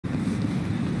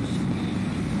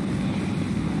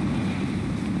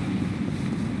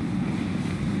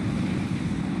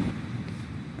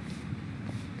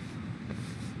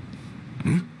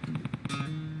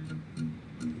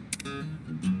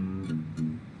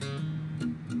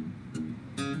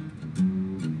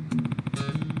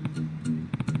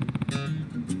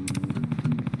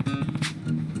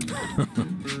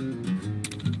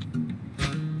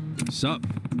Sup?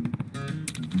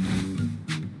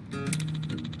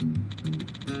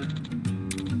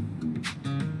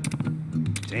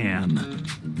 Damn.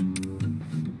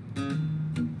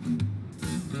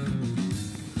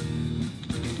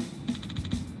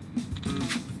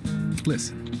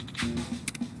 Listen.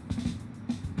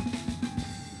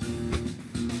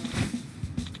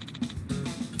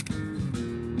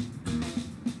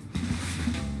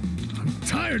 I'm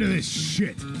tired of this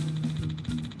shit.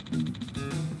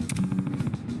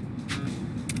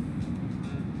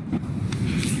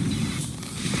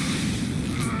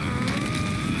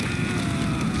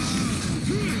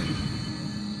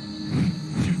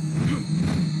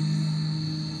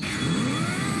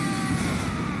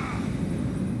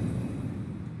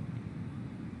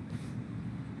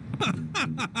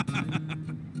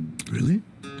 Really?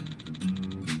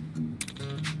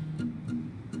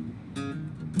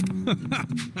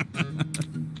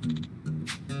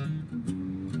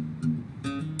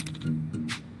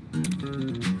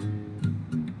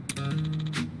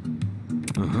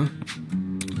 Uh-huh.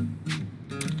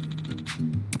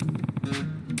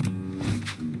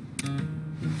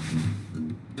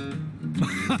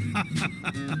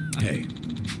 Hey.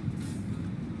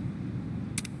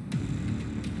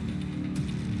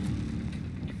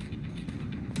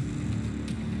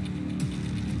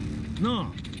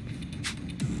 No.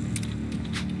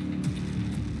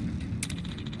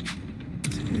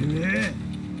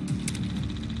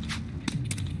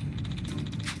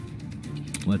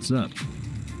 What's up?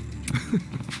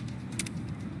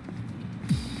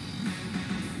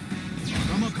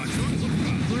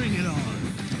 Bring it on.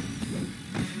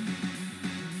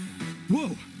 Whoa!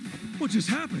 What just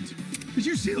happened? Did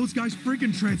you see those guys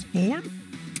freaking transform?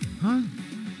 Huh?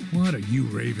 What are you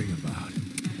raving about?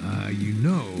 You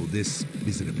know this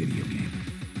isn't a video game,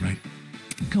 right?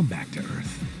 Come back to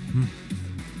Earth.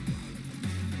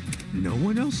 No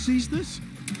one else sees this?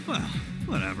 Well,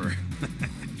 whatever.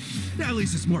 At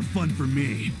least it's more fun for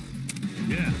me.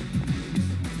 Yeah.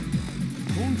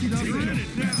 Take it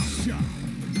now.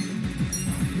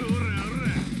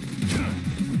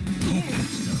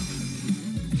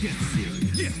 Get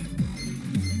serious. Yeah.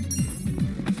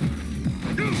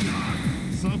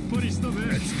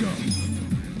 Let's go.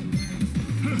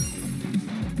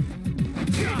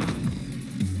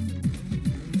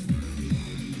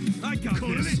 I got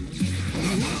this.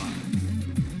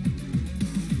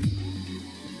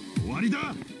 終わりだ。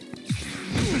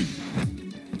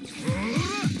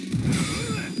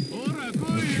ほら来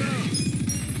いよ。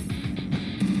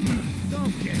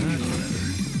Don't get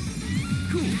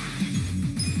cool.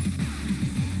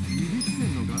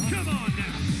 Come on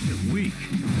now. You're weak.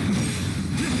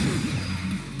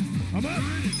 I'm up.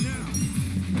 You're in it now.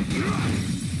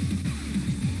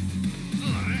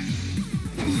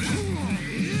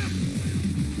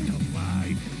 Get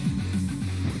alive.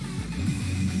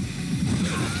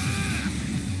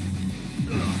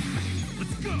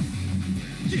 Let's go.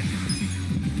 Yeah.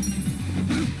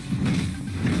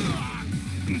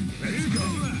 Let's go.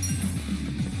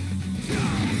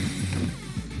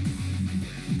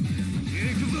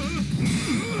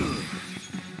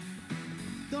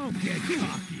 Don't get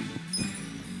cocky.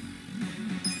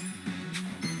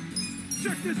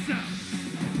 Check this out.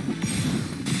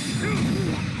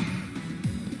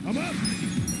 I'm up.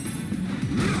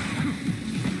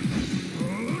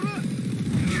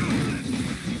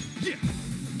 Yeah.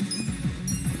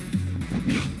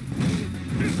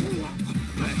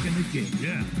 Back in the game.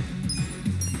 Yeah.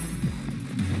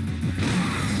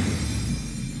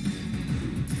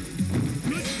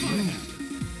 Good fight.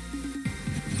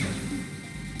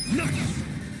 Nice.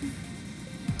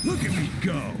 Look at me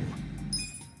go.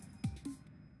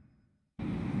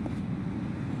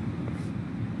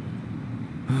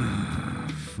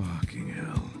 Fucking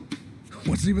hell.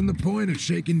 What's even the point of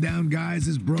shaking down guys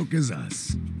as broke as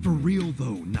us? For real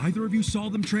though, neither of you saw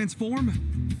them transform?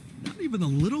 Not even a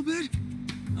little bit?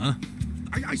 Huh?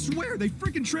 I swear they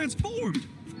freaking transformed.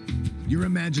 Your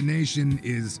imagination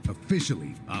is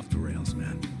officially off the rails,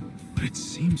 man. But it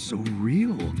seems so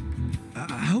real.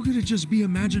 How could it just be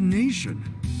imagination?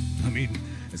 I mean,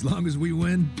 as long as we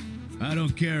win, I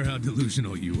don't care how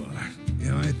delusional you are.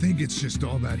 You know, I think it's just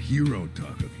all that hero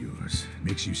talk of yours.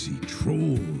 Makes you see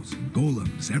trolls and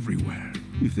golems everywhere.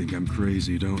 You think I'm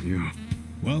crazy, don't you?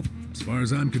 Well, as far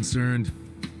as I'm concerned,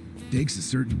 it takes a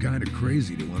certain kind of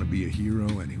crazy to want to be a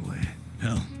hero anyway.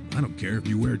 Hell, I don't care if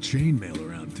you wear chainmail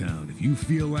around town, if you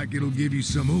feel like it'll give you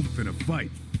some oomph in a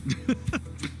fight.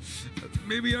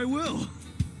 Maybe I will.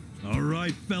 All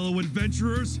right, fellow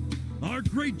adventurers, our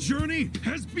great journey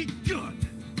has begun.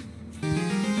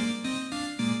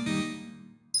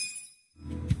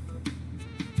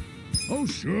 Oh,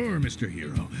 sure, Mr.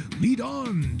 Hero. Lead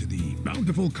on to the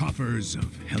bountiful coffers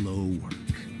of Hello Work.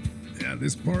 Yeah,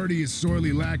 this party is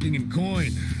sorely lacking in coin.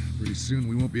 Pretty soon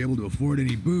we won't be able to afford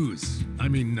any booze. I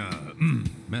mean,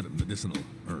 medicinal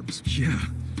herbs. Yeah,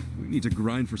 we need to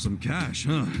grind for some cash,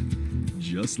 huh?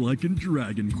 Just like in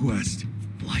Dragon Quest.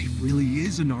 Life really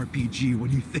is an RPG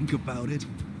when you think about it.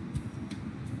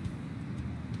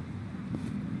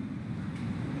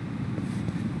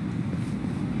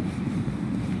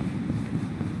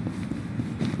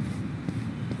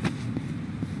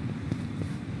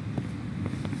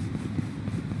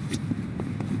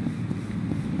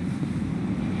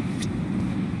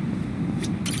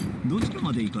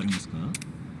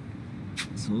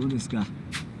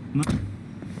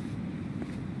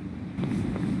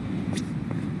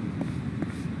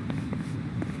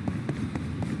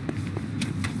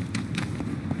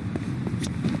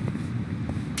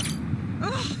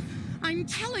 I'm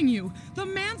telling you, the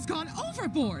man's gone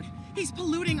overboard. He's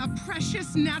polluting a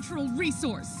precious natural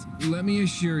resource. Let me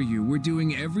assure you, we're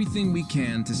doing everything we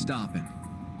can to stop him.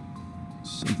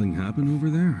 Something happened over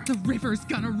there? The river's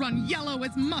gonna run yellow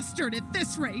as mustard at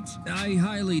this rate. I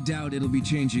highly doubt it'll be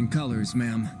changing colors,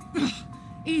 ma'am.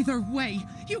 Either way,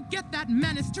 you get that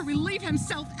menace to relieve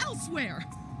himself elsewhere.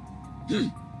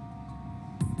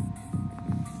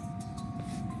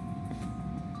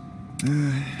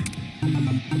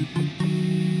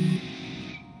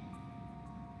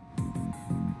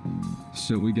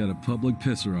 So we got a public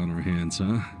pisser on our hands,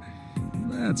 huh?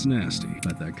 That's nasty.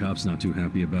 Bet that cop's not too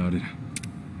happy about it.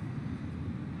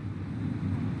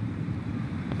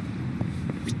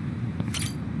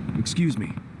 Excuse me.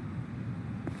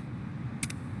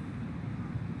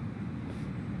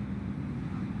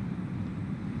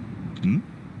 Hmm?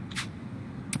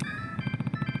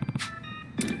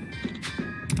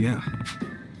 Yeah.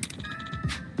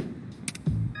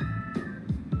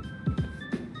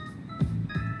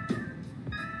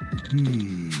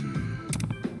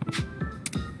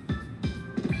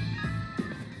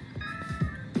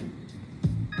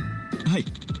 Hi.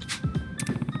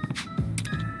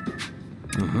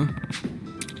 Uh-huh.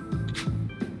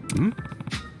 Hmm?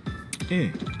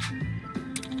 Eh.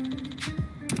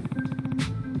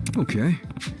 Okay.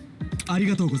 あり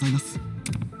がとうございます。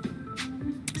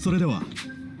それでは。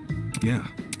Yeah.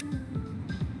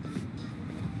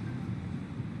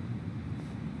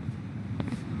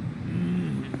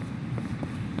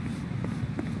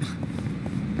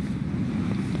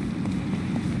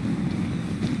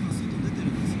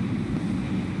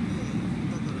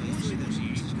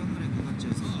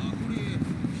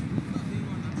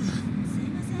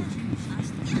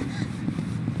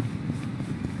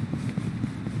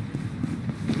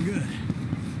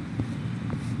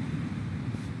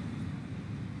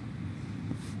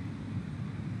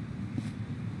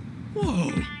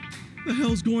 Whoa! The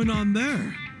hell's going on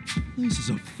there? This is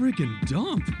a freaking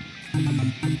dump.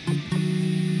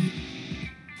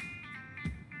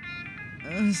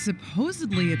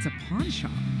 Supposedly it's a pawn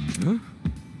shop. Huh?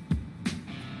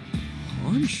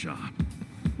 Pawn shop?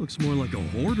 Looks more like a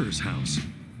hoarder's house.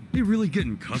 They really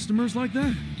getting customers like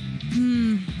that?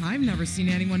 I've never seen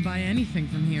anyone buy anything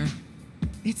from here.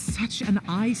 It's such an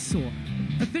eyesore.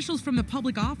 Officials from the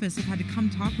public office have had to come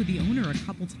talk with the owner a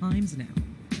couple times now.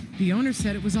 The owner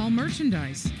said it was all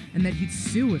merchandise, and that he'd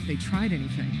sue if they tried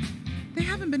anything. They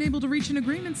haven't been able to reach an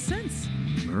agreement since.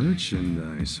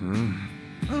 Merchandise, huh?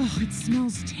 Oh, it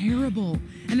smells terrible,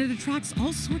 and it attracts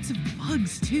all sorts of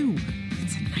bugs, too.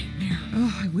 It's a nightmare.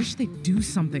 Oh, I wish they'd do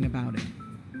something about it.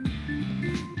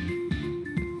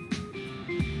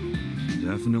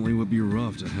 Definitely would be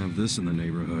rough to have this in the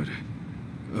neighborhood.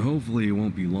 Hopefully it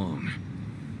won't be long.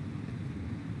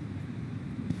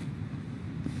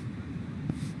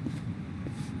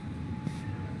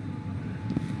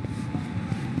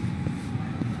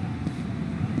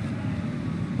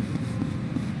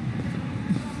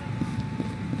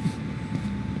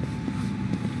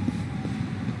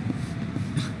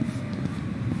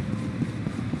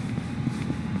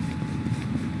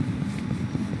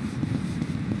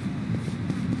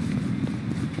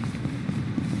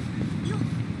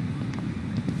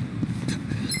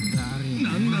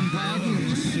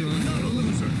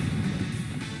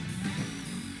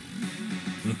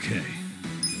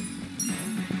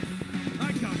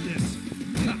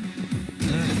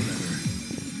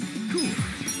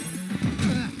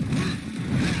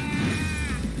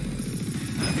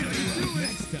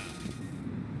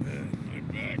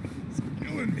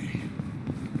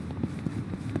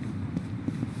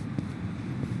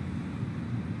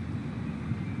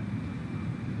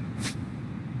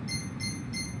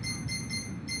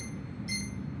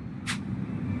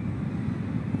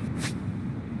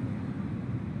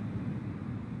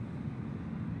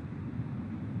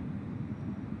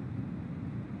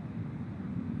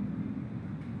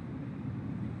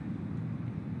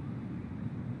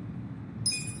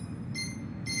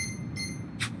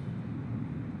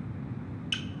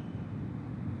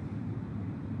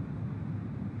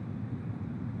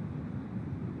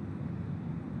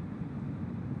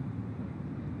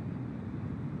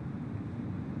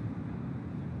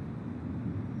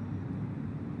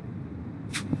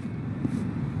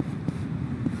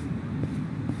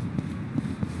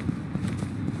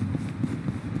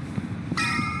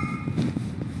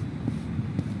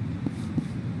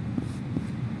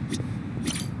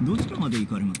 まで行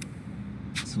かれます。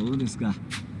そうですか。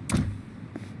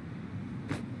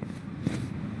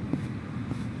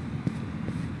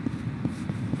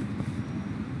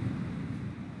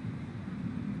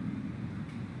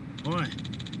おい。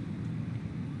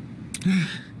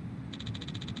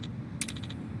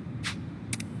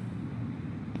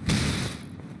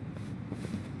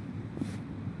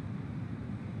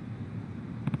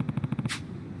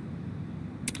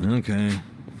Okay.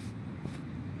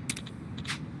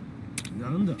 な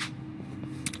んだ。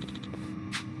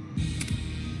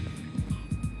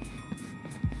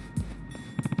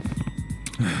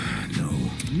No.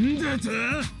 んだと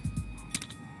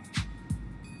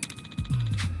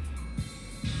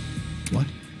What?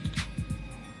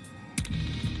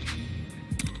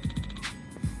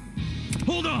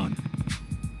 Hold on!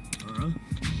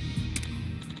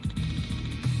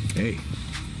 Hey.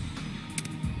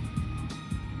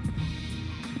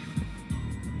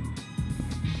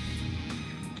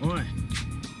 Oi.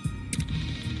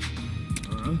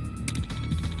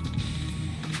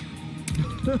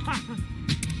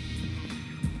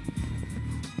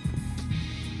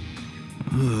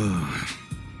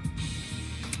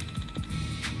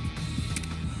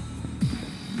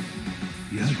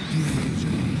 Yakuza.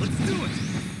 Let's do it!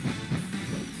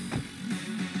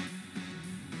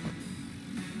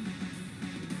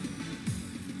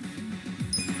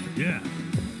 Yeah.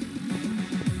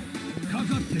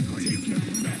 Take your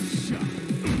best shot.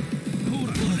 Hold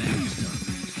on.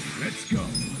 Let's go.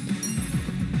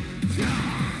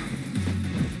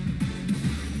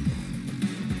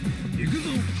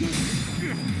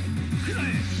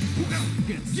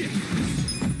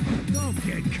 Don't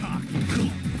get cocky.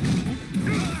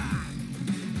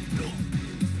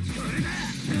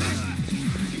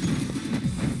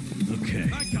 Okay.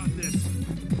 I got this!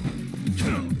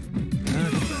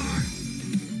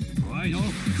 Right.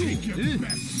 Take your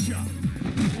best shot.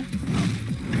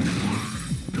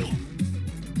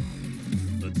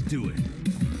 Let's do it.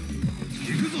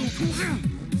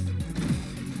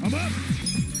 I'm up.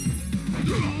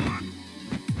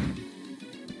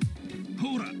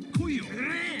 Hold on, Koyo!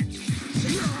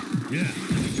 Yeah.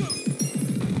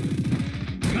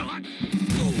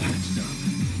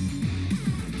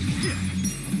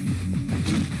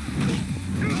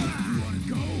 You wanna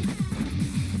go?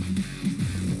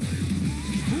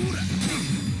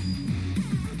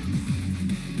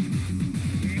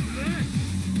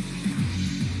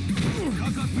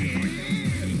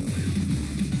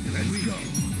 Let's go.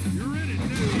 You're in it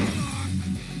now!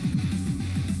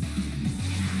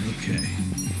 Okay.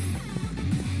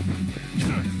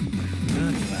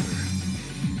 That's better.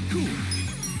 Cool.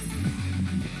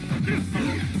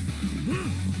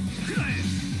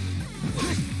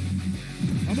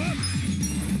 I'm up.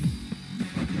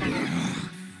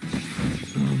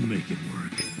 I'll make it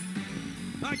work.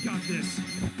 I got this!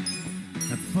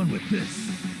 Have fun with this!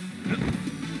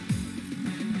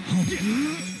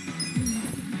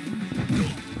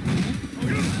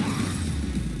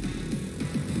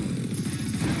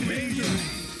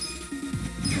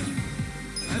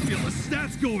 I feel the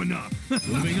stats going up!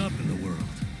 Moving up in the world.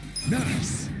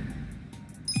 Nice.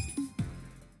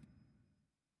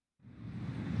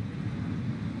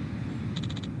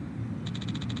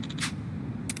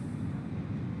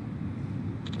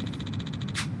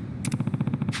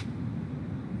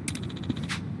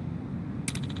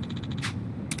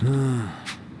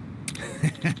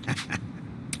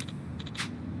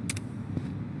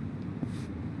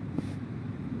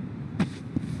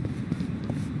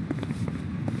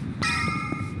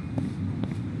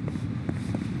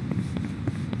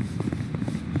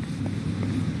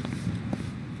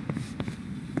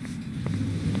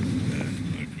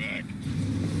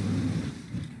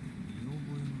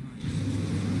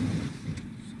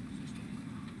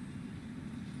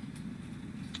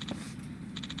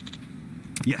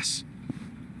 Yes.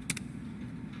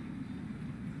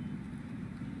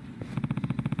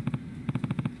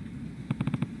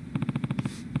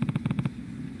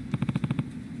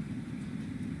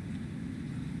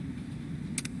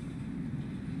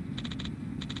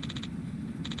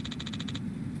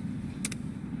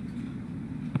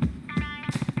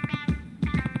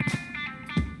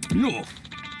 No.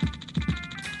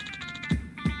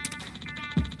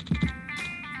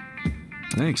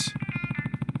 Thanks.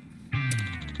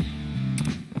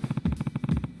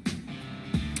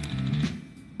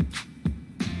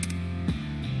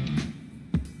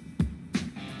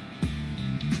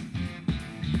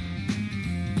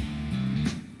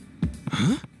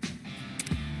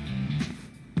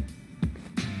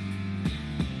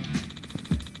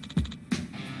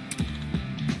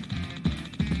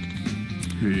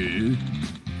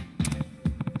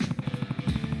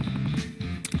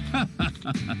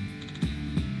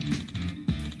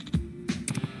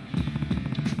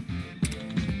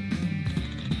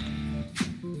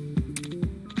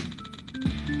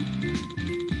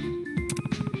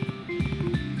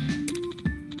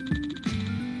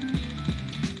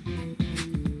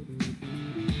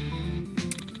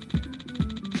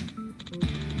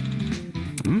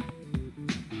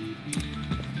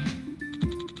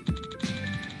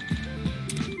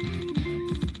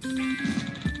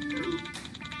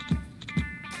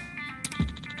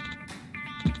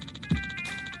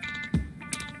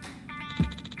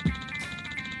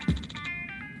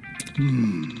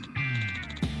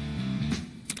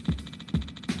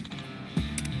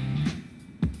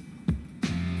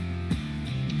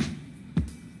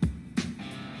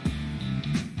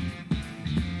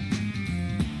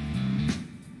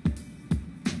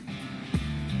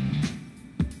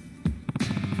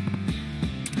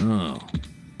 Oh.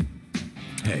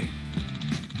 Hey.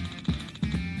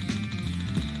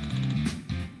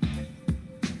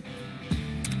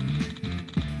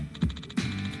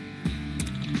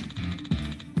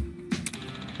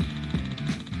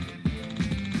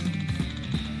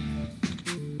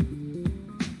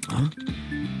 Huh?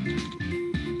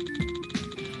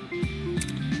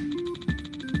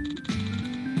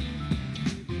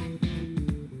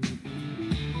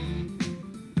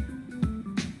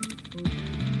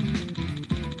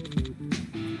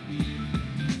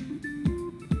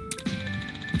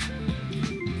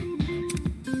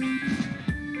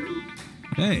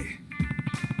 Hey.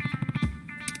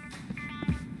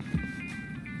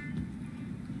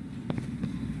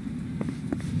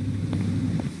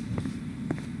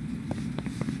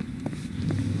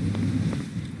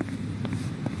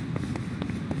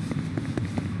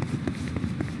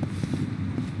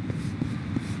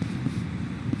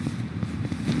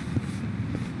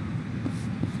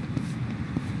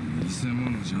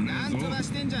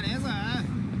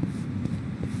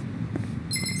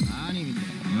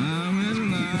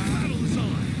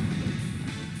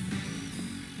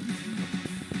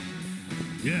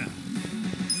 Yeah.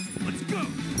 Let's go.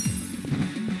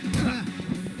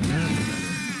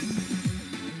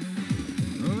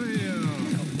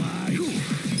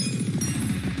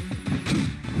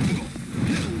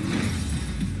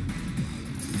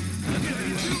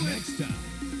 Next time.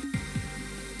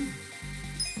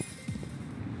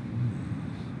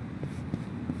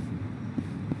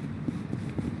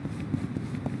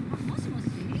 もしもし、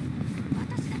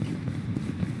私だけど。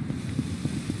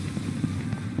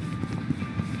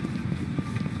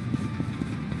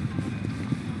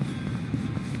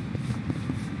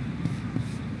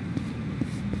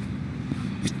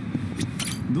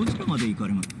どちらまで行か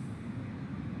れます？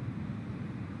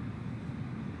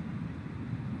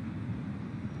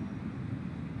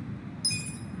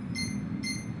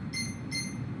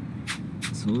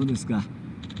そうですか。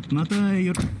また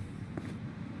よろ。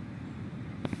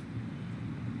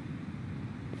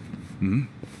ん？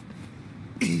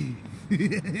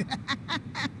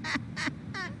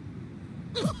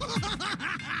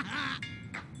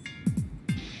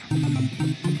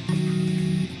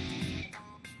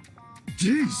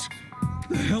 Jeez!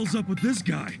 The hell's up with this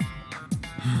guy?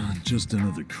 Just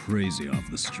another crazy off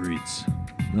the streets.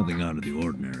 Nothing out of the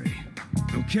ordinary.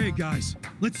 Okay, guys,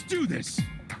 let's do this!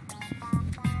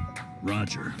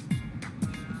 Roger.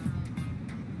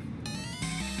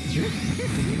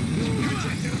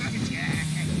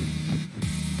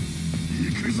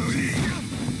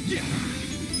 Yeah!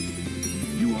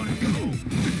 You wanna go?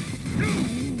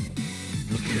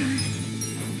 Okay.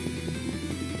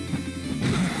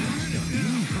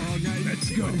 Let's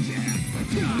go.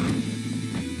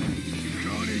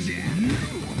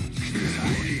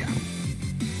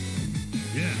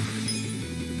 Yeah.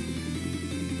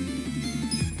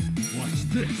 Watch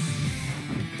this.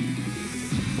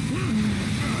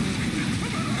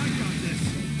 I got this.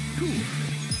 Cool.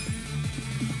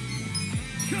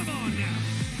 Come on now.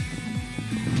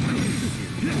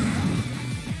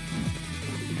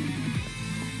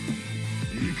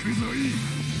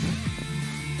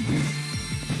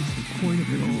 Point of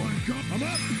it all. I'm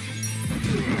up.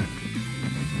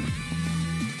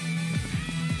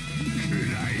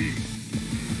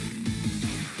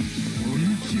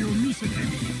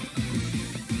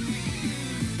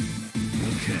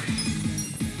 Okay.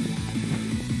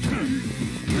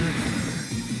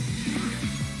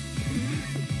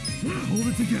 Hold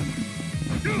it together.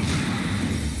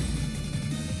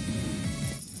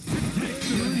 Hey,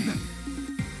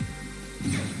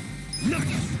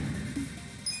 nice.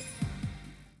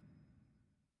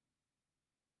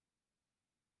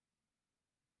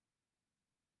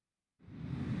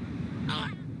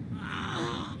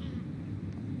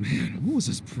 Man, What was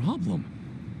his problem?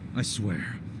 I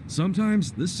swear,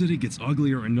 sometimes this city gets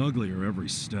uglier and uglier every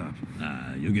step.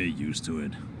 You'll get used to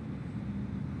it.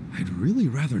 I'd really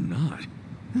rather not.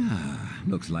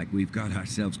 Looks like we've got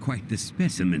ourselves quite the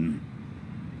specimen.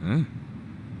 Huh?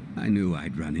 I knew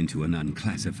I'd run into an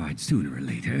unclassified sooner or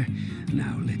later.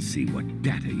 Now let's see what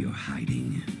data you're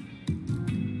hiding.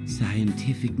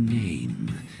 Scientific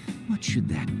name. What should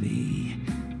that be?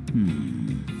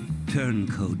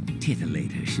 Turncoat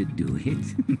titillator should do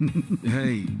it.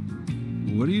 Hey,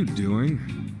 what are you doing?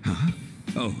 Huh?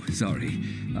 Oh, sorry.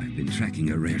 I've been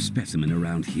tracking a rare specimen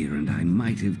around here, and I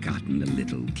might have gotten a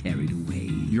little carried away.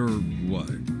 You're what,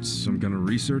 some kind of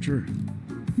researcher?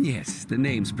 Yes, the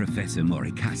name's Professor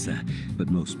Morikasa, but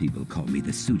most people call me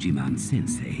the Sujiman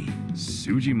Sensei.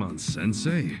 Sujiman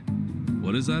Sensei?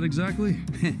 What is that exactly?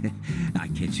 I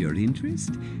catch your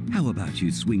interest? How about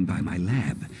you swing by my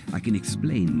lab? I can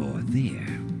explain more there.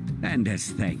 And as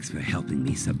thanks for helping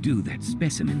me subdue that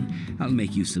specimen, I'll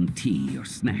make you some tea or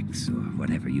snacks or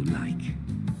whatever you like.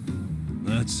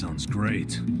 That sounds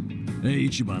great. Hey,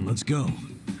 Ichiban, let's go.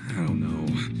 I don't know.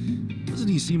 Doesn't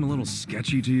he seem a little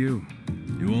sketchy to you?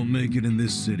 You won't make it in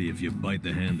this city if you bite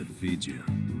the hand that feeds you.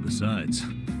 Besides,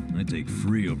 I take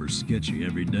free over sketchy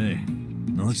every day.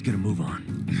 Now let's get a move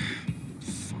on.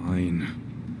 Fine.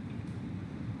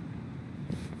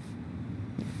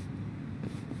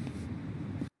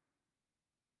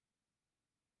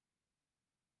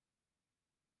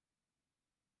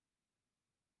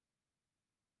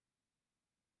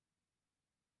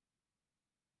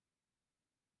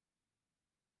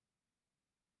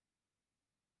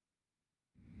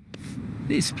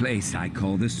 This place I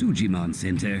call the Sujiman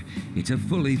Center. It's a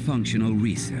fully functional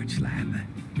research lab.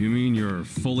 You mean your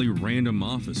fully random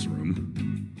office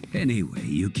room? Anyway,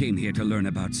 you came here to learn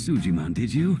about Sujiman,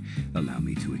 did you? Allow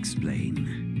me to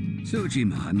explain.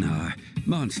 Sujiman are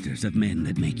monsters of men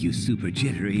that make you super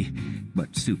jittery,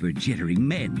 but super jittery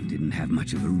men didn't have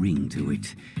much of a ring to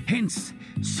it. Hence,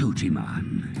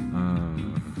 Sujiman.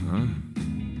 Huh?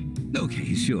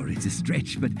 Okay, sure, it's a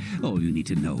stretch, but all you need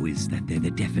to know is that they're the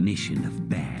definition of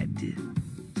bad.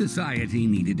 Society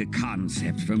needed a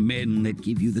concept for men that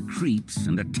give you the creeps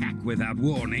and attack without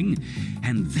warning,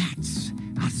 and that's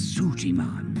a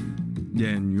Sujiman.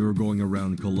 And you're going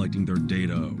around collecting their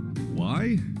data.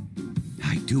 Why?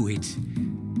 I do it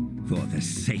for the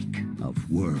sake of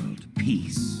world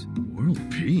peace. World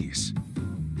peace?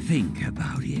 Think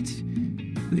about it.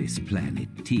 This planet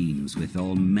teems with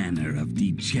all manner of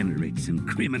degenerates and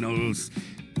criminals.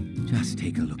 Just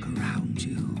take a look around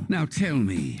you. Now tell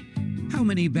me, how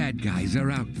many bad guys are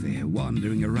out there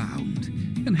wandering around?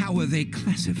 And how are they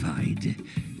classified?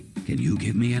 Can you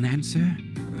give me an answer?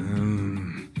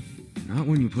 Not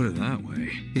when you put it that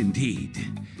way. Indeed.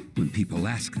 When people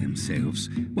ask themselves,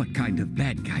 what kind of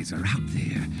bad guys are out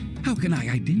there? How can I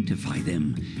identify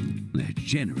them? They're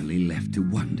generally left to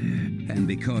wonder. And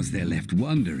because they're left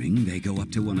wondering, they go up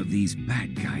to one of these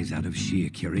bad guys out of sheer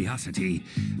curiosity,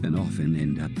 and often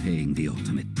end up paying the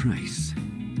ultimate price.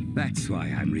 That's why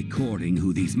I'm recording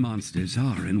who these monsters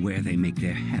are and where they make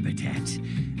their habitat.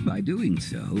 By doing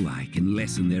so, I can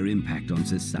lessen their impact on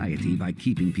society by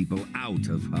keeping people out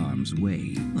of harm's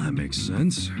way. That makes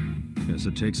sense. Guess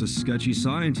it takes a sketchy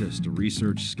scientist to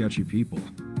research sketchy people.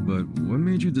 But what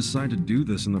made you decide to do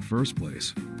this in the first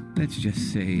place? Let's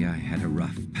just say I had a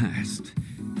rough past.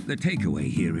 The takeaway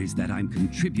here is that I'm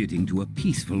contributing to a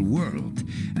peaceful world,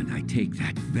 and I take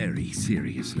that very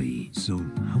seriously. So,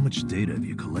 how much data have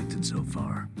you collected so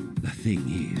far? The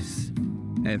thing is,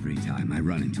 every time I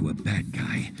run into a bad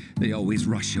guy, they always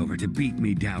rush over to beat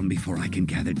me down before I can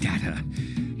gather data.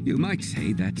 You might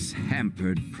say that's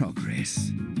hampered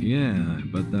progress. Yeah, I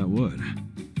bet that would.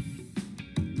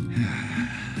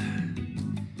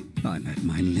 I'm at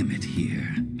my limit here.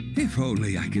 If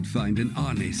only I could find an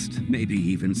honest, maybe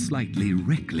even slightly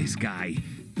reckless guy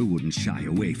who wouldn't shy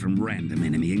away from random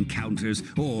enemy encounters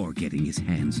or getting his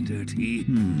hands dirty.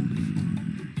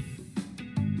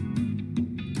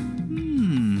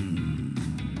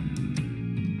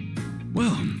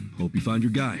 Well, hope you find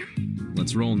your guy.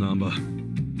 Let's roll, Namba.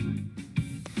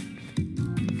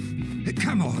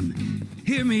 Come on,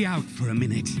 hear me out for a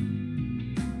minute.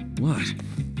 What?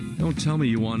 Don't tell me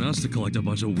you want us to collect a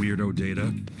bunch of weirdo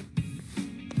data.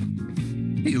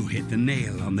 You hit the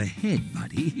nail on the head,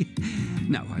 buddy.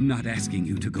 Now, I'm not asking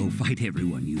you to go fight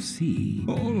everyone you see.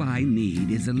 All I need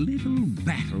is a little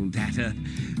battle data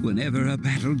whenever a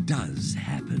battle does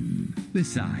happen.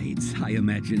 Besides, I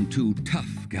imagine two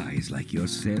tough guys like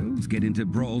yourselves get into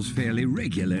brawls fairly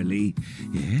regularly.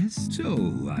 Yes?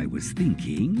 So, I was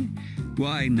thinking,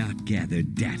 why not gather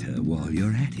data while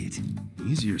you're at it?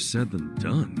 Easier said than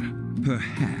done.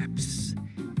 Perhaps.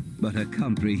 But a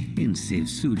comprehensive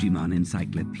Sujimon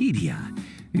encyclopedia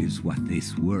is what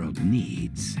this world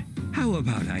needs. How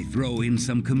about I throw in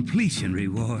some completion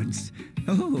rewards?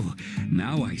 Oh,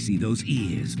 now I see those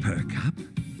ears perk up.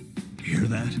 Hear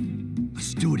that?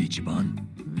 Let's do it, Ichiban.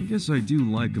 I guess I do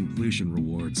like completion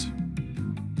rewards.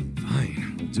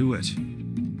 Fine, we'll do it.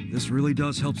 This really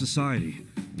does help society,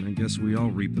 and I guess we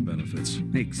all reap the benefits.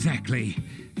 Exactly.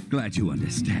 Glad you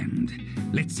understand.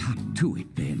 Let's hop to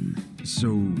it then. So,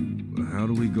 how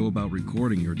do we go about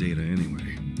recording your data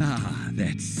anyway? Ah,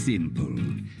 that's simple.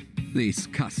 This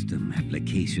custom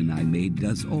application I made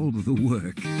does all of the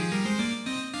work.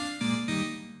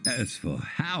 As for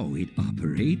how it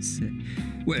operates,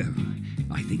 well,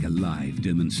 I think a live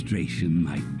demonstration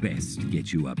might best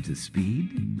get you up to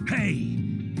speed. Hey,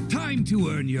 time to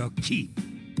earn your keep.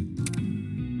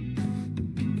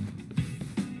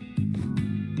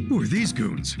 Who are these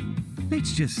goons?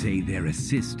 Let's just say they're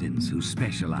assistants who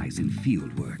specialize in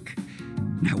field work.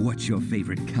 Now, what's your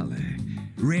favorite color?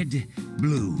 Red,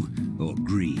 blue, or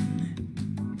green?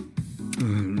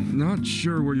 Not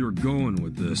sure where you're going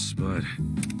with this, but...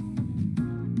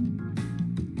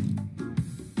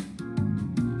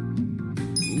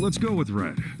 let's go with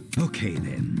red. Okay,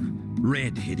 then.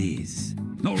 Red it is.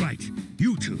 All right,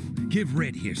 you two, give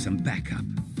Red here some backup.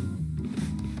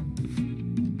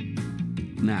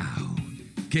 Now,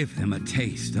 give them a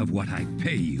taste of what I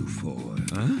pay you for.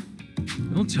 Huh?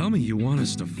 Don't tell me you want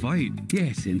us to fight.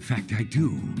 Yes, in fact, I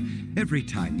do. Every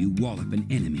time you wallop an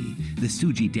enemy, the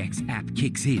Sujidex app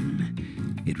kicks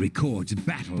in. It records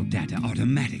battle data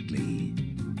automatically.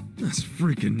 That's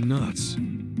freaking nuts.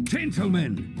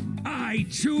 Gentlemen, I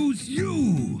choose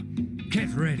you!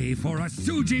 Get ready for a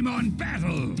Sujimon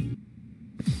battle!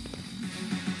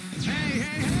 Hey,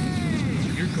 hey,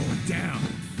 hey! You're going down.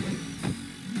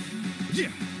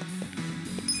 Yeah.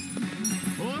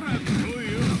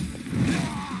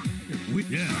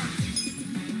 Yeah.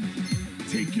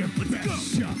 Take your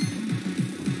best shot.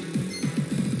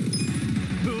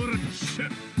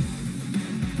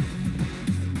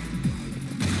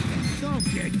 Don't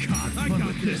get caught. I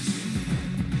got this.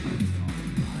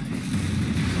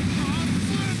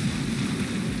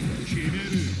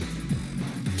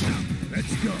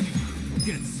 Let's go.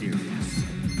 Get serious.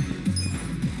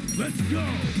 Let's go.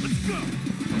 Let's go.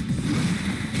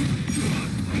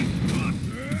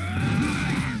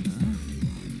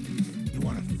 You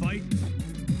want to fight?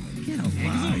 Get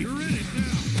alive. You're in it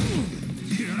now.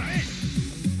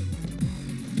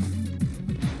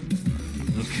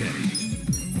 Okay.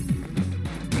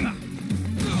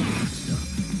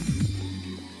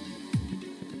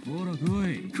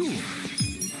 Cool.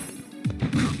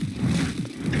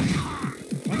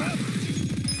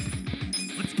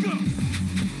 Let's go.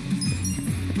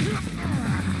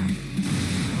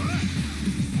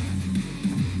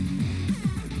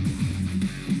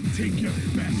 Take your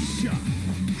best shot.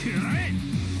 You're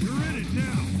in it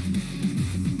now.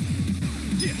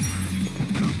 Yeah.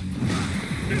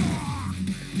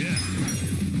 Yeah.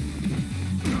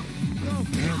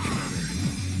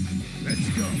 Let's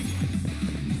go.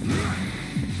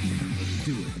 Let's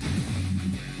do it.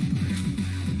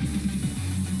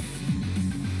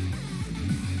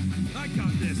 I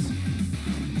got this.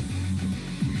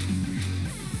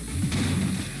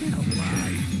 Get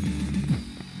alive.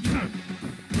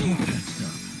 That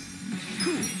stuff.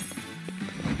 Cool.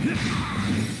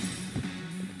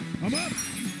 I'm up.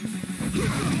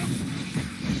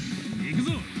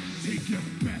 Take your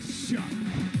best shot.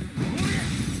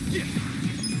 Yeah.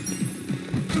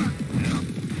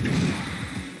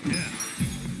 Yeah.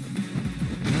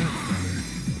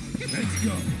 Let's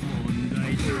go.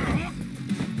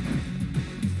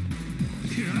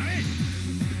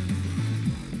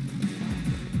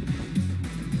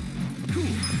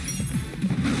 Cool.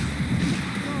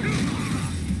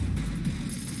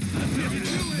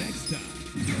 Next time.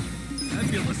 I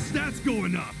feel the stats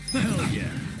going up. Hell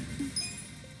yeah.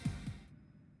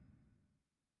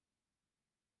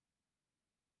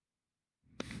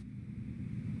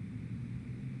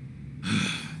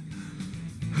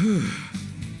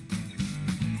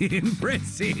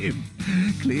 Impressive.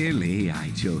 Clearly,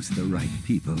 I chose the right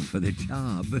people for the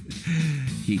job.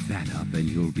 Keep that up and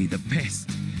you'll be the best,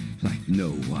 like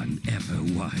no one ever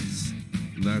was.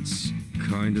 That's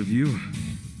kind of you.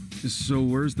 So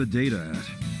where's the data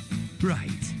at?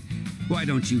 Right. Why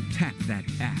don't you tap that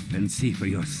app and see for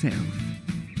yourself?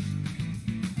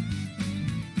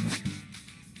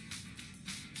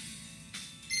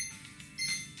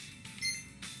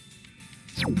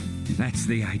 That's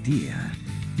the idea.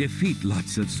 defeat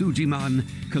lots of Sujimon,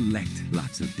 collect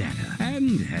lots of data,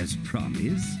 and as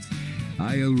promised,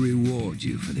 I'll reward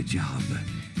you for the job.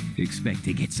 Expect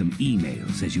to get some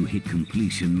emails as you hit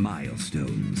completion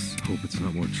milestones. Hope it's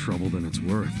not more trouble than it's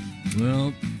worth.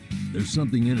 Well, there's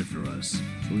something in it for us,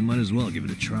 so we might as well give it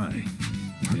a try.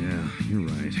 Yeah, you're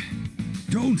right.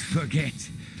 Don't forget,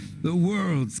 the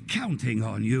world's counting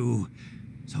on you.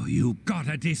 So you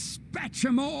gotta dispatch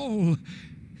 'em all.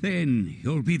 Then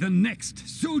you'll be the next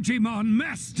Sujimon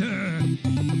Master.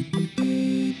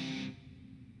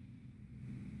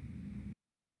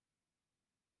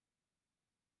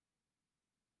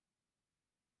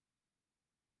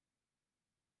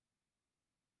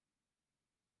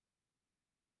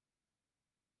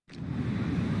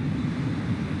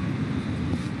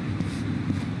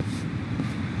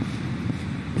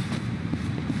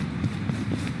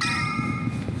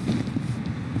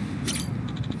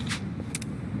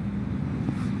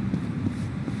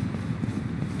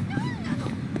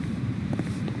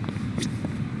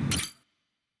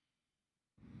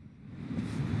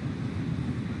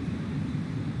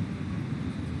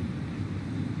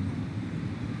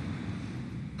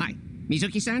 Hi,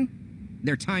 Mizuki-san?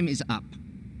 Their time is up.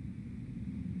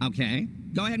 Okay,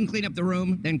 go ahead and clean up the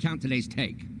room, then count today's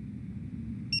take.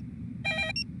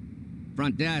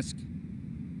 Front desk.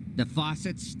 The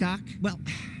faucet's stuck? Well,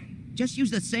 just use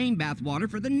the same bathwater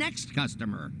for the next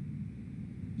customer.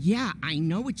 Yeah, I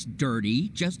know it's dirty.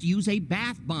 Just use a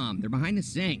bath bomb. They're behind the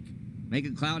sink. Make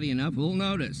it cloudy enough, we'll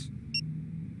notice.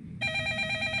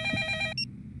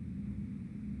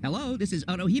 Hello, this is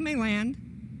Otohime Land.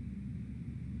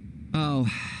 Oh,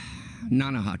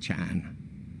 Nanaha-chan.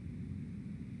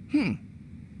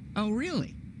 Oh,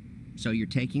 really? So you're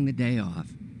taking the day off.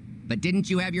 But didn't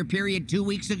you have your period 2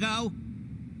 weeks ago?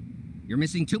 You're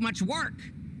missing too much work.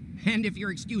 And if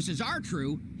your excuses are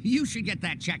true, you should get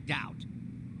that checked out.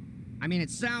 I mean, it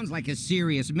sounds like a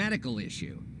serious medical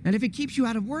issue. And if it keeps you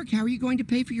out of work, how are you going to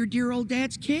pay for your dear old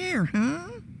dad's care, huh?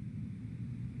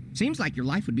 Seems like your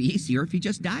life would be easier if he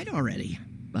just died already.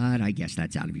 But I guess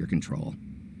that's out of your control.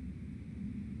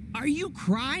 Are you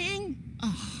crying?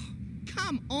 Oh,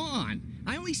 come on.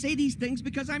 I only say these things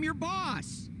because I'm your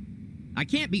boss. I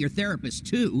can't be your therapist,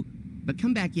 too. But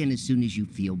come back in as soon as you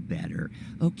feel better.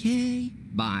 Okay?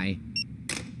 Bye.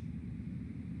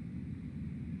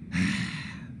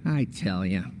 I tell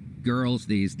you, girls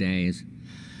these days.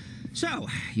 So,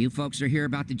 you folks are here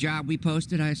about the job we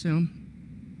posted, I assume?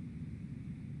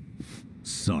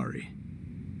 Sorry.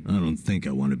 I don't think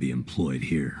I want to be employed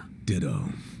here.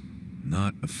 Ditto.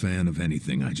 Not a fan of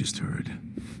anything I just heard.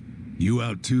 You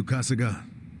out too, Kasuga?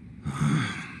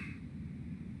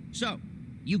 So,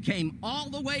 you came all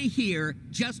the way here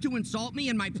just to insult me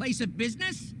in my place of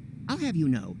business? I'll have you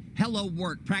know, Hello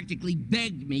Work practically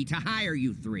begged me to hire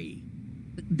you three.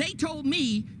 They told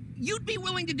me you'd be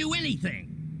willing to do anything.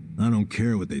 I don't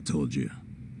care what they told you.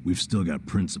 We've still got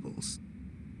principles.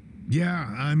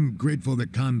 Yeah, I'm grateful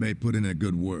that Kanbei put in a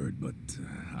good word, but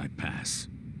I pass.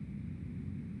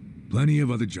 Plenty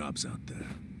of other jobs out there.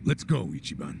 Let's go,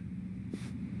 Ichiban.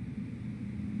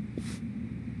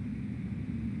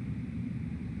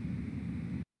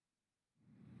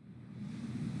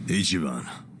 Ichiban,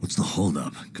 what's the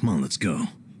holdup? Come on, let's go.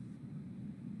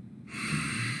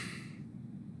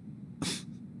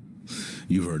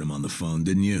 You heard him on the phone,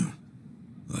 didn't you?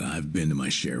 I've been to my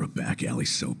share of back alley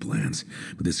soap lands,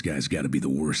 but this guy's got to be the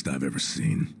worst I've ever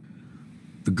seen.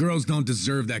 The girls don't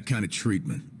deserve that kind of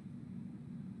treatment.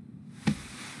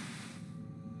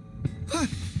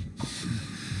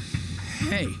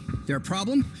 Hey, there a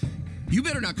problem? You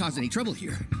better not cause any trouble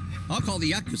here. I'll call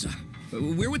the Yakuza.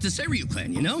 We're with the Seiryu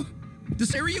clan, you know? The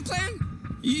Seiryu clan?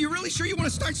 You really sure you want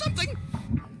to start something?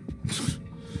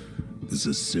 This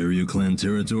is Seiryu clan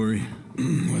territory?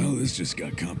 Well, this just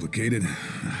got complicated.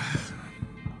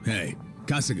 Hey,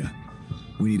 Kasuga,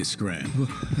 we need a scram.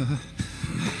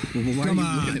 Why Come are you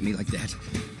on. looking at me like that?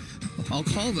 I'll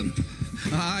call them.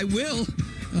 I will.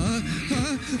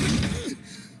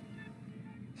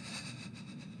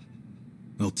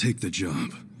 I'll take the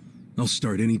job. I'll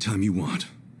start anytime you want,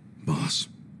 boss.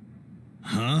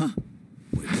 Huh?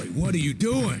 Wait, what are you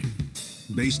doing?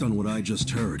 Based on what I just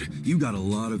heard, you got a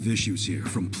lot of issues here,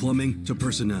 from plumbing to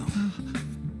personnel.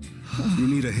 You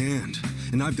need a hand,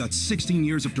 and I've got 16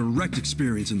 years of direct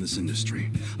experience in this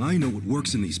industry. I know what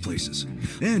works in these places,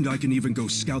 and I can even go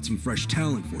scout some fresh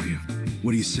talent for you.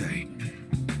 What do you say?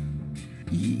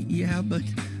 Yeah, but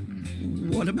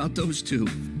what about those two?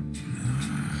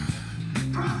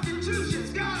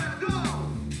 Prostitution's gotta go!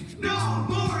 No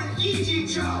more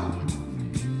Ichicho!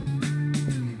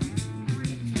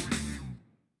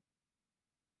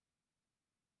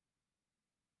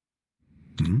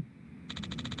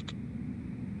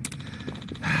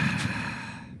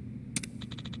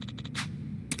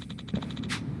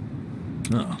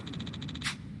 Oh.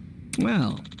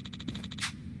 Well.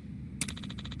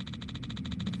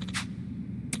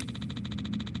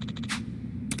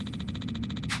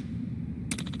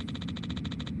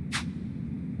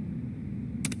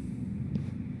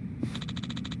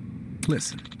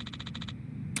 Listen.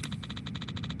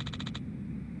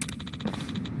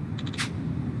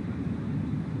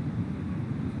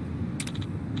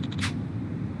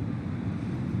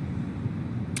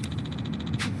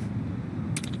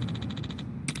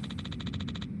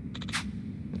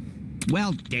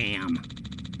 Well, damn.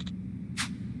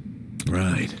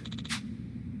 Right.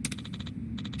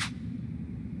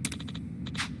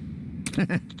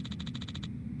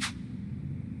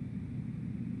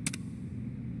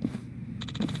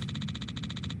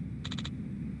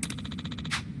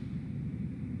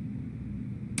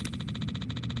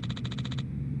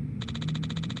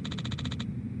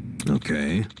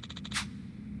 Okay.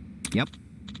 Yep.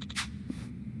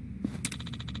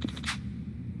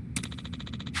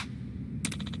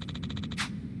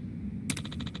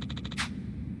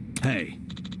 Hey.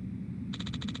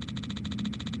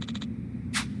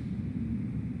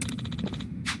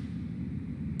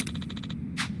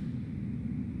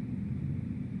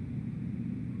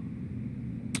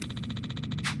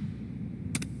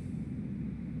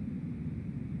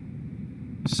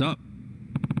 Sup?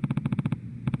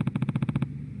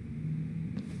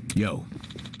 Yo.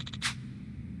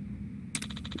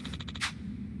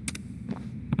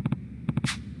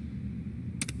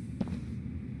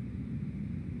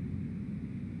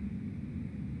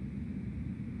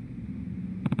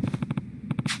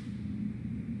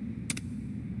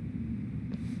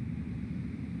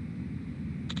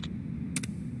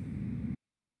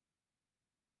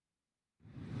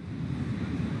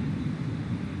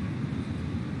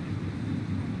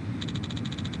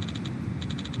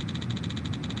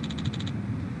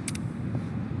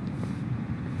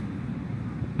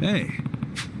 Hey.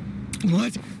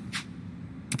 What?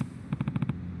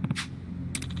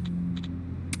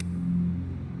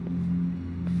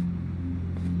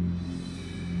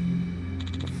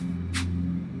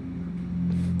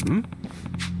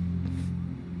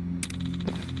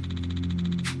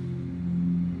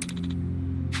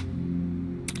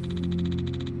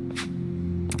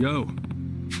 Yo.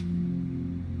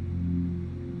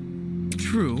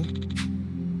 True.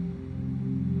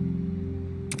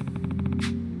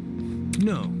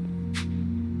 No.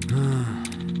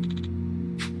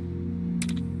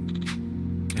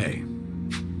 Hey.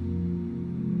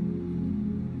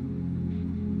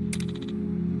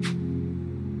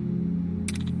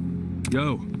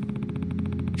 Yo.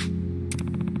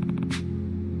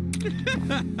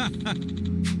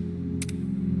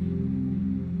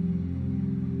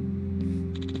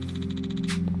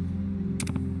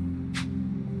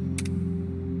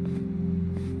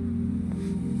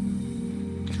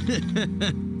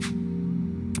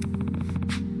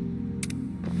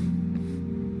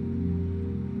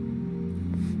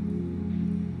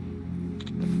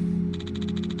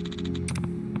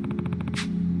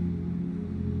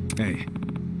 Hey.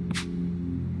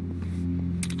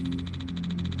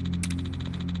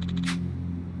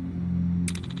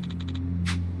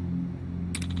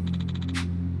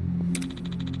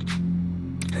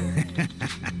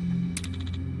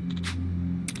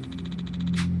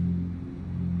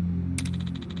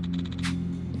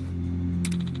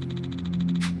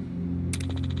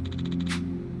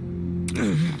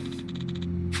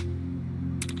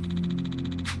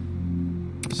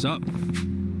 Sup?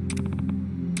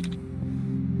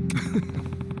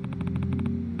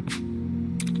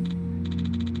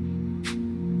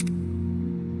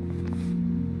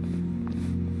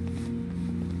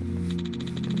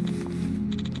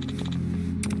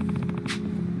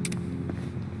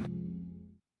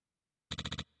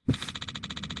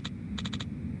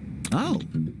 Oh.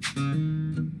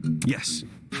 Yes.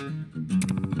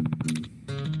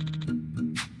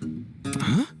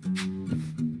 Huh?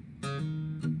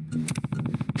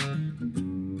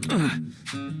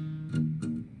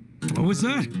 What was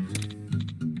that?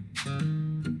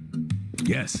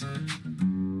 Yes.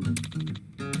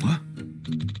 What?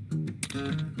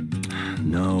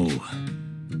 No.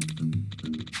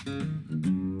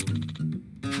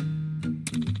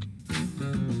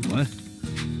 What?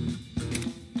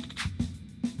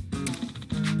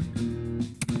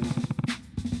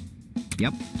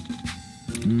 Yep.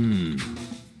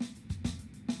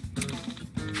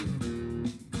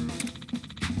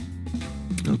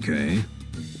 Okay.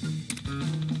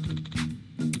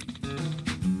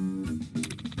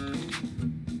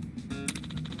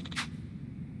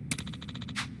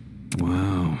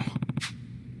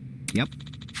 Yep.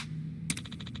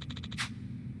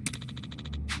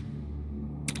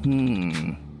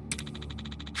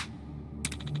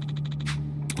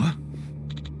 What?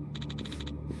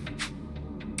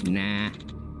 Nah.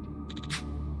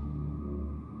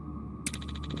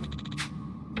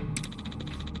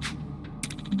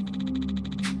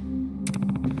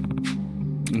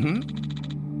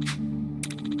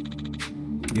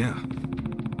 Yeah.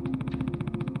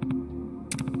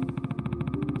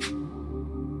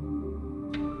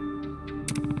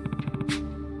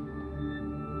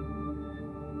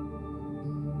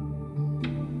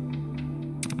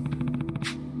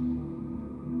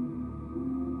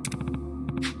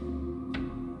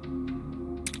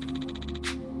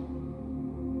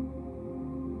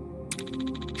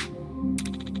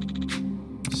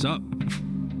 Sup?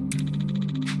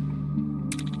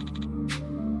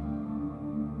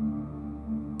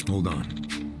 Hold on.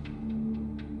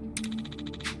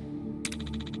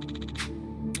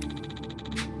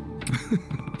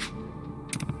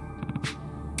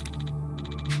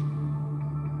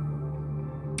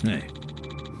 Hey.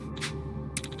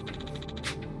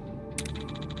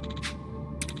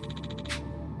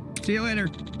 See you later.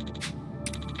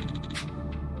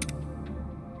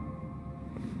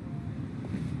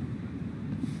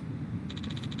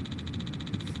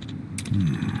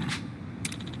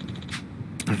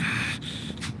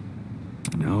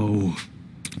 No.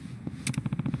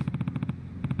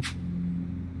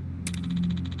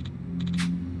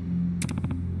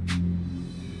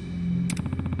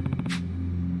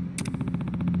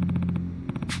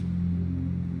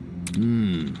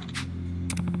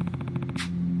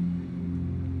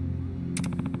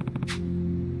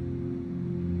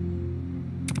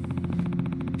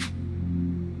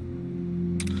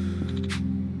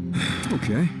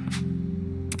 Okay.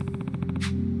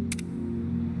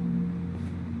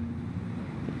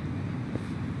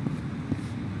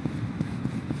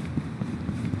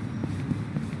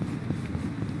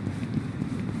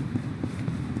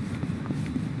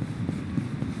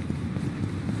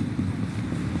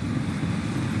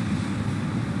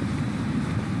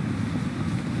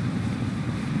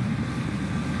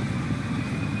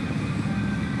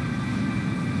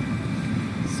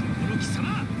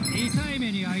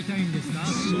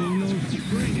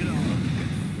 Bring it on.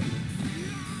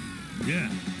 Yeah.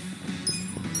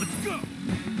 Let's go.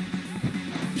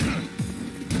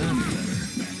 That's better.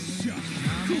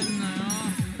 Cool.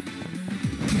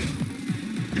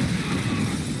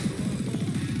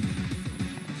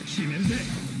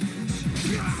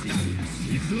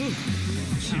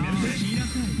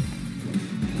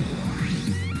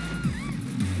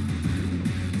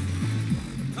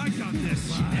 I got this.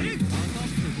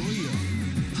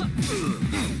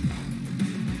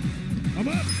 I'm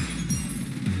up.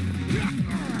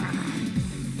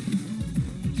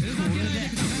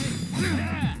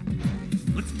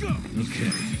 Let's go.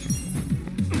 Okay.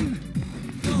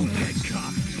 Go ahead,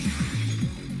 cock.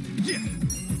 Yeah.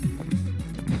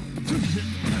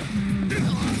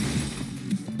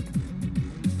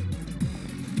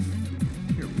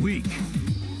 You're weak.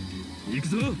 行く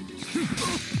ぞ。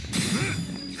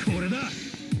これだ。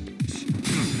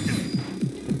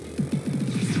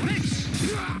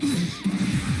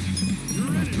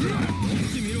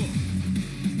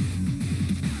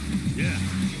Yeah.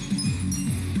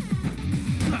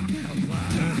 That's better.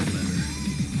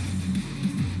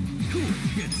 Cool.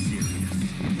 Get serious.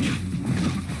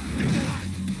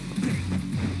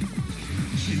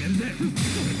 決めるぜ。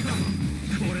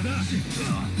これだ。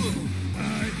I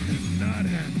am not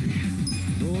happy.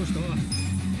 どうした？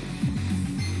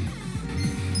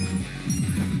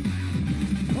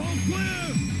 All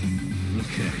clear.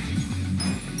 Okay.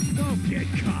 Don't get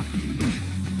cocky.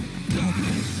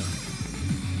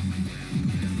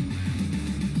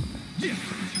 Yeah.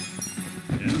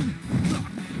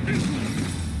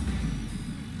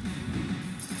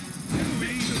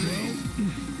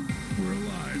 We're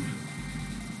alive.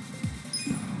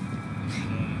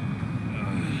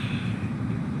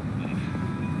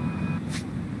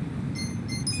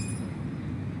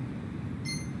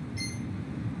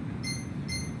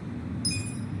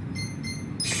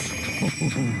 Oh,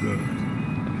 good.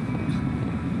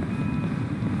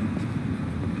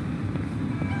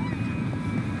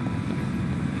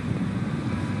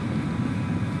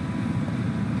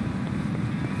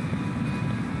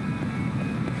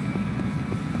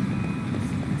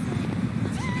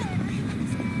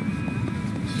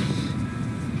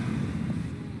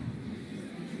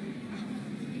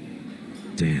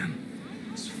 Damn,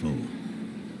 it's full.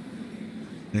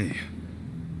 Hey,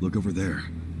 look over there.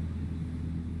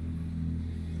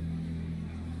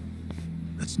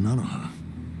 That's Nanoha.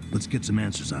 Let's get some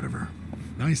answers out of her.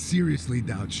 I seriously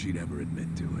doubt she'd ever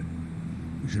admit to it.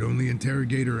 We should only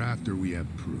interrogate her after we have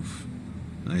proof.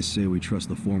 I say we trust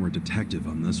the former detective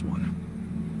on this one.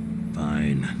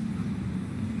 Fine.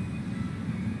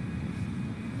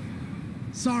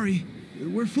 Sorry,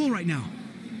 we're full right now.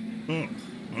 Oh,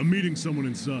 I'm meeting someone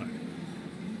inside.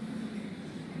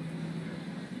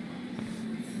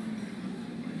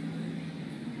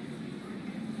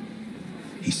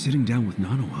 He's sitting down with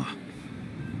Nanoha.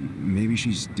 Maybe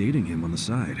she's dating him on the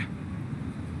side.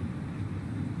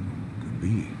 Could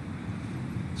be.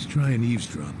 Let's try and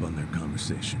eavesdrop on their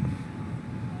conversation.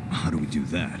 How do we do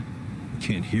that? We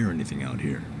can't hear anything out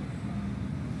here.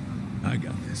 I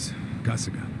got this.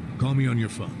 Kasuga, call me on your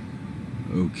phone.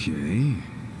 Okay.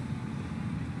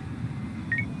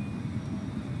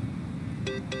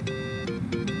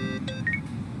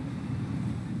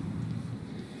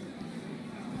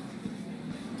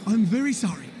 I'm very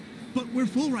sorry, but we're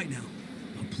full right now.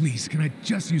 Oh, please, can I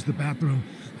just use the bathroom?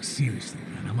 Seriously,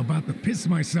 man, I'm about to piss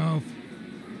myself.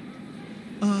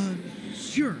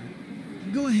 Sure.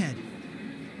 Go ahead.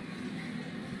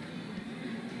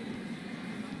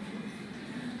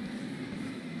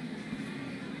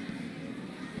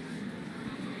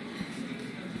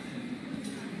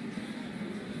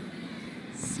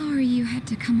 Sorry you had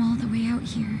to come all the way out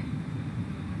here.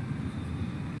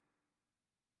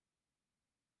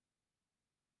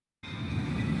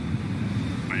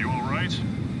 Are you all right?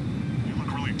 You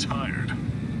look really tired.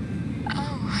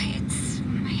 Oh, it's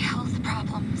my health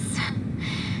problems.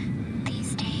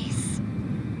 These days.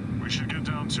 We should get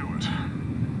down to it.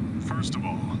 First of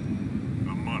all,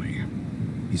 the money.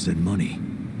 He said money.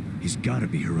 He's gotta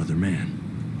be her other man.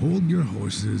 Hold your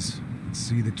horses and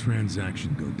see the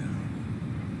transaction go down.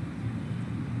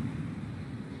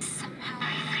 Somehow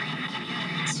I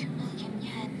think 2 million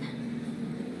yen.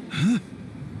 Huh?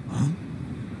 Huh?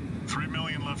 3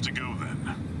 million left to go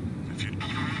then. If you...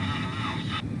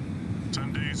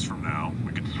 10 days from now,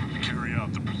 we can carry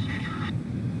out the...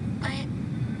 But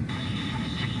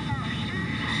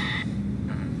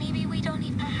maybe we don't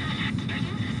even.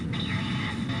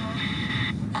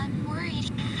 I'm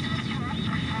worried.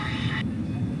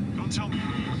 Don't tell me.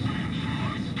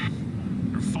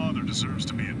 Your father deserves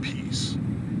to be at peace.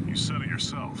 You said it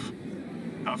yourself.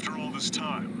 After all this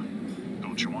time,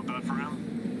 don't you want that for him?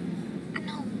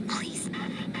 No, please.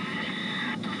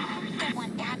 I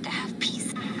want Dad to have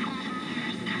peace.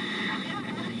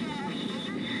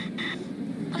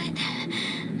 But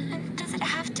does it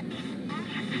have to be?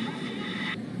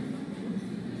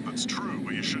 That's true,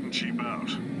 but you shouldn't cheap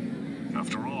out.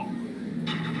 After all,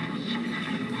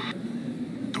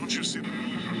 don't you see?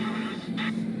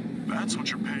 That's what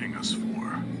you're paying us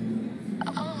for.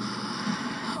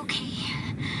 Oh, okay.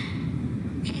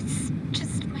 It's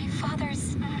just my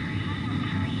father's.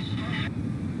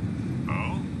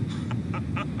 Oh?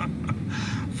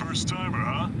 First timer,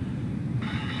 huh?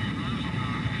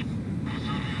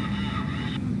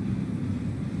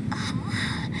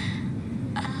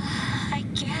 I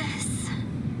guess.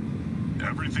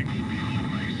 Everything.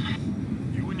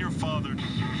 You and your father.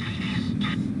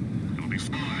 It'll be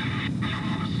fine.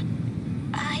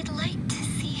 I'd like to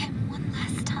see him one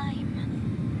last time.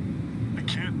 I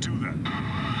can't do that.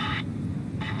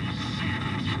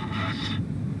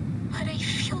 But I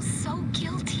feel so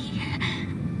guilty.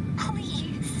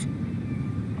 Please.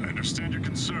 I understand your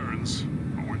concerns,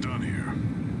 but we're done here.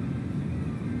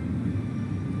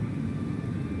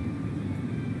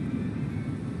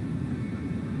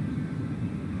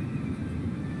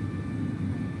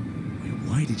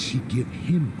 Why did she give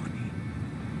him money?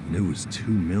 And it was 2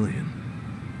 million.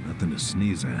 Nothing to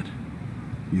sneeze at.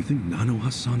 You think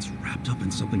Nanoha-san's wrapped up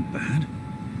in something bad?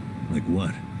 Like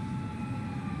what?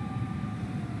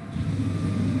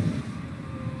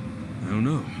 I don't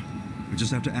know. We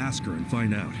just have to ask her and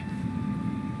find out.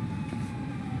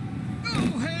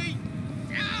 Oh, hey!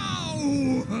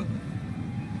 Ow!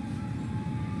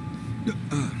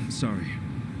 Sorry.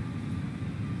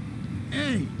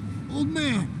 Hey, old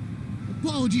man.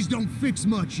 Apologies don't fix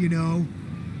much, you know.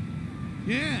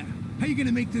 Yeah, how you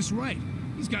gonna make this right?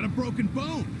 He's got a broken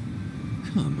bone.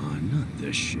 Come on, not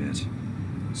this shit.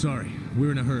 Sorry,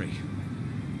 we're in a hurry.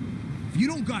 If you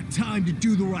don't got time to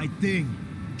do the right thing,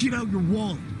 get out your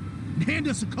wallet and hand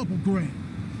us a couple grand.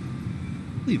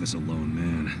 Leave us alone,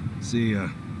 man. See ya.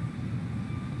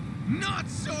 Not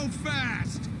so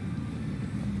fast!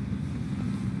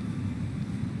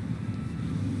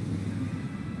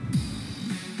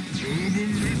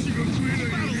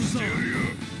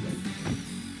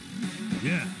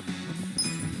 Yeah.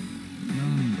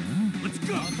 Let's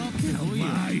go!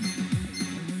 Alive!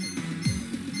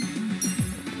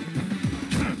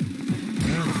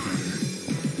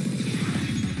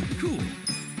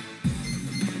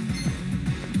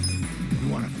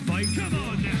 fight. Come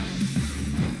on now.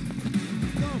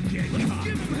 Don't get caught.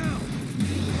 Give him hell.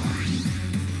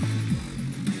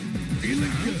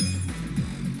 Feeling good.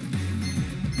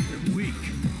 They're weak.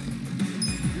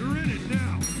 You're in it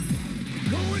now.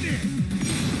 Going in.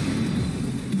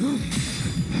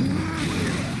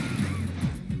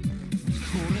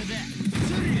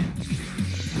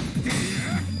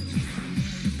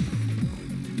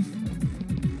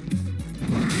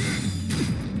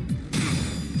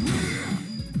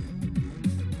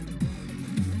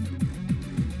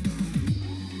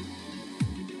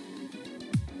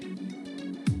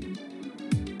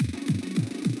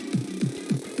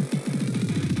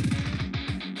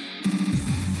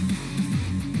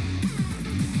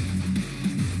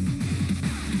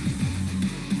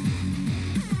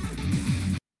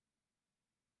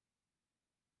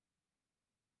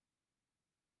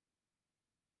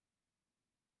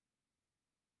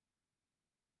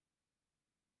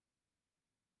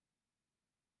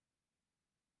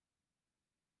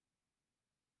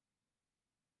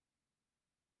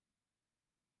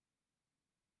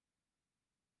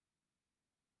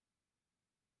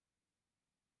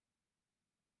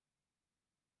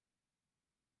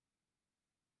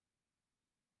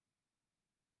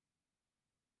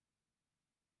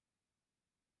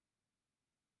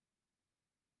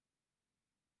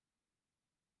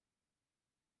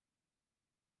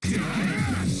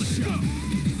 Let's go.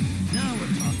 Now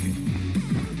we're talking.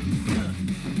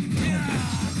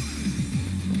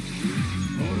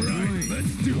 All right,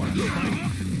 let's do it.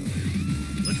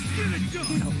 Let's get it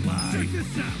done. Check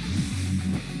this out.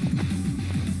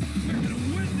 We're gonna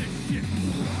win this shit.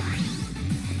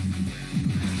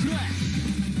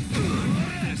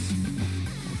 Yes.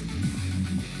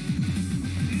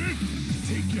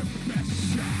 Take your best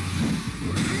shot.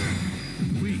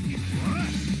 Weak.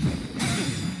 What?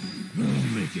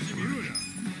 Make it work.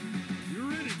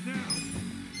 You're in it now.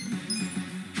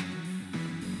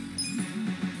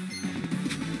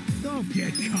 Don't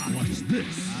get caught. Watch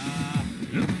this.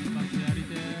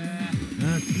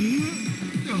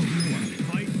 Oh, you want to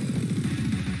fight?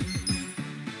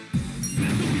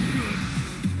 This'll be good.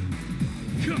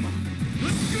 Come on,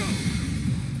 let's go.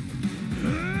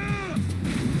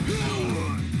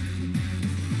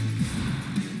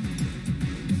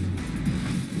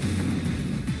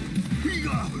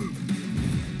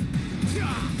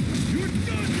 You're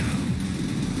done now!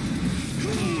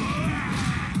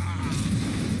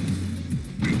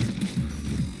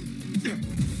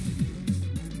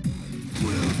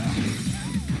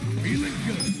 Feeling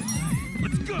good.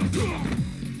 Let's go!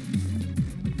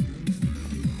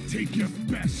 Take your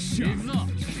best shot.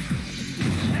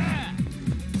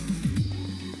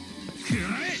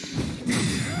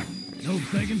 No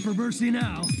begging for mercy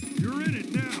now. You're in it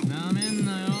now.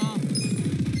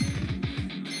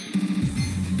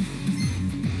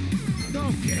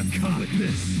 Don't get caught with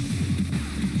this.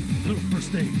 Little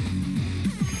first aid.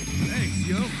 Thanks,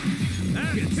 yo.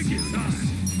 That's your time.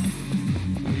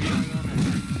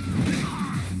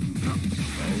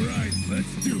 All right,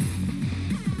 let's do it.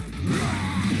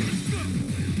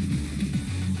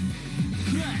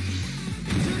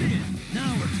 Now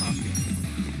we're talking.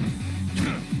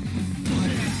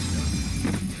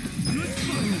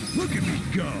 Look at me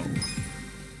go.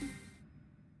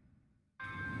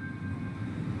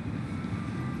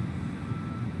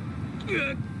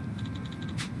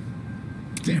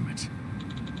 Damn it.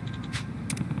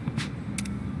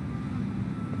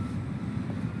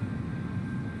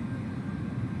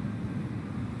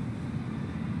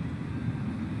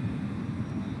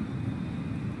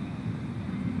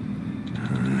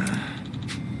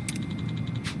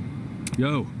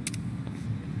 Yo.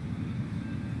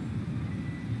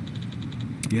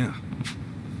 Yeah.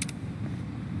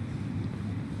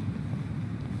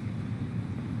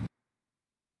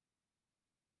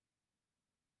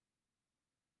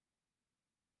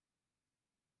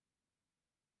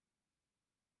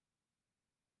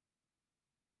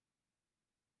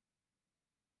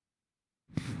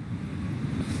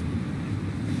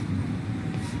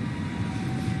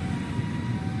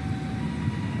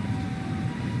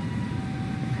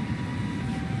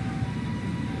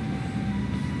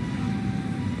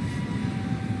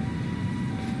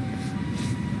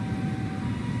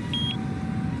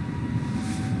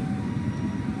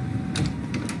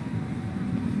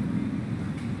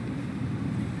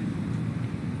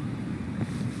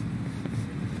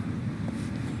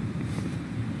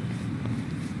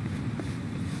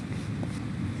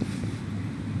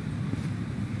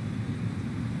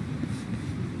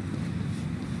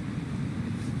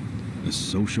 The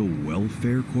Social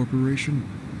Welfare Corporation?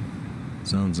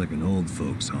 Sounds like an old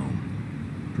folks' home.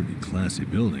 Pretty classy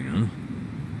building, huh?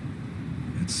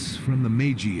 It's from the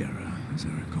Meiji era, as I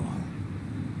recall.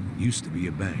 Used to be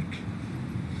a bank.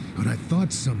 But I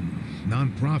thought some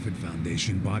non-profit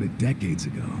foundation bought it decades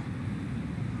ago.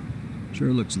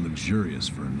 Sure looks luxurious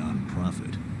for a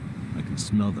non-profit. I can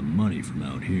smell the money from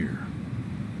out here.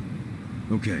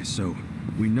 Okay, so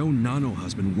we know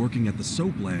Nanoha's been working at the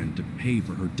soap land to pay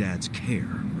for her dad's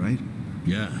care, right?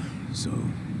 Yeah, so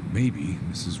maybe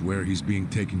this is where he's being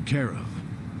taken care of.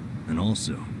 And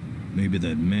also, maybe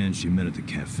that man she met at the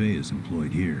cafe is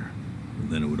employed here. Well,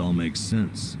 then it would all make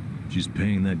sense. She's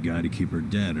paying that guy to keep her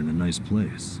dad in a nice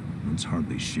place. That's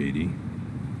hardly shady.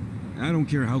 I don't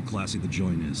care how classy the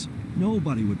joint is.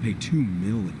 Nobody would pay $2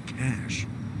 million in cash.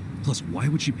 Plus, why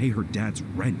would she pay her dad's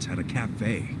rent at a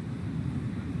cafe?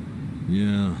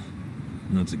 Yeah,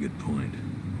 that's a good point.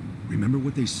 Remember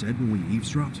what they said when we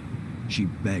eavesdropped? She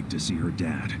begged to see her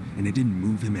dad, and it didn't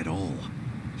move him at all.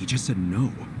 He just said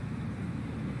no.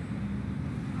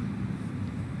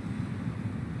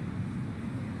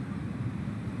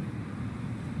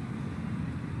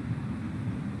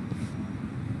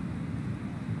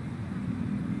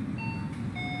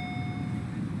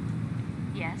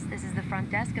 Yes, this is the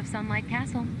front desk of Sunlight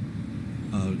Castle.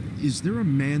 Is there a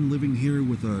man living here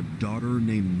with a daughter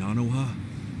named Nanoha?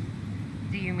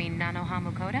 Do you mean Nanoha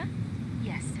Mukoda?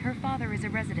 Yes, her father is a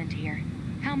resident here.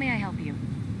 How may I help you?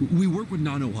 We work with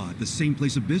Nanoha at the same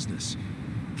place of business.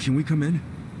 Can we come in?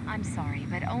 I'm sorry,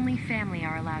 but only family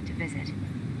are allowed to visit.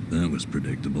 That was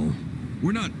predictable.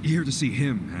 We're not here to see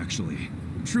him, actually.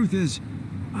 Truth is,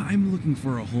 I'm looking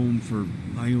for a home for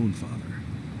my own father.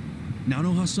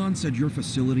 Nanoha-san said your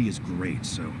facility is great,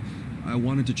 so I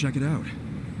wanted to check it out.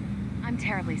 I'm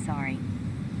terribly sorry.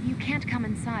 You can't come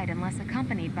inside unless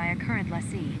accompanied by a current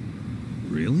lessee.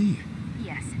 Really?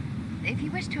 Yes. If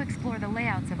you wish to explore the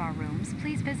layouts of our rooms,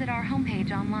 please visit our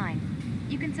homepage online.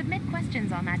 You can submit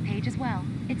questions on that page as well.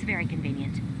 It's very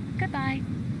convenient. Goodbye.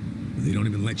 They don't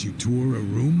even let you tour a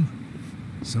room?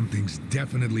 Something's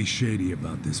definitely shady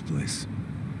about this place.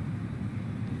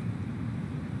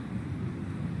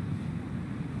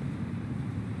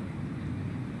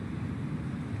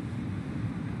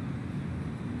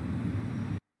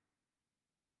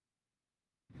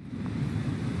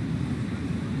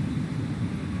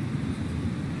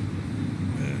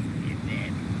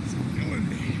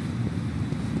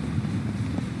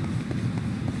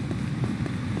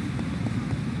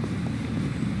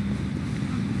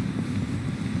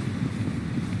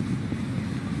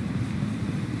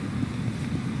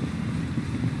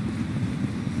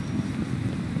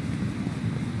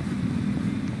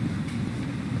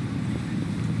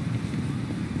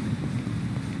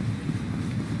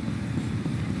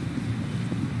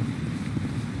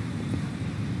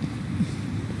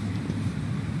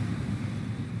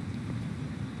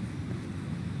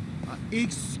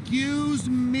 Excuse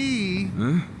me.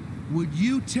 Huh? Would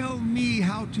you tell me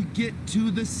how to get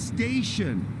to the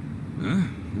station? Huh?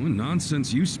 What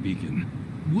nonsense you speaking?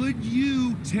 Would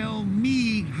you tell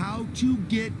me how to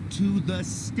get to the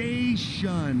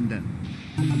station?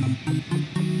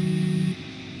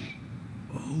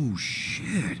 Oh,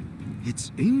 shit.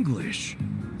 It's English.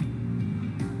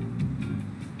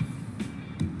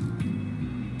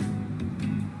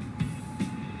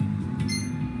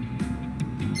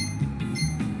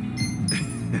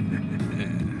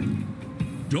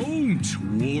 Don't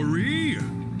worry!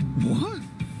 What?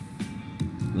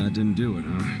 That didn't do it,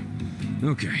 huh?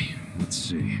 Okay, let's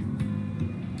see.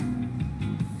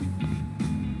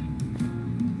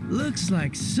 Looks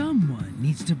like someone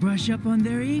needs to brush up on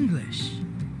their English.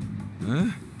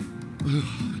 Huh?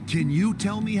 Can you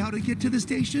tell me how to get to the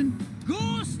station?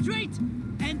 Go straight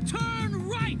and turn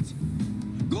right!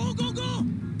 Go, go, go!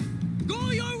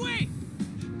 Go your way!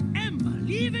 And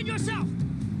believe in yourself!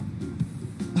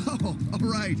 Oh, all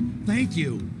right. Thank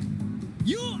you.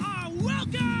 You are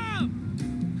welcome!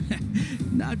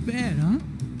 Not bad, huh?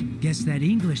 Guess that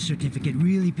English certificate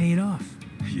really paid off.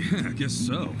 Yeah, I guess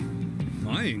so.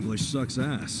 My English sucks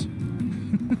ass.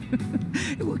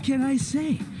 What can I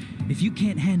say? If you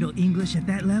can't handle English at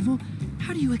that level,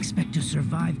 how do you expect to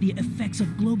survive the effects of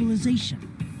globalization?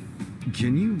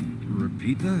 Can you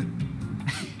repeat that?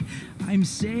 I'm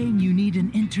saying you need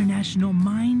an international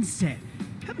mindset.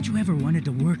 Haven't you ever wanted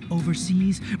to work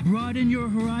overseas, broaden your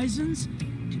horizons?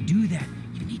 To do that,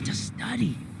 you need to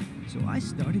study. So I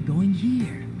started going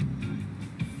here.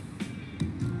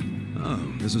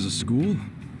 Oh, this is a school?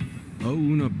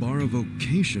 Onabara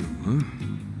Vocational, huh?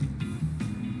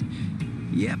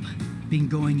 Yep, been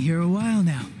going here a while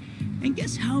now. And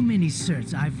guess how many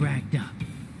certs I've racked up?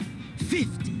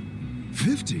 50.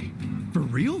 50? For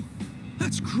real?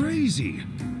 That's crazy.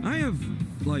 I have,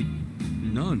 like,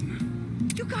 none.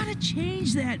 You gotta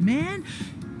change that, man.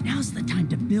 Now's the time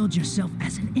to build yourself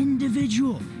as an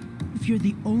individual. If you're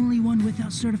the only one without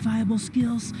certifiable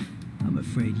skills, I'm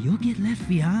afraid you'll get left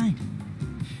behind.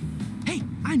 Hey,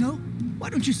 I know. Why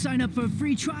don't you sign up for a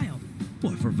free trial?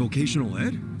 What, for vocational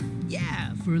ed?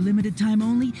 Yeah, for a limited time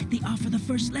only, they offer the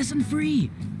first lesson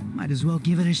free. Might as well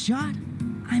give it a shot.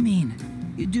 I mean,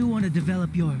 you do want to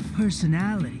develop your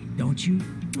personality, don't you?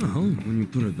 Well, when you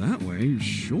put it that way,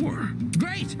 sure.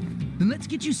 Great! Then let's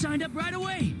get you signed up right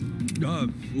away.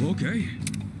 Okay.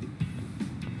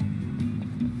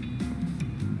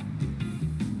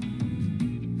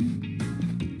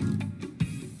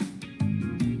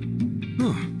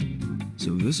 Huh.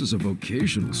 So this is a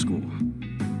vocational school.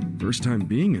 First time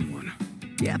being in one.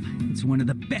 Yep, it's one of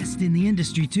the best in the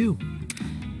industry, too.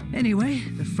 Anyway,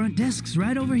 the front desk's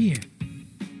right over here.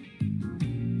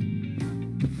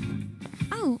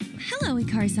 Oh, hello,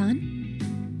 Ikari-san.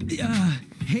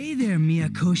 Hey there,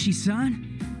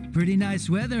 Miyakoshi-san. Pretty nice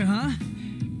weather, huh?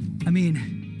 I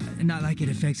mean, not like it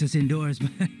affects us indoors,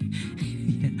 but...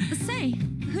 yeah. Say,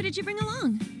 who did you bring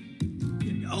along?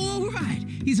 Oh, right.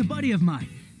 He's a buddy of mine.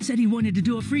 Said he wanted to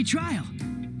do a free trial.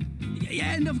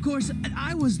 Yeah, and of course,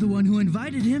 I was the one who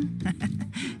invited him.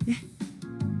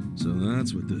 So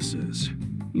that's what this is.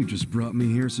 You just brought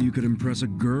me here so you could impress a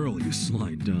girl, you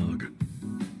sly dog.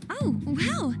 Oh,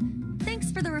 wow.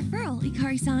 Thanks for the referral,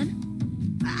 Ikari-san.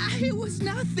 It was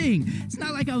nothing. It's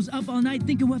not like I was up all night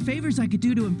thinking what favors I could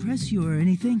do to impress you or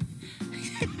anything.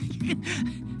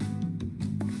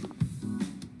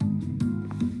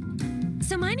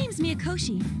 So my name's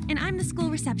Miyakoshi, and I'm the school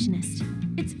receptionist.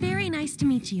 It's very nice to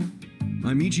meet you.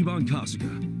 I'm Ichiban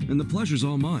Kasuga, and the pleasure's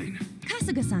all mine.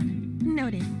 Kasuga-san.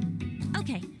 Noted.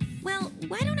 Okay, well,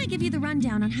 why don't I give you the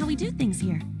rundown on how we do things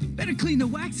here? Better clean the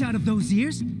wax out of those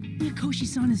ears.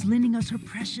 Miyakoshi-san is lending us her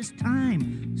precious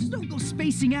time, so don't go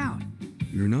spacing out.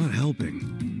 You're not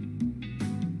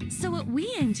helping. So what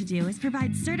we aim to do is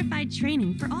provide certified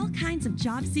training for all kinds of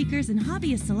job seekers and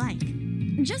hobbyists alike.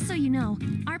 Just so you know,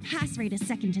 our pass rate is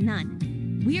second to none.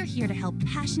 We're here to help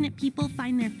passionate people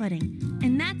find their footing.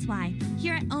 And that's why,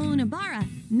 here at Onabara,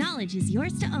 knowledge is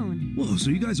yours to own. Whoa, so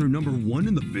you guys are #1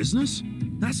 in the business?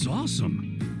 That's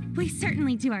awesome. We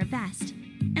certainly do our best.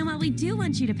 And while we do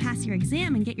want you to pass your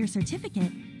exam and get your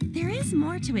certificate, there is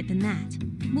more to it than that.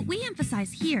 What we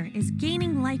emphasize here is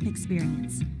gaining life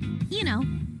experience. You know,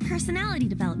 personality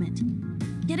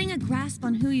development. Getting a grasp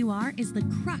on who you are is the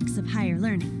crux of higher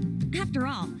learning. After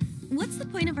all, what's the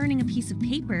point of earning a piece of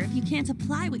paper if you can't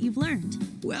apply what you've learned?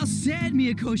 Well said,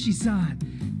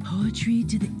 Miyakoshi-san. Poetry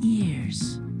to the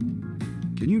ears.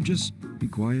 Can you just be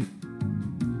quiet?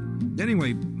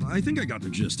 Anyway, I think I got the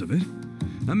gist of it.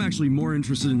 I'm actually more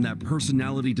interested in that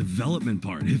personality development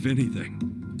part, if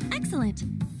anything. Excellent.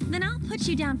 Then I'll put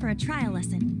you down for a trial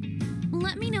lesson.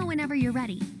 Let me know whenever you're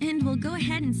ready, and we'll go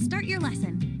ahead and start your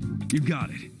lesson. You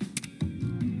got it.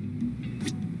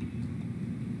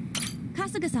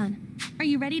 Kasuga-san, are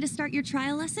you ready to start your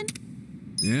trial lesson?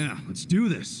 Yeah, let's do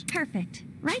this. Perfect.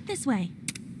 Right this way.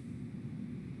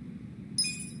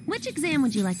 Which exam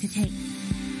would you like to take?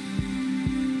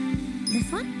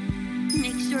 This one?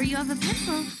 Make sure you have a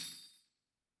pencil.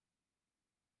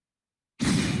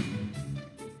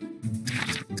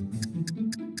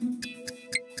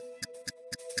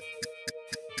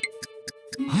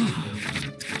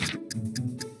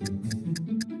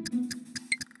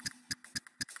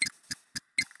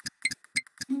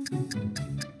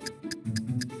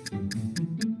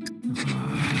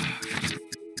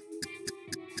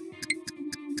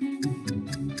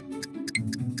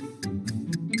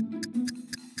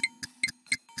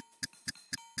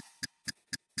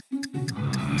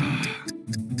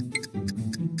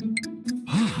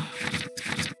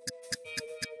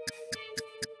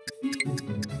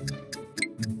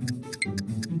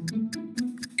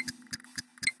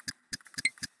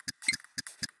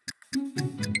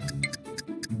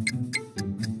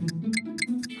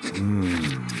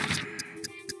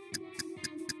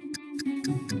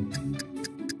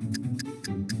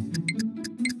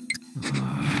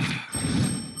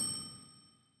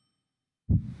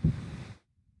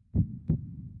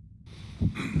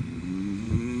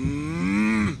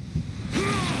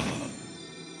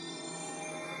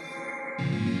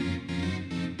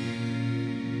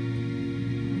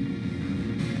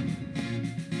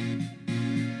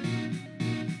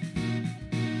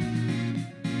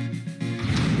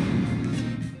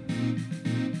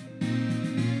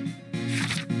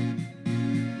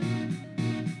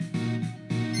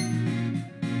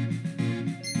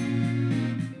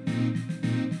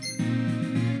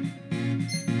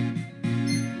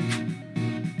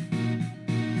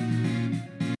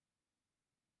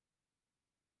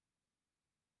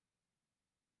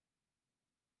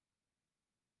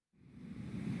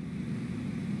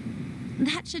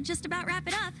 That should just about wrap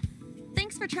it up.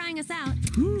 Thanks for trying us out.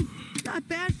 Whew, not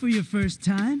bad for your first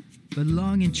time, but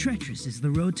long and treacherous is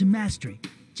the road to mastery.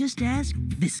 Just ask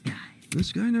this guy.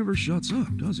 This guy never shuts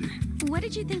up, does he? What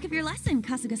did you think of your lesson,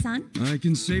 Kasuga-san? I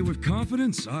can say with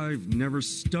confidence, I've never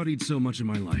studied so much in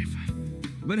my life.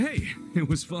 But hey, it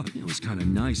was fun. It was kind of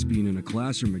nice being in a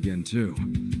classroom again, too.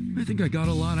 I think I got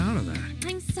a lot out of that.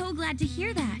 I'm so glad to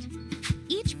hear that.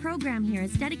 Each program here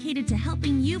is dedicated to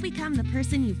helping you become the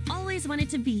person you've always wanted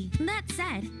to be. That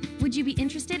said, would you be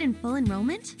interested in full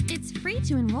enrollment? It's free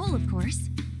to enroll, of course.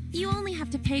 You only have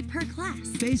to pay per class.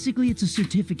 Basically, it's a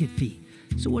certificate fee.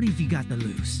 So what if you got the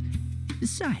loose?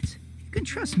 Besides, you can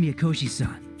trust me,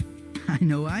 Akoshi-san. I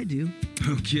know I do.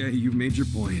 Okay, you've made your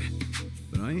point.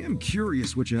 But I am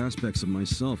curious which aspects of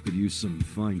myself could use some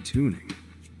fine-tuning.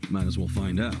 Might as well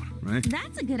find out, right?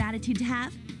 That's a good attitude to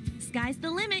have. Sky's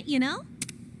the limit, you know?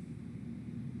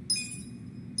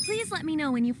 Please let me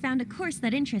know when you found a course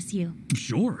that interests you.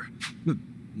 Sure. But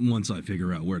once I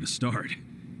figure out where to start.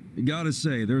 Gotta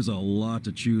say, there's a lot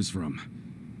to choose from.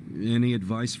 Any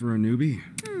advice for a newbie?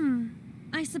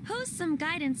 I suppose some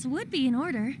guidance would be in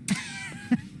order.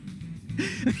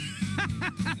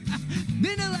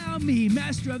 Then allow me,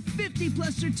 master of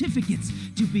 50+ certificates,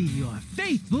 to be your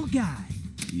faithful guide.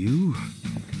 You?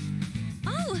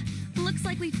 Oh, looks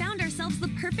like we found ourselves the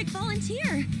perfect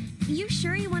volunteer. You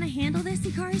sure you want to handle this,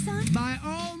 Ikari-san? By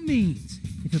all means.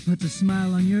 If it puts a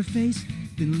smile on your face,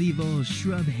 then leave old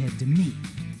Shrubhead to me.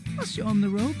 I'll show him the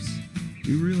ropes.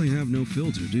 You really have no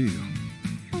filter, do you?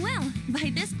 Well,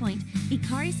 by this point,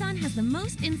 Ikari-san has the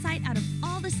most insight out of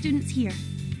all the students here.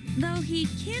 Though he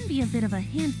can be a bit of a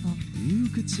handful. You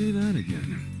could say that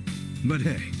again. But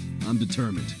hey, I'm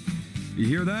determined. You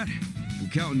hear that? I'm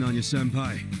counting on you,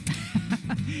 Senpai.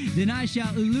 Then I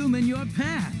shall illumine your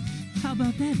path. How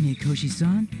about that,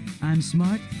 Mikoshi-san? I'm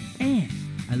smart, and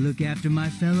I look after my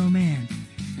fellow man.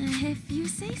 If you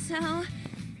say so.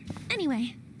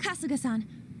 Anyway, Kasuga-san,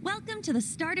 welcome to the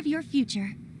start of your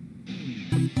future.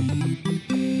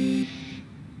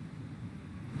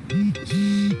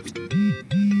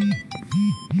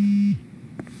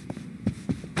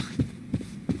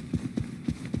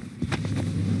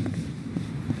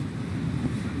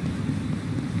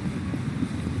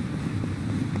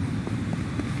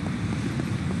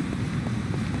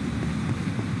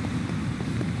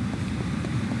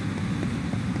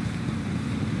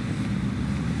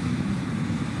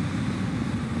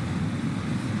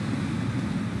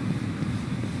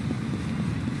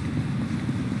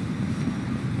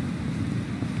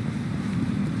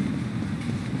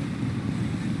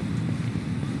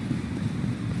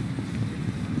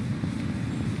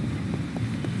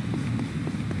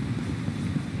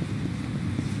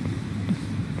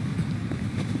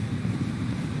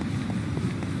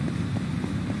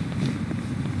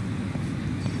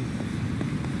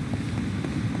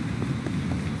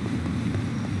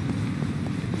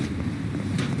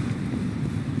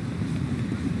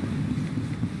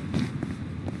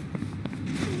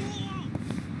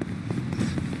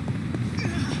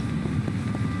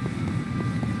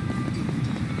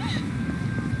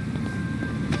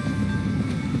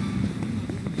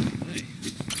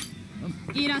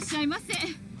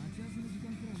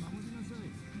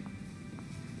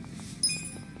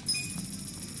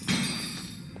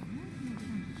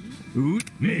 Oot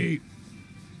me.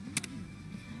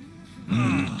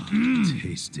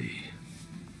 Tasty.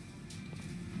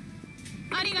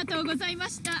 ありがとうございま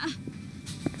した。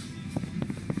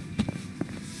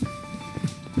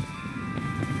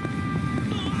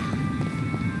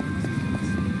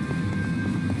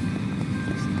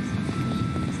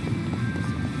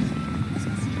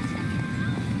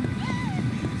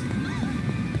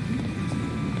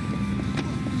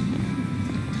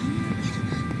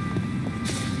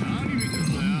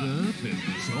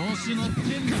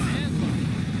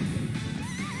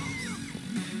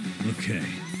Okay,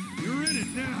 you're in it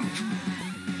now.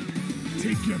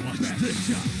 Take your best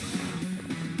shot.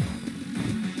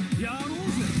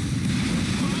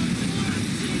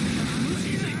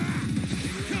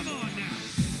 Come on now.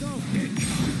 Don't get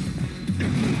caught.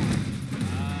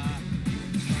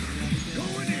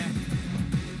 Going in.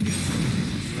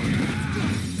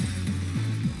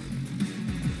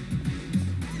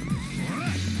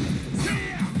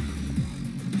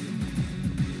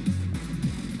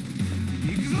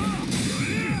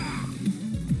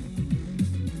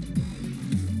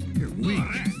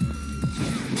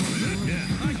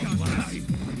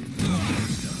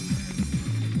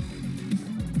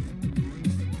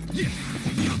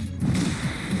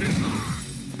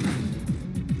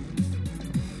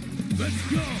 Let's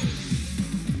go!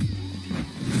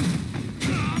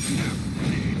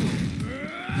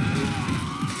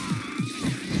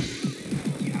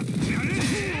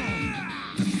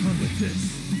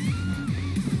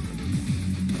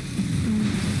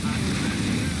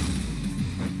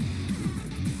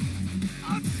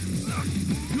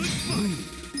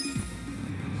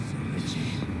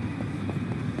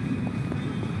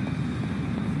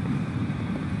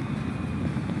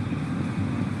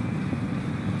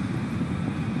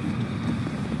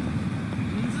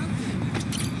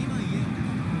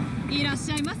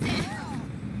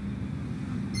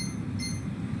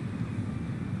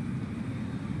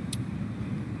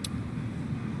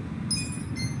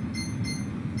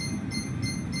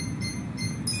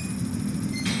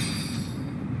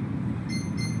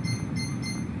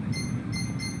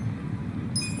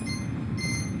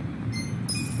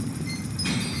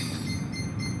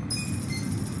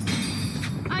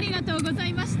 ありがとうござ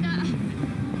いました。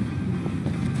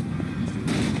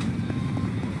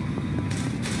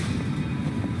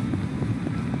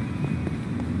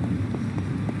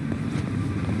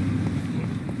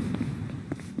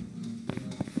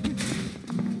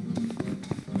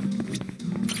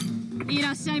い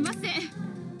らっしゃいませ。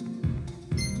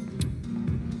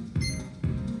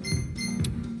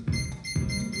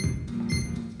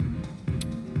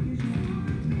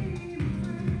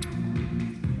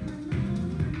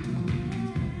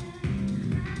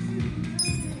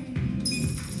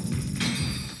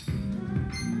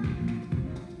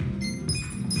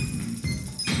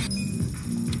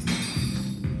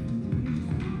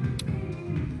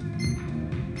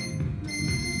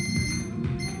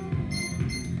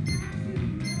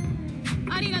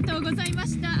ありがとうございま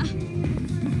した。何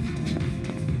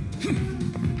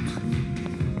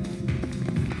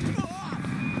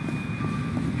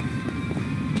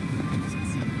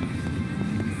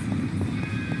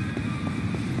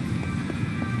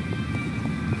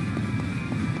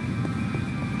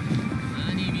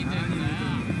見てんだよ。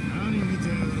何見て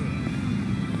る。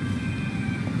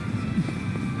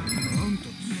あんた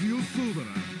強そうだ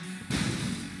な。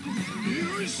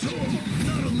よいしょ。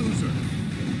Not a loser.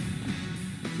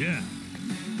 Yeah.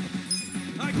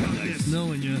 I got this.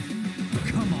 Knowing you.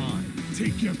 Come on.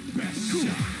 Take your best shot.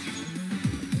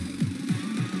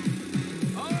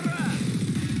 All right.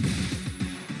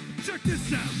 Check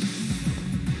this out.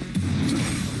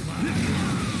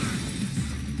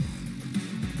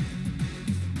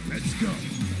 Let's go.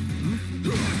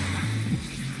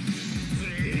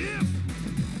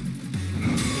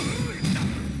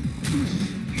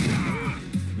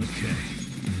 Okay.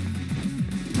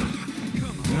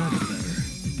 That's better.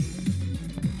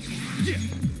 Yeah.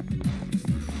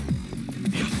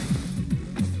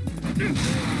 Next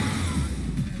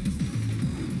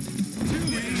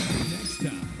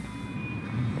time.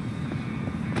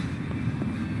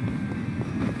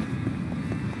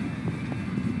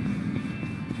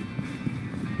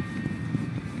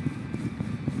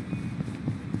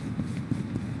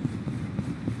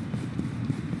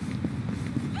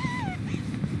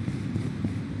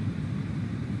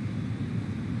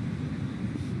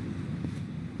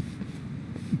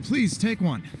 Please take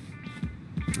one.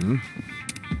 Huh?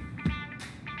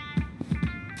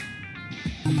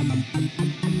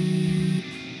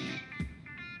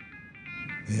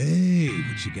 Hey,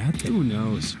 what you got there? Who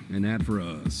knows? An ad for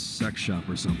a sex shop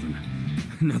or something.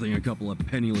 Nothing a couple of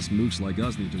penniless mooks like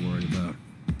us need to worry about.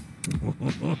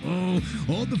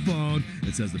 Hold the phone.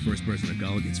 It says the first person to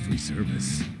call gets free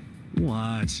service.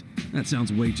 What? That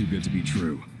sounds way too good to be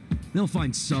true. They'll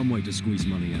find some way to squeeze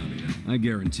money out of you, I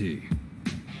guarantee.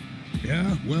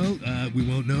 Yeah, well, we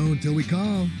won't know until we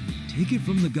call. Take it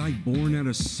from the guy born out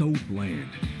of Soapland.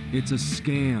 It's a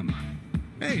scam.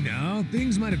 Hey now,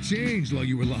 things might have changed while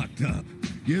you were locked up.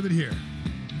 Give it here.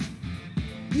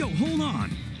 Yo, hold on!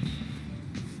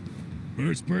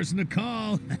 First person to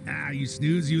call. You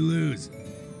snooze, you lose.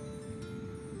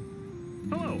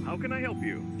 Hello, how can I help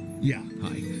you? Yeah,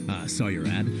 hi. Saw your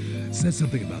ad. Said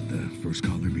something about the first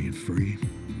caller being free.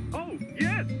 Oh,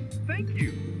 yes! Thank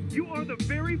you! You are the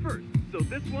very first, so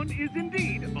this one is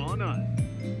indeed on us.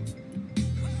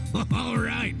 All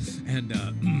right. And,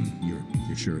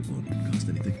 you're sure it won't cost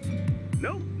anything?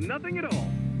 Nope, nothing at all.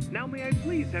 Now may I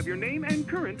please have your name and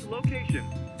current location?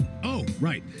 Oh,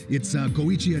 right. It's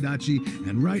Koichi Adachi,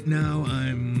 and right now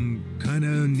I'm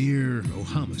kinda near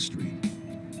Yokohama Street.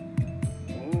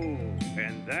 Oh,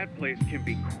 and that place can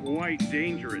be quite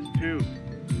dangerous, too.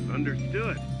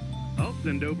 Understood. I'll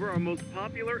send over our most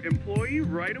popular employee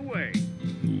right away.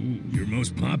 Ooh, your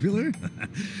most popular?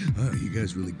 Oh, you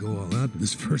guys really go all out for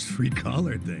this first free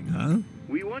caller thing, huh?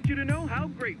 We want you to know how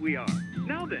great we are.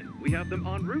 Now then, we have them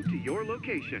en route to your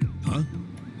location. Huh?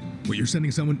 Wait, you're sending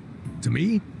someone to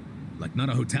me? Like not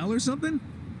a hotel or something?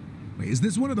 Wait, is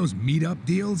this one of those meet-up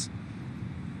deals?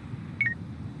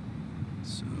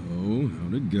 So,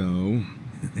 how'd it go?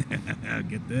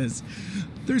 Get this.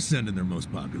 They're sending their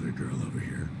most popular girl over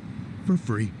here. For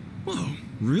free. Whoa,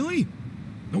 really?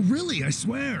 No, really, I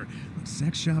swear.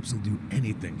 Sex shops will do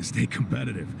anything to stay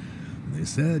competitive. And they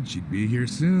said she'd be here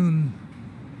soon.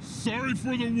 Sorry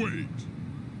for the wait.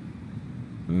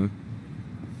 Huh?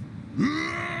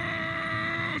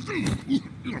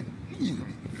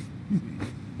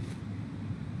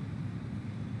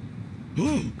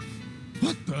 Oh,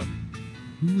 what the?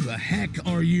 Who the heck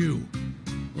are you?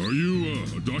 Are you,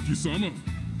 Adachi-sama?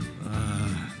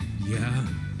 Yeah,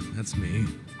 that's me.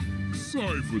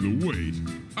 Sorry for the wait.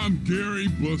 I'm Gary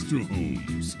Buster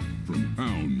Holmes from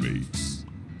Pound Mates.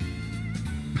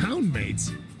 Pound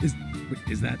Mates?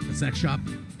 Is that a sex shop?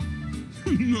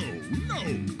 No, no.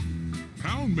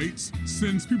 Poundmates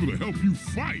sends people to help you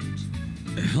fight.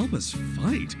 Help us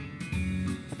fight?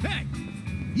 Hey!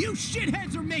 You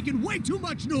shitheads are making way too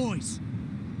much noise!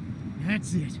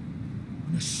 That's it. I'm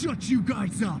gonna shut you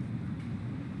guys up.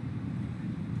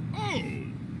 Oh,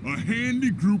 a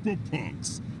handy group of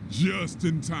punks. Just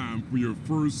in time for your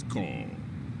first call.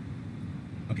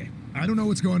 Okay, I don't know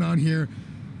what's going on here,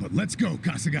 but let's go,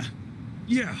 Kasuga.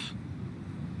 Yeah.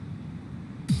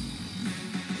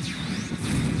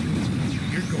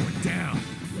 You're going down.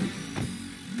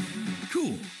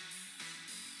 Cool.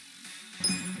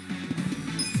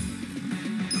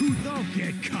 Who don't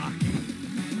get cocky?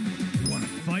 You wanna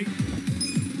fight?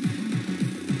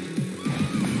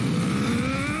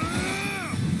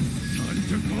 Time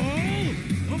to call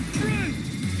a friend!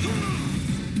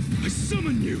 I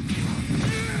summon you!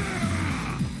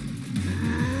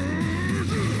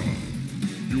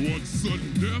 You want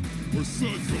sudden death or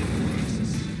suds on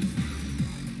breasts?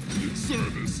 In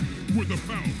service with the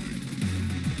pounding.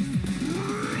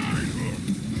 Right hook,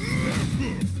 left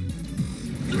hook.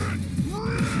 Get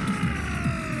wrecked!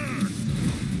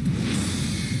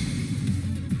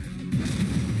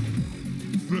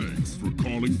 Thanks for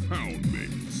calling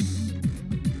Poundmates.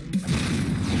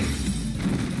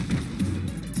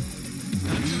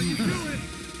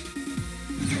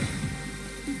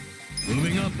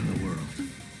 Moving up in the world.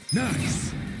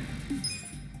 Nice.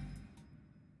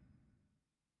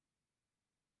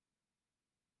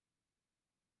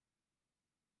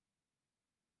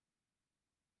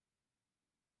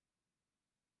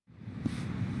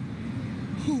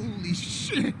 Holy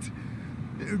shit!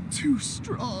 They're too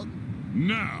strong.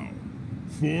 Now,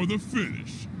 for the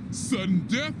finish. Sudden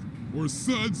death or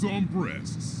suds on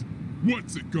breasts?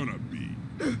 What's it gonna be?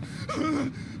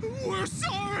 We're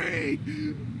sorry!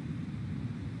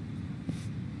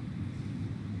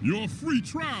 Your free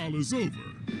trial is over.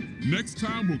 Next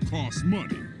time will cost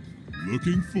money.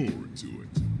 Looking forward to it.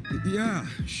 Yeah,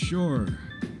 sure.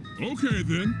 Okay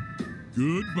then.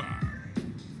 Goodbye.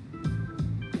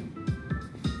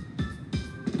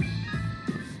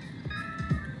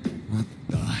 What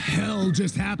the hell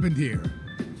just happened here?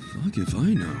 Fuck if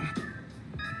I know.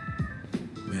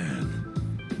 Man,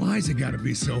 why's it gotta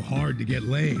be so hard to get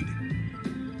laid?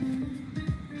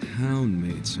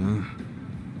 Houndmates, huh?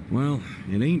 Well,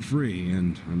 it ain't free,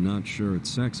 and I'm not sure it's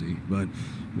sexy, but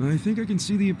I think I can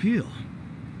see the appeal.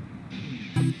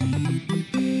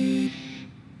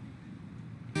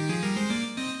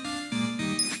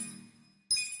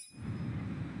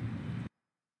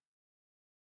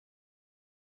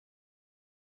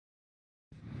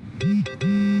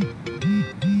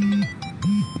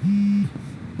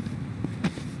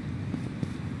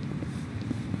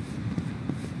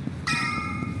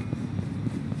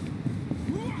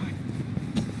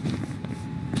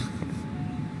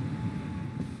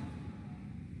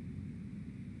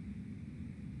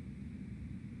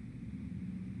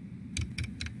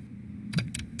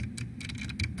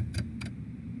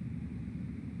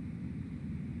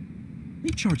 They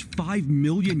charge 5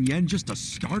 million yen just to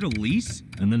start a lease?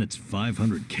 And then it's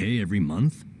 500K every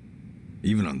month?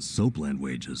 Even on Soapland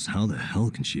wages, how the hell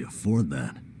can she afford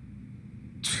that?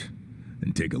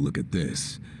 And take a look at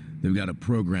this. They've got a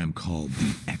program called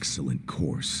the Excellent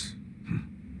Course.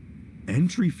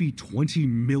 Entry fee 20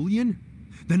 million?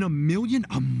 Then $1 million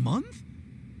a month?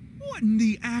 What in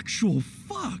the actual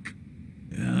fuck?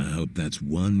 Yeah, I hope that's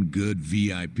one good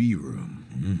VIP room.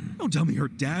 Don't tell me her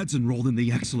dad's enrolled in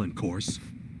the Excellent Course.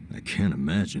 I can't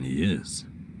imagine he is.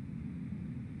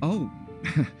 Oh,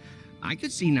 I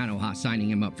could see Nanoha signing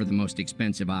him up for the most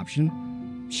expensive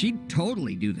option. She'd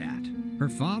totally do that. Her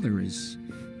father is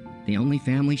the only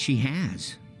family she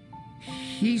has.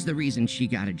 He's the reason she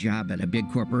got a job at a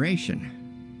big corporation.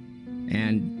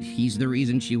 And he's the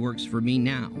reason she works for me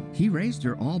now. He raised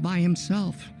her all by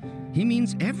himself. He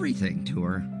means everything to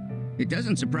her. It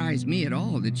doesn't surprise me at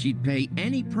all that she'd pay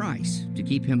any price to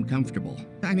keep him comfortable.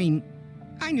 I mean,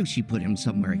 I knew she put him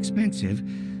somewhere expensive,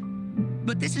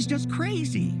 but this is just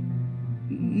crazy.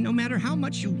 No matter how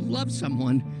much you love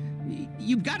someone,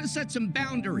 you've got to set some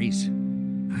boundaries.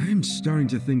 I'm starting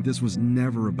to think this was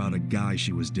never about a guy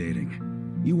she was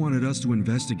dating. You wanted us to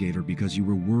investigate her because you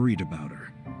were worried about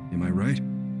her. Am I right?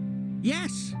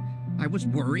 Yes, I was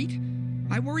worried.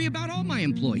 I worry about all my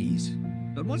employees.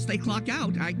 But once they clock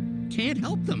out, I can't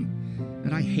help them.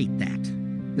 And I hate that.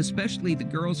 Especially the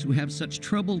girls who have such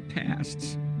troubled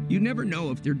pasts. You never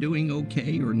know if they're doing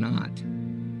okay or not.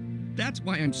 That's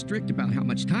why I'm strict about how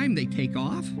much time they take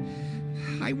off.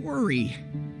 I worry.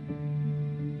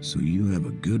 So you have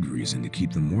a good reason to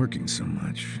keep them working so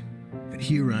much. But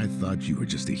here I thought you were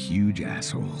just a huge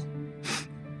asshole.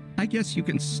 I guess you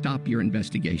can stop your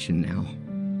investigation now.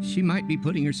 She might be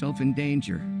putting herself in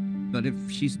danger, but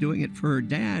if she's doing it for her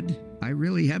dad, I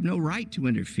really have no right to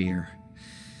interfere.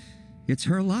 It's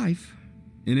her life.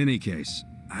 In any case,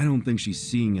 I don't think she's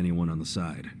seeing anyone on the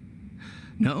side.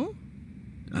 No?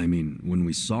 I mean, when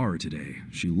we saw her today,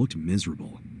 she looked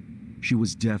miserable. She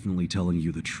was definitely telling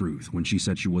you the truth when she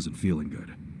said she wasn't feeling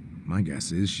good. My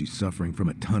guess is she's suffering from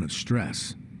a ton of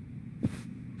stress.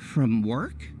 From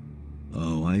work?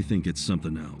 Oh, I think it's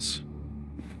something else.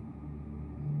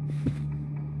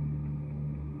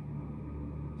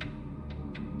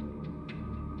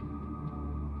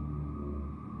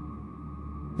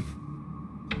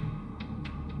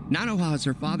 Nanoha's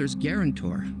her father's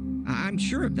guarantor. I'm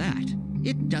sure of that.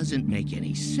 It doesn't make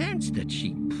any sense that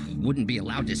she wouldn't be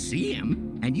allowed to see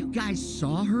him. And you guys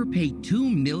saw her pay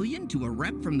 $2 million to a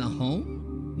rep from the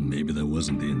home? Maybe that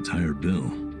wasn't the entire bill.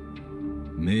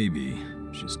 Maybe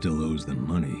she still owes them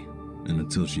money. And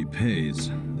until she pays,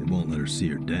 they won't let her see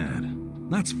her dad.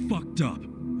 That's fucked up.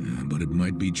 But it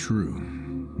might be true.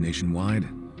 Nationwide,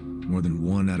 more than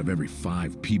 1 out of every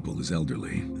 5 people is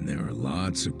elderly, and there are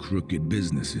lots of crooked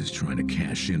businesses trying to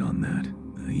cash in on that.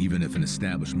 Even if an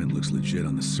establishment looks legit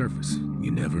on the surface,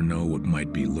 you never know what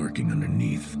might be lurking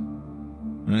underneath.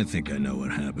 I think I know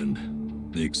what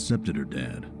happened. They accepted her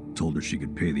dad, told her she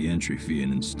could pay the entry fee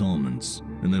in installments,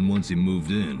 and then once he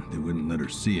moved in, they wouldn't let her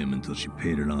see him until she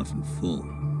paid it off in full.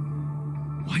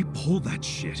 Why pull that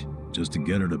shit? Just to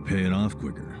get her to pay it off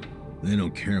quicker. They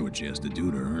don't care what she has to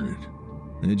do to earn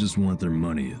it. They just want their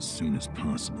money as soon as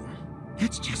possible.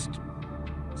 That's just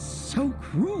so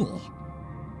cruel.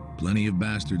 Plenty of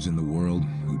bastards in the world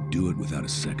who do it without a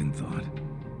second thought.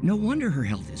 No wonder her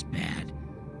health is bad.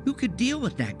 Who could deal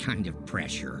with that kind of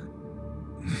pressure?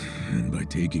 And by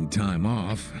taking time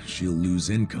off, she'll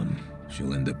lose income.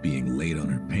 She'll end up being late on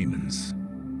her payments.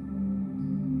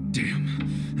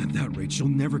 Damn, at that rate, she'll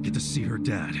never get to see her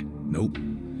dad. Nope.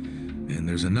 And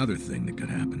there's another thing that could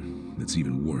happen that's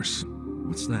even worse.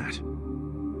 What's that?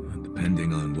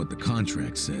 Depending on what the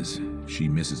contract says, if she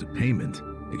misses a payment,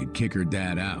 they could kick her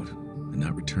dad out and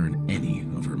not return any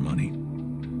of her money.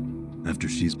 After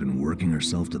she's been working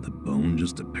herself to the bone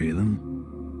just to pay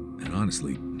them? And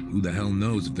honestly, who the hell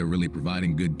knows if they're really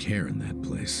providing good care in that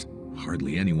place?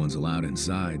 Hardly anyone's allowed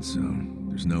inside, so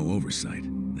there's no oversight.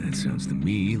 That sounds to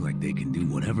me like they can do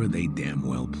whatever they damn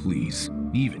well please,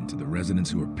 even to the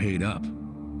residents who are paid up.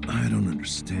 I don't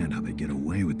understand how they get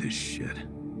away with this shit.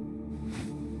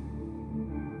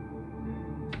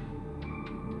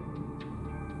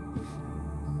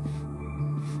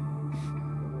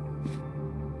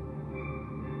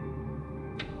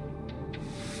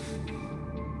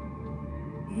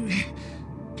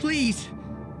 Please,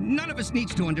 none of us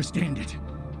needs to understand it.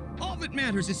 All that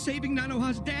matters is saving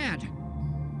Nanoha's dad.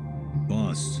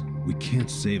 Boss, we can't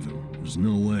save him. There's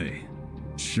no way.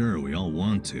 Sure, we all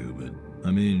want to, but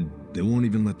I mean, they won't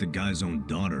even let the guy's own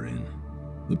daughter in.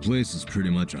 The place is pretty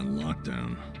much on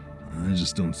lockdown. I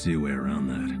just don't see a way around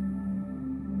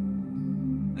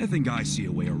that. I think I see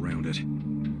a way around it.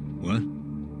 What?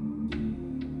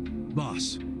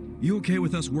 Boss, you okay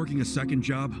with us working a second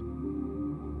job?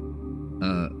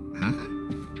 Huh?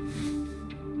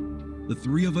 The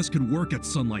 3 of us could work at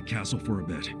Sunlight Castle for a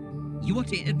bit. You want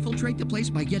to infiltrate the place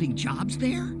by getting jobs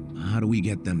there? How do we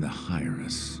get them to hire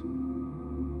us?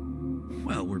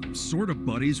 Well, we're sort of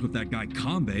buddies with that guy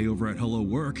Kanbei over at Hello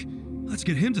Work. Let's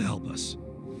get him to help us.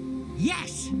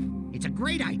 Yes! It's a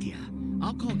great idea.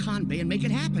 I'll call Kanbei and make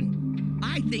it happen.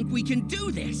 I think we can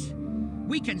do this.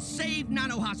 We can save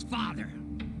Nanoha's father.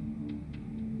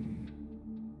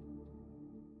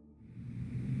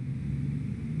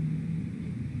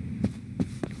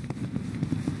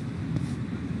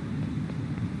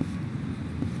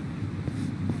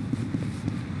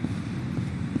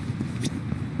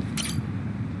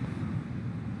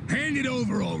 Hand it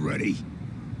over already.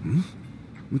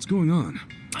 What's going on?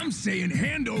 I'm saying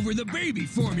hand over the baby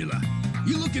formula.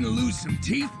 You looking to lose some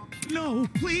teeth? No,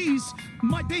 please.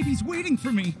 My baby's waiting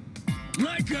for me.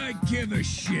 Like I give a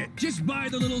shit. Just buy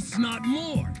the little snot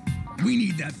more. We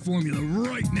need that formula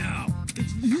right now.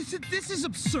 This is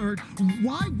absurd.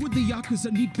 Why would the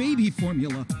Yakuza need baby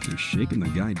formula? They're shaking the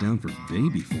guy down for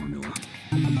baby formula.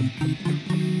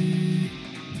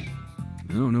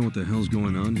 I don't know what the hell's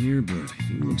going on here, but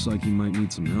he looks like he might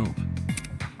need some help.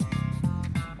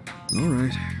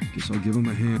 Alright, guess I'll give him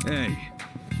a hand. Hey,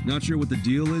 not sure what the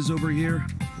deal is over here?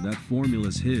 That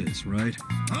formula's his, right?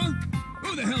 Huh?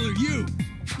 Who the hell are you?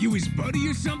 You his buddy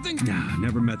or something? Nah,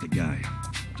 never met the guy.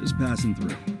 Just passing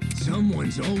through.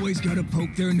 Someone's always gotta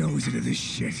poke their nose into this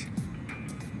shit.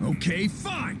 Okay,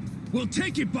 fine. We'll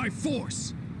take it by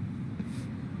force.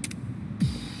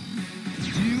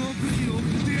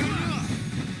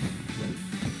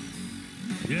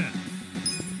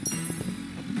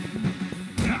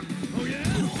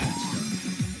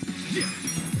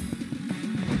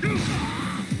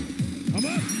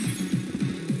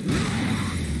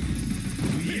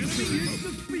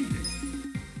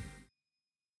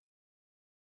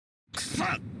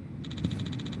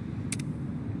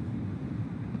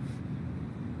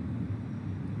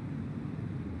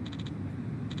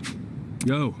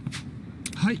 Yo.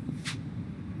 Hi.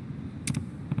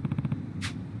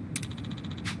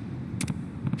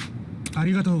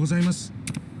 Arigatou gozaimasu.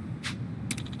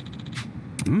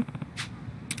 Hmm?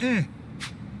 Eh.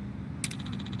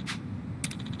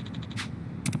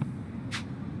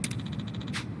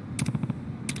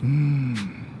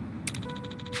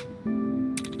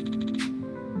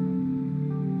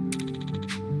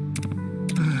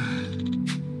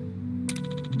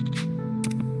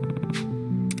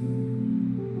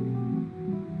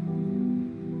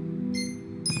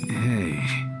 Hey.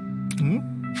 Hmm?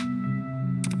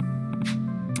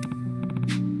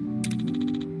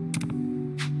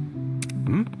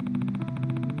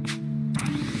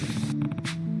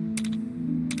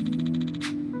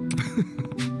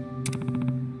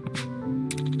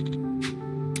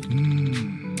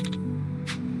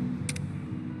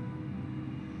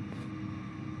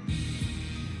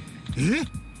 Eh?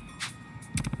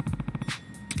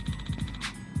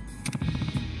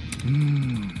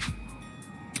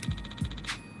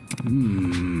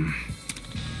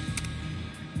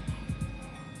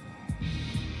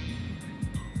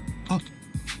 Ah.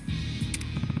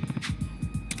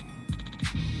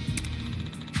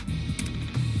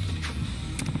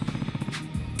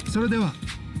 それでは。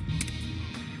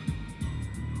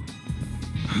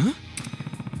Huh?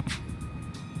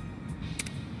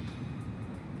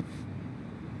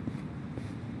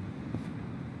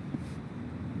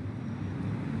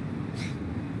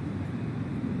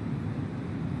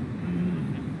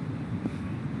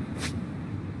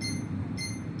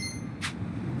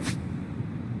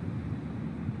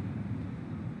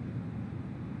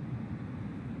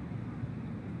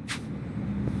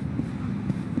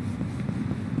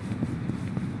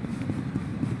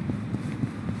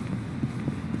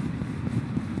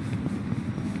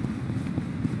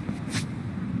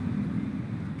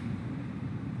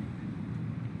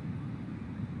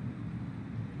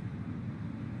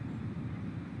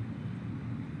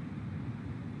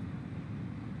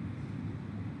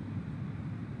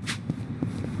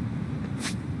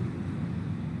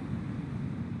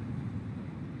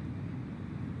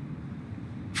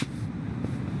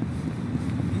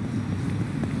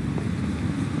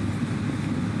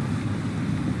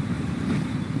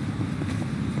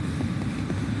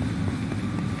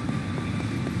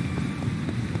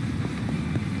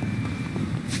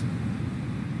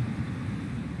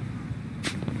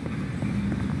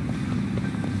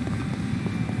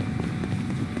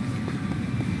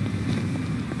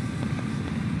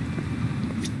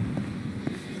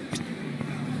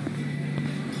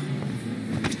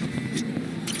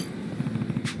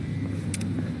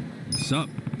 Sup?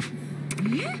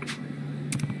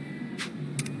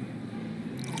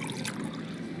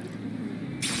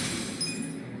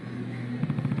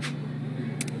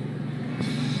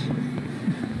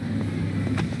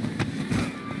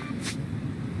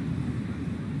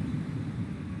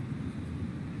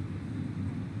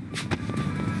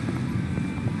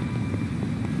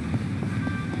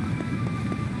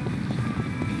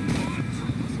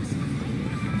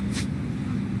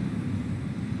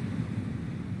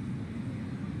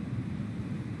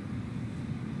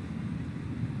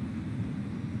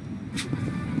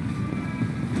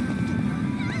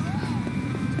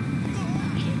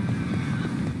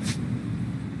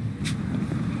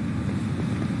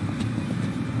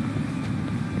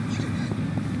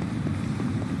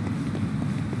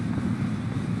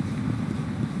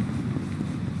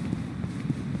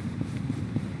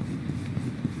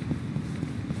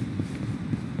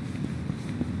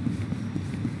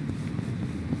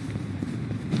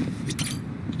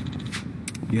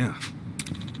 Yeah.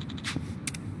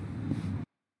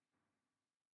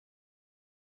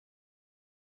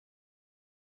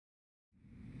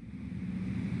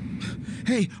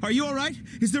 Hey, are you all right?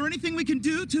 Is there anything we can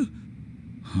do to...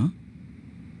 Huh?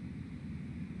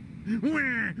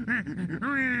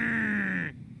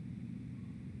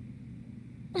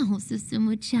 Oh,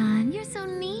 Susumu-chan, you're so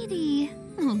needy.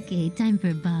 Okay, time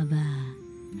for Baba.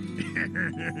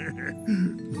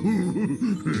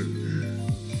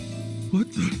 What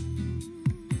the?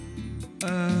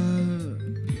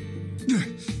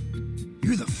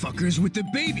 You're the fuckers with the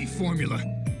baby formula.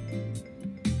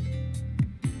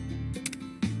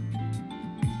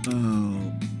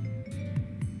 Oh.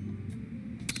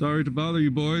 Sorry to bother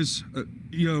you, boys.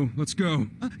 Yo, let's go.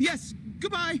 Yes,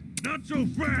 goodbye. Not so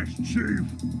fast, Chief.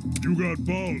 You got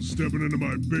balls stepping into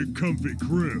my big comfy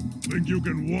crib. Think you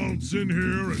can waltz in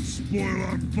here and spoil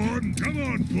our fun? Come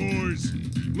on, boys.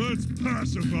 Let's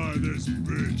pacify this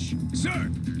bitch. Sir!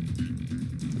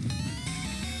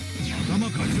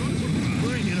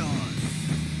 Bring it on.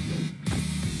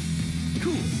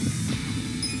 Cool.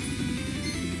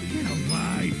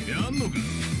 light.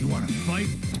 You wanna fight?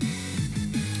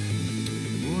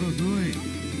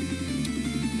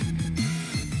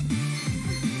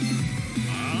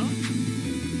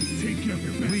 Take care of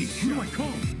your best. Wait, who do I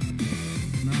call?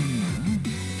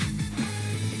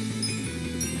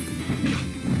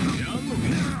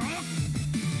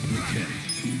 Okay,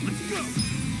 let's go.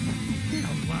 Get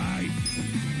alive.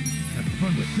 Have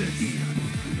fun with this.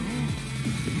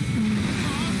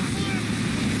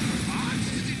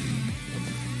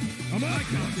 I'm out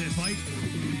of this fight.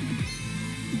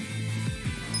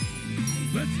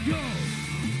 Let's go.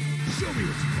 Show me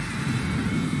what you got.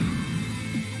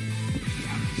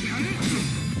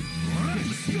 All right,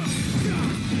 let's go.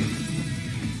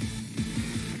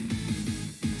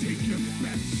 Take your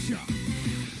best shot.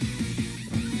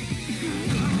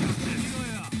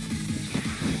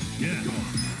 Yeah.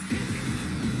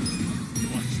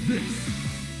 Watch this.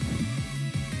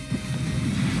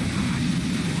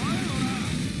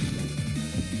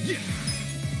 Yeah.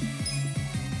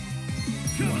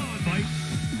 Come on, fight.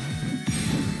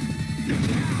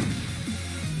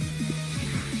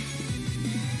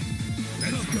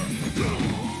 Let's go.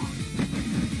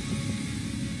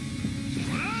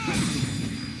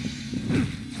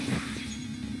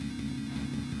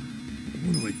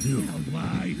 What do I do?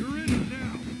 Why? You're in it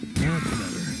now. That's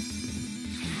better.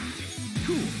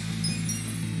 Cool.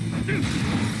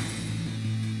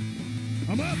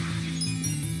 I'm up.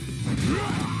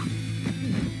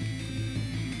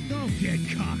 Don't get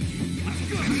cocky. Let's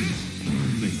go.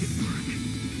 Make it work.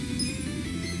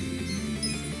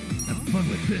 Have fun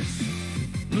with this.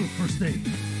 Little first aid.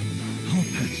 All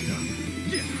patched up.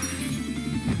 Yeah.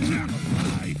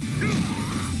 Alive.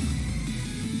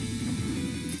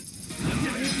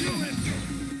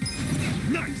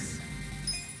 Nice.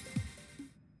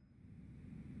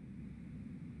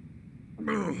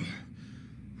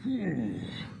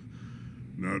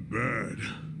 Not bad.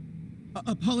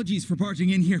 Apologies for barging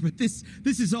in here, but this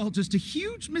is all just a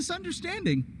huge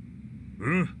misunderstanding.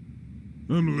 Huh?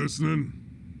 I'm listening.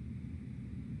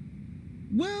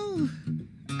 Well,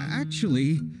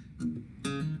 actually...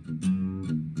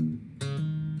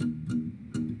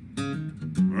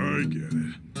 I get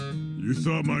it. You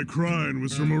thought my crying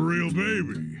was from a real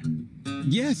baby.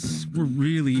 Yes, we're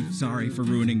really sorry for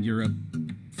ruining your,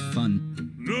 fun.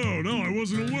 No, I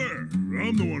wasn't aware.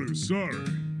 I'm the one who's sorry.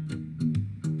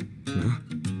 Huh?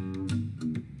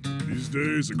 These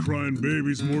days, a crying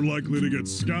baby's more likely to get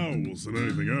scowls than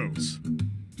anything else.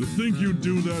 To think you'd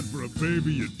do that for a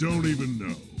baby you don't even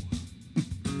know.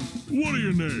 What are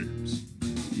your names?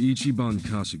 Ichiban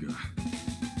Kasuga.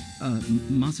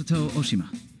 Masato Oshima.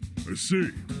 I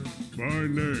see.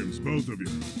 Fine names, both of you.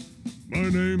 My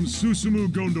name's Susumu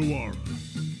Gondawara.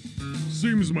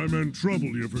 Seems my men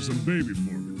troubled you for some baby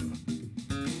formula.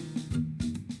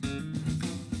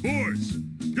 Boys,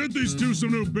 get these two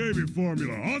some new baby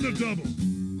formula on the double.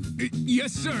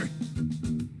 Yes, sir.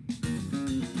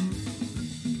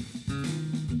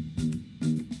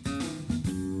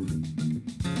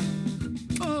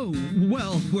 Oh,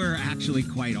 well, we're actually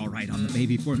quite all right on the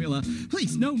baby formula.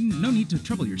 Please, no need to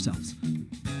trouble yourselves.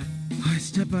 I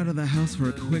step out of the house for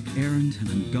a quick errand, and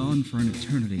I'm gone for an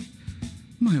eternity.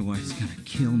 My wife's gonna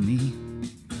kill me.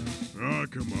 Ah,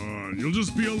 come on. You'll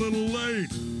just be a little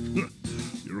late.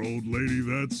 Your old lady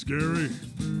that scary?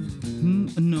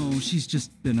 No, she's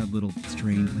just been a little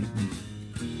strained lately.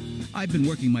 I've been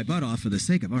working my butt off for the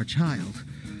sake of our child,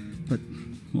 but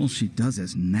all she does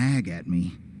is nag at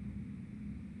me.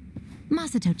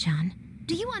 Masato-chan,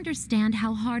 do you understand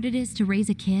how hard it is to raise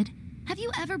a kid? Have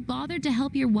you ever bothered to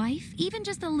help your wife, even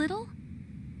just a little?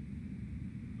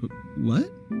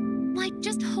 What? Like,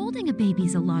 just holding a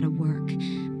baby's a lot of work.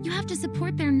 You have to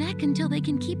support their neck until they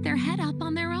can keep their head up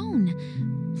on their own.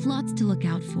 Lots to look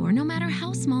out for, no matter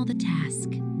how small the task.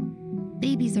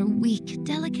 Babies are weak,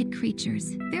 delicate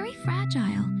creatures, very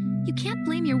fragile. You can't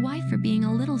blame your wife for being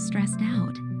a little stressed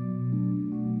out.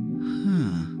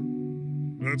 Huh.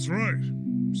 That's right.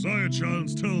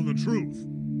 Saya-chan's telling the truth.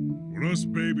 When us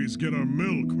babies get our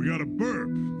milk, we gotta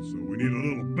burp, so we need a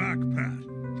little back pat.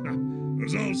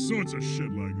 There's all sorts of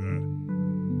shit like that.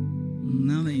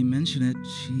 Now that you mention it,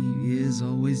 she is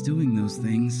always doing those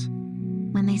things.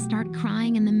 When they start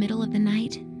crying in the middle of the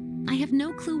night, I have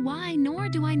no clue why, nor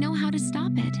do I know how to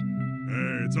stop it.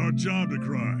 Hey, it's our job to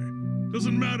cry.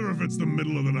 Doesn't matter if it's the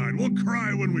middle of the night. We'll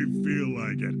cry when we feel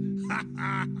like it.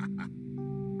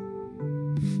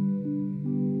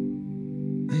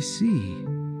 I see.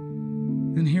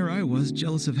 And here I was,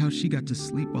 jealous of how she got to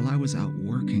sleep while I was out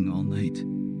working all night.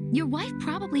 Your wife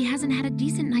probably hasn't had a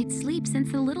decent night's sleep since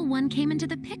the little one came into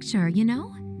the picture, you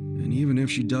know? And even if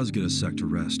she does get a sec to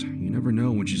rest, you never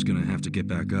know when she's gonna have to get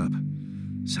back up.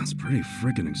 Sounds pretty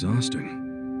frickin'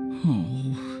 exhausting.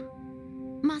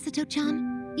 Oh.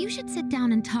 Masato-chan, you should sit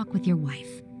down and talk with your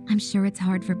wife. I'm sure it's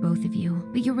hard for both of you,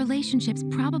 but your relationship's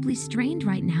probably strained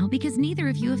right now because neither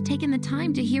of you have taken the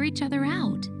time to hear each other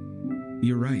out.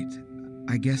 You're right.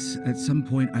 I guess at some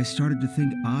point I started to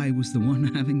think I was the one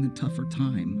having the tougher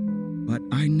time. But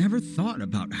I never thought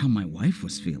about how my wife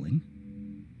was feeling.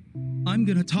 I'm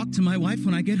gonna talk to my wife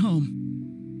when I get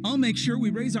home. I'll make sure we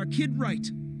raise our kid right.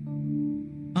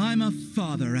 I'm a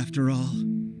father, after all.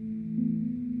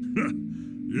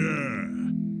 Yeah,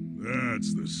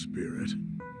 that's the spirit.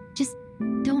 Just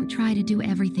don't try to do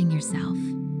everything yourself.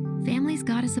 Families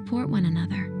gotta support one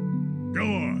another. Go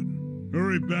on.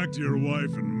 Hurry back to your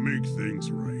wife and make things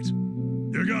right.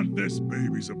 You got this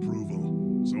baby's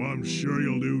approval, so I'm sure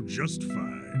you'll do just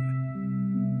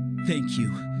fine. Thank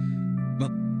you.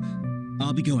 Well,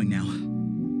 I'll be going now.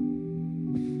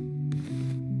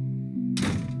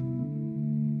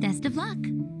 Best of luck.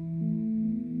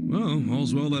 Well,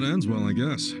 all's well that ends well, I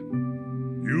guess.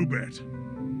 You bet.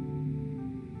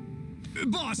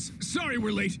 Boss, sorry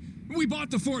we're late. We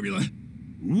bought the formula.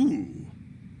 Ooh.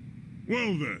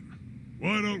 Well then,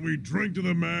 why don't we drink to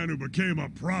the man who became a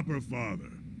proper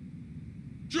father?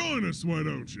 Join us, why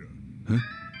don't you? Huh?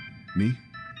 Me?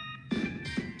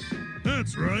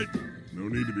 That's right. No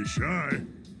need to be shy.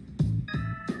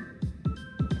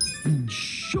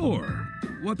 Sure.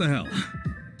 What the hell?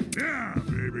 Yeah,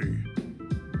 baby.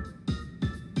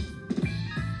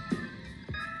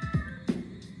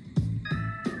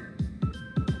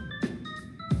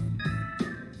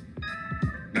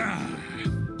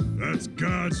 That's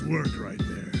God's work right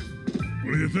there.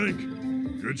 What do you think?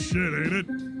 Good shit, ain't it?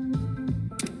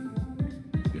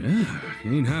 Yeah,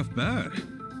 ain't half bad.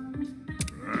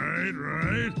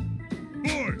 Right.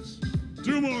 Boys,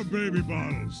 2 more baby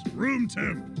bottles, room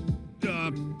temp.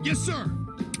 Yes, sir.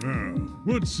 Now,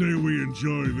 let's say we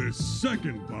enjoy this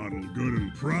second bottle good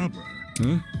and proper.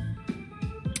 Huh?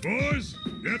 Boys,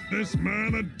 get this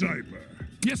man a diaper.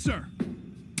 Yes, sir.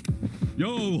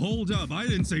 Yo, hold up. I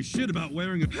didn't say shit about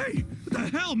wearing a... Hey, what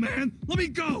the hell, man? Let me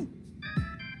go.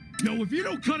 Yo, if you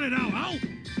don't cut it out, I'll...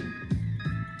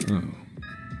 Oh.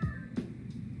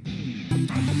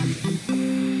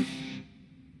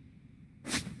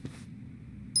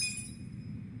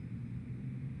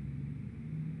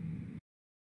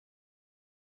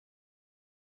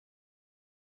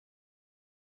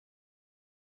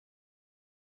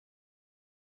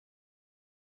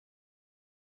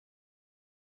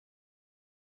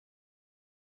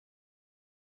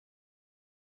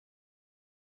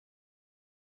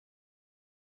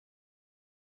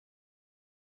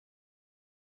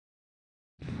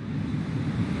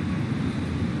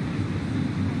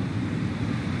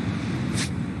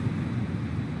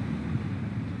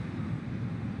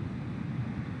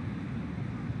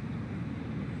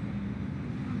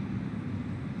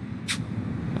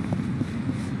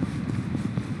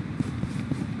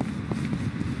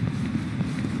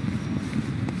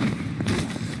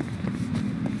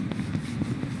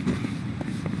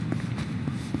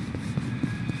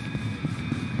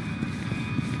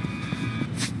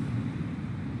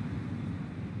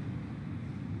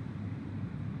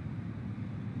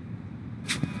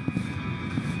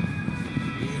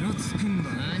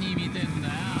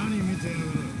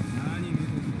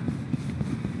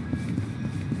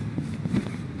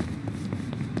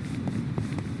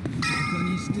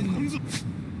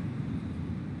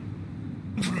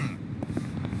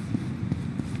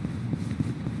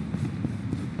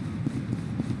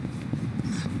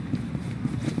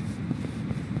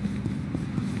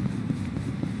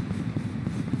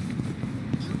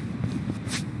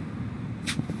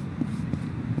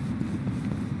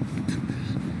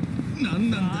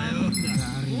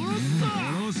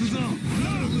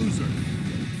 Not a loser.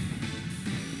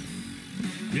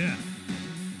 Yeah.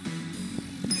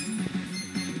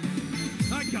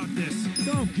 I got this.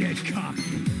 Don't get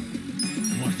cocky.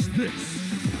 Watch this.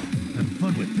 Have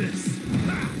fun with this.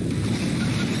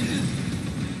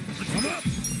 Come up.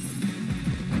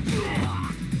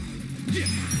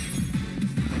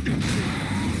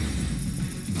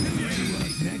 Better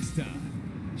luck next time.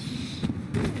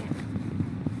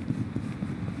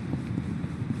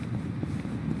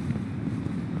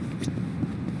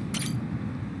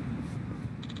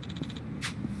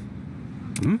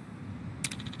 Hmm?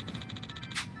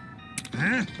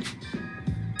 Huh?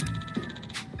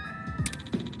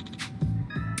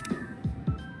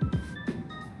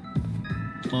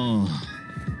 Oh.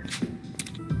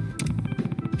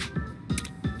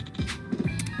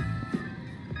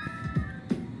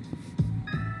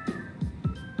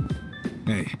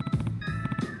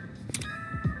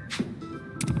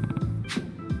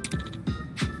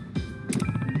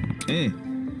 ええ。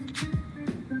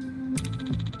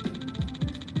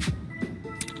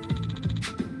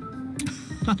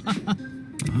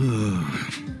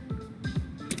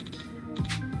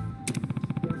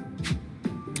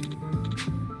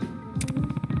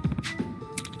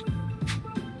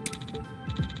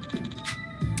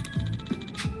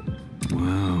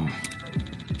Wow.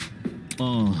 あ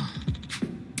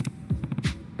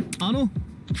あ。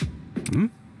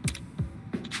ん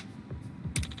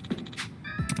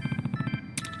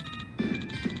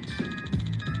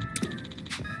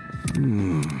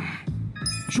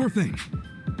Sure thing.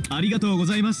 ありがとうご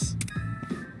ざいます。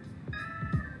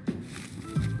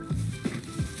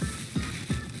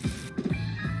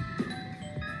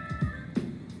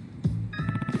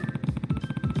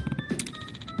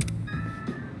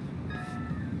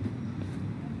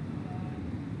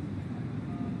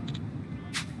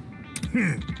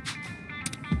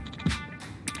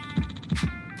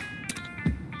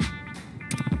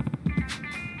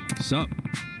Sup?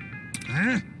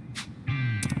 Huh?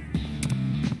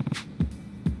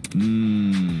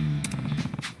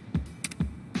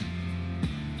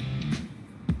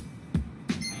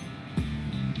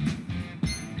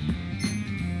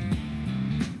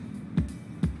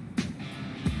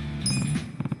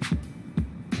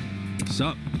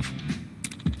 Sup?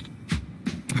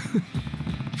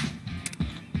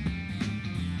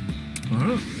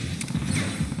 Huh?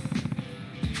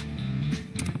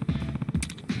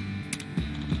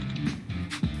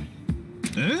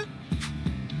 Eh?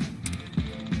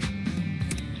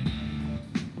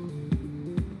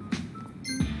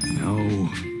 No.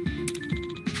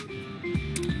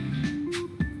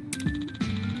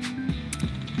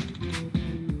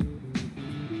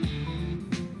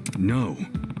 No.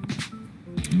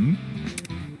 Hmm?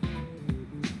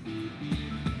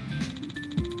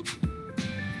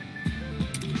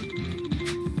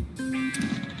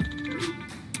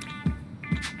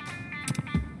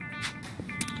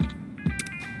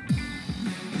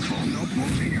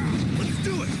 Let's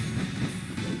do it!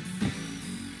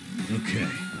 Okay.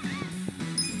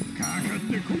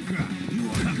 You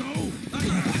wanna go? I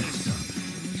got this.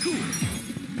 Cool.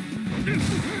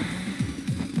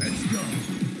 Let's go.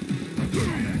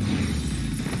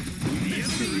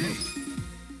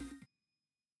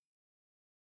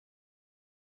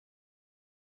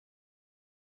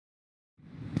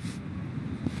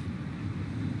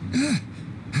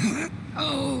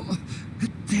 Oh,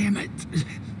 damn it.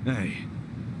 Hey,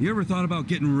 you ever thought about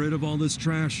getting rid of all this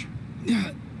trash?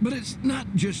 Yeah, but it's not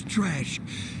just trash.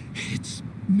 It's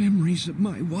memories of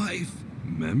my wife.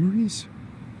 Memories?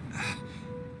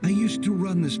 I used to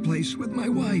run this place with my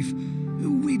wife.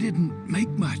 We didn't make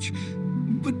much,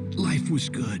 but life was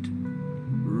good.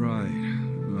 Right.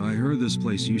 I heard this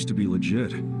place used to be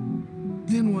legit.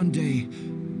 Then one day,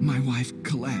 my wife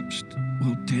collapsed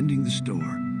while tending the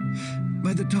store.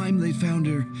 By the time they found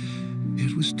her,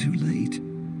 it was too late,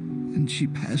 and she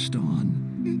passed on.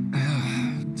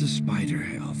 Despite her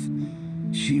health,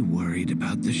 she worried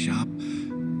about the shop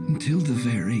until the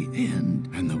very end.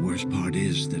 And the worst part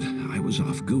is that I was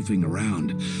off goofing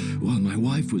around while my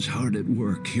wife was hard at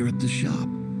work here at the shop.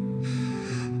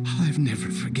 I've never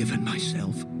forgiven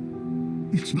myself.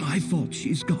 It's my fault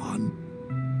she's gone.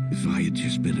 If I had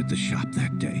just been at the shop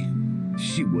that day,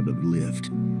 she would have lived.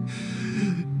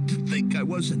 To think I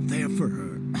wasn't there for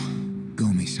her.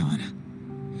 Gomi-san.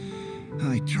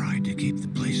 I tried to keep the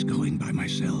place going by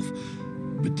myself,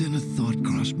 but then a thought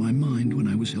crossed my mind when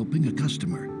I was helping a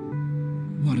customer.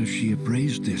 What if she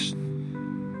appraised this?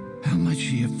 How might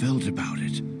she have felt about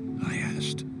it? I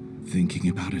asked. Thinking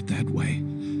about it that way,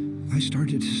 I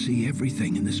started to see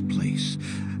everything in this place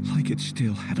like it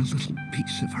still had a little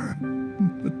piece of her.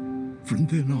 But from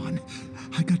then on,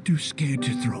 I got too scared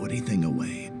to throw anything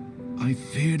away. I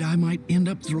feared I might end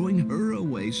up throwing her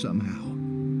away somehow.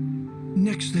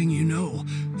 Next thing you know,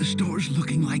 the store's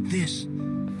looking like this.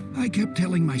 I kept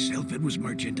telling myself it was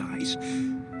merchandise,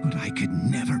 but I could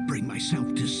never bring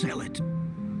myself to sell it.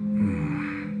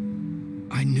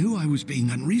 I knew I was being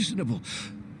unreasonable,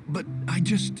 but I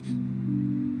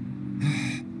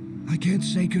can't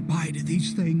say goodbye to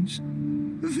these things.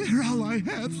 They're all I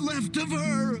have left of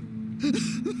her.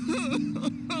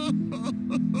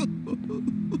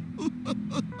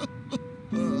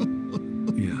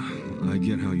 Yeah, I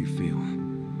get how you feel.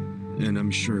 And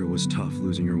I'm sure it was tough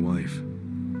losing your wife.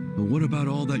 But what about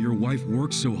all that your wife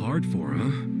worked so hard for,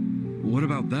 huh? What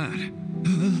about that?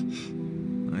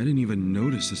 I didn't even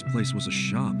notice this place was a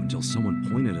shop until someone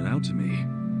pointed it out to me.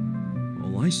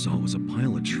 All I saw was a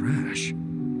pile of trash.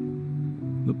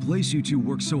 The place you two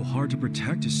work so hard to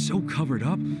protect is so covered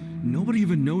up, nobody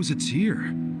even knows it's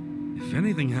here. If If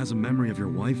anything has a memory of your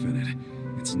wife in it,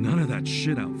 it's none of that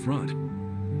shit out front.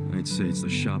 I'd say it's the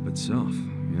shop itself,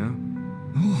 yeah?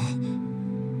 Oh,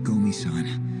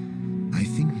 Gomi-san, I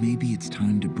think maybe it's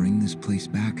time to bring this place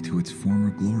back to its former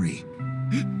glory.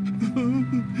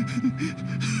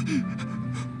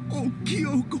 Oh,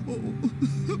 Kyoko!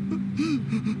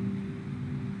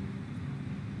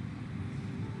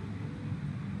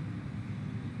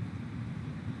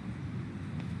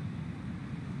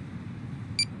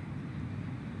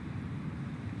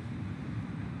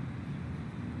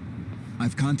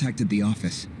 I've contacted the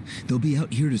office. They'll be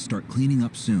out here to start cleaning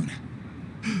up soon.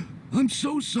 I'm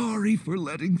so sorry for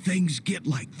letting things get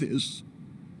like this.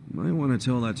 Might want to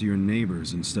tell that to your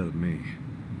neighbors instead of me.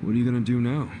 What are you gonna do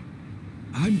now?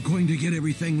 I'm going to get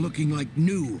everything looking like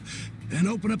new and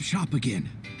open up shop again.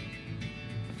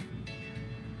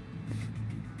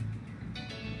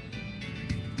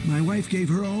 My wife gave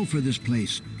her all for this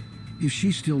place. If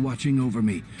she's still watching over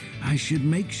me, I should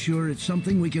make sure it's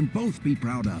something we can both be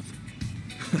proud of.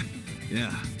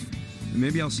 Yeah.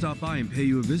 Maybe I'll stop by and pay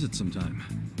you a visit sometime.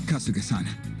 Kasuga-san,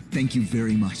 thank you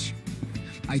very much.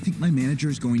 I think my manager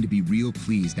is going to be real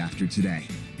pleased after today.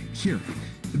 Here,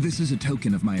 this is a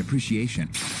token of my appreciation.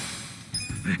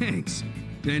 Thanks.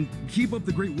 And keep up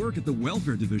the great work at the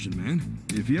welfare division, man.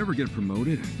 If you ever get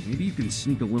promoted, maybe you can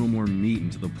sneak a little more meat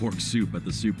into the pork soup at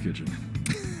the soup kitchen.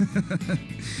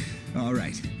 All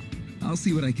right. I'll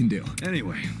see what I can do.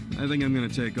 Anyway, I think I'm gonna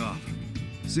take off.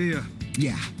 See ya.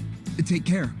 Yeah. Take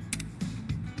care.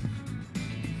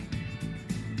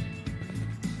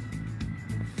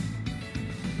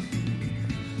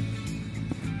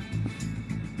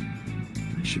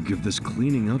 I should give this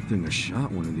cleaning up thing a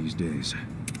shot one of these days.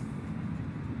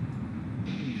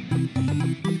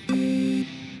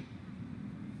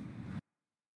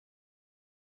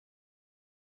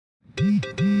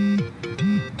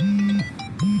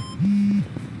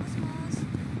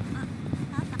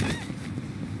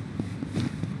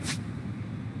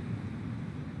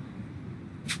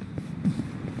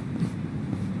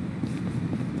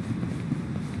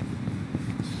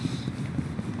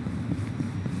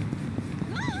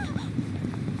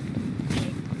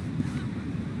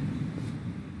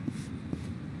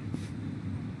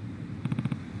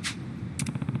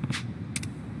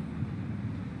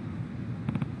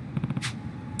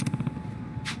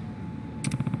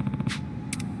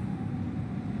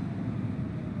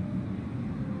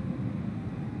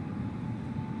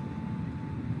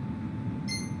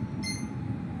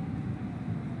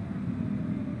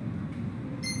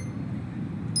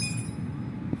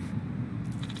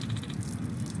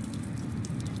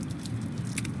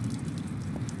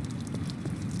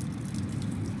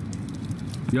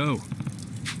 Yo.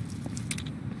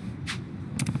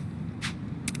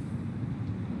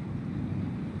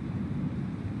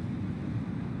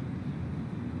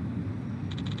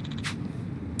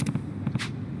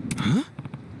 Huh?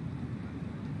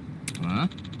 Huh?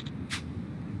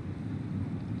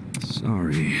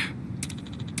 Sorry.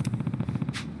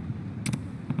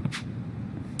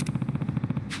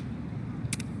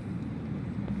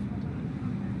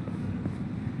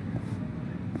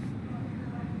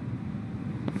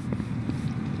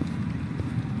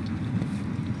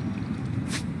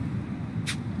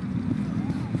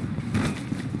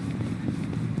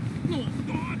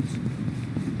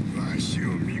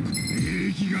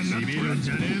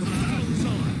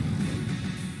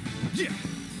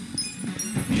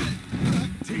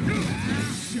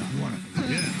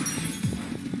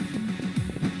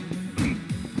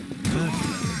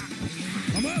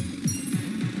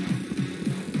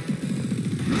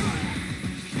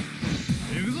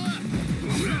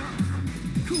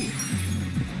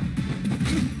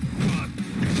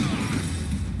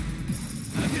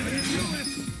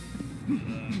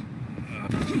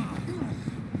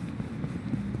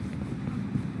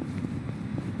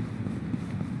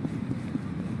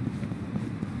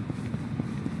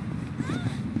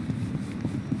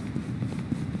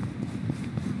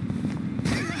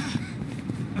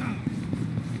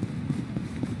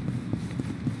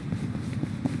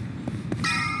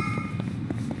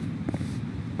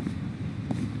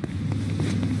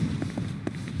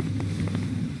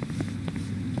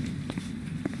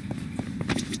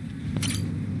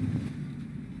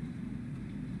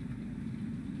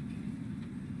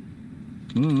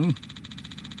 Mm-hmm.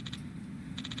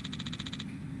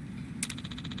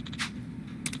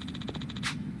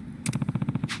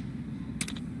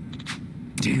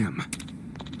 Damn.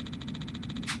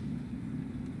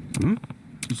 Hmm?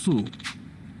 So.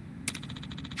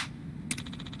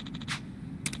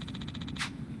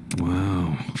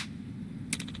 Wow.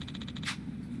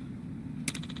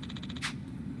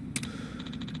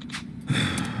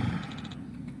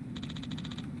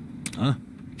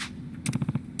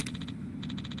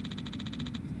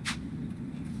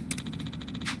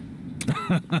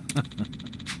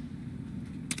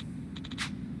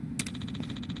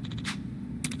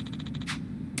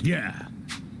 Yeah.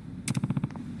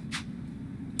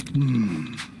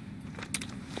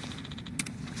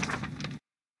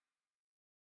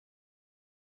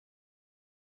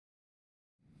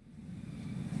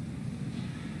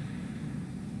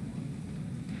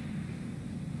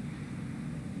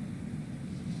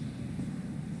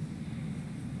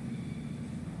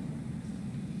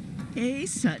 Hey,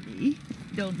 Sonny.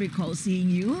 Don't recall seeing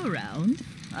you around.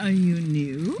 Are you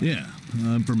new? Yeah,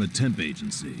 I'm from a temp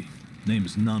agency.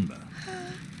 Name's Nanba.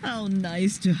 How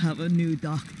nice to have a new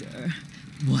doctor.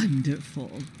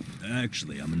 Wonderful.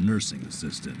 Actually, I'm a nursing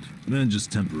assistant, and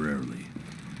just temporarily.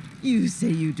 You say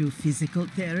you do physical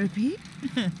therapy?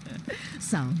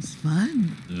 Sounds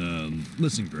fun.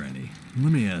 Listen, Granny,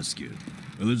 let me ask you.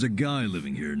 There's a guy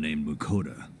living here named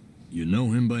Mukoda. You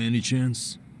know him by any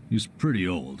chance? He's pretty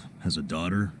old, has a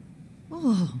daughter.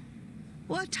 Oh,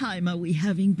 what time are we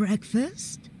having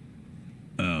breakfast?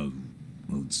 Well,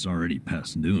 it's already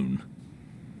past noon.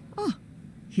 Oh,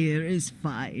 here is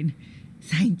fine.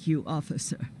 Thank you,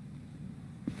 officer.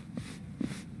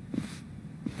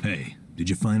 Hey, did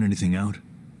you find anything out?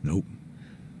 Nope.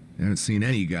 Haven't seen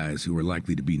any guys who were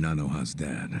likely to be Nanoha's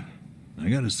dad. I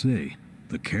gotta say,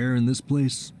 the care in this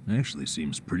place actually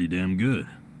seems pretty damn good.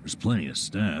 There's plenty of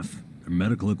staff. Their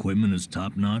medical equipment is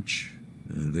top-notch.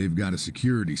 They've got a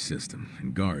security system,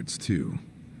 and guards, too.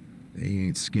 They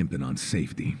ain't skimping on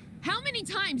safety. How many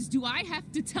times do I have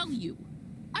to tell you?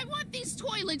 I want these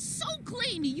toilets so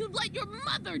clean you'd let your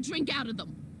mother drink out of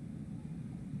them.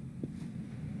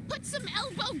 Put some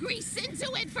elbow grease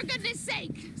into it, for goodness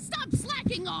sake! Stop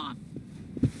slacking off!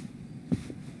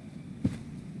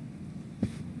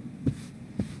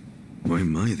 Why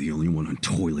am I the only one on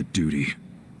toilet duty?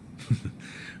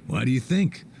 Why do you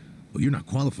think? Well, you're not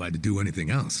qualified to do anything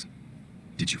else.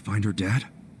 Did you find her dad?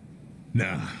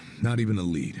 Nah, not even a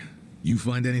lead. You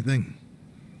find anything?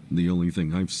 The only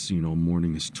thing I've seen all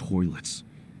morning is toilets.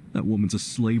 That woman's a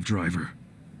slave driver.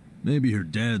 Maybe her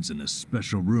dad's in a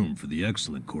special room for the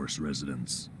Excellent Course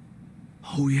residents.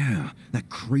 Oh yeah, that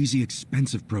crazy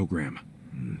expensive program.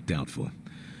 Doubtful.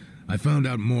 I found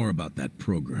out more about that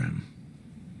program.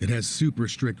 It has super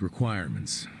strict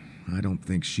requirements. I don't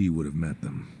think she would have met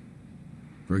them.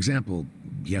 For example,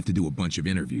 you have to do a bunch of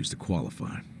interviews to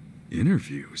qualify.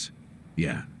 Interviews?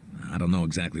 Yeah, I don't know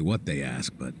exactly what they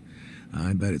ask, but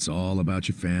I bet it's all about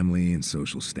your family and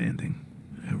social standing.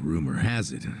 Rumor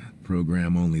has it, the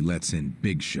program only lets in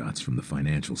big shots from the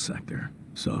financial sector.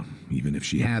 So, even if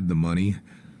she had the money,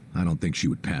 I don't think she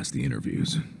would pass the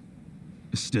interviews.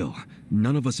 Still,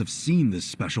 none of us have seen this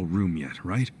special room yet,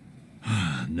 right?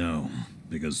 No,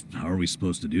 because how are we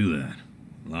supposed to do that?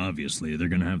 Well, obviously, they're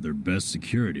gonna have their best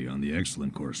security on the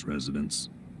Excellent Course residents.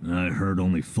 I heard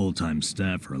only full-time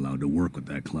staff are allowed to work with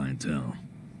that clientele.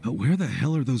 But where the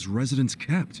hell are those residents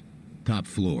kept? Top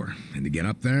floor, and to get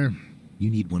up there, you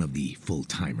need one of the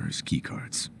full-timers'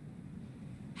 keycards.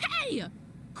 Hey!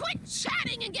 Quit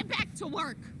chatting and get back to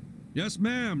work! Yes,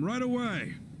 ma'am, right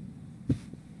away.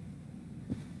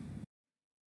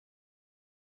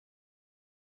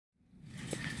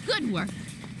 Good work.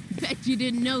 Bet you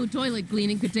didn't know toilet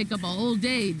cleaning could take up a whole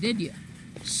day, did you?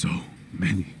 So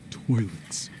many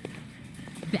toilets.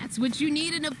 That's what you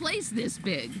need in a place this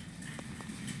big.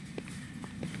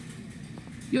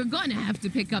 You're gonna have to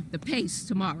pick up the pace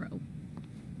tomorrow.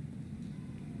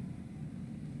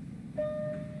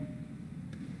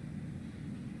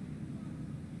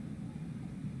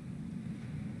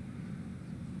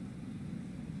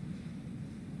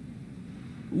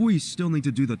 We still need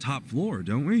to do the top floor,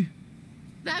 don't we?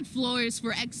 That floor is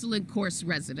for Excellent Course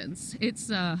residents. It's,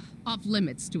 off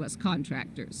limits to us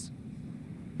contractors.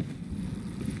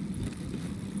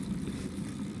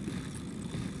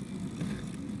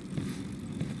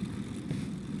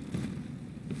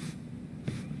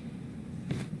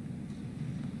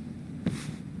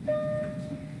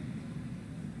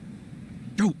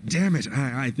 Oh, damn it!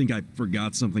 I think I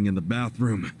forgot something in the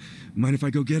bathroom. Mind if I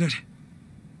go get it?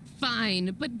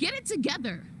 Fine, but get it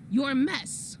together. You're a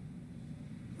mess.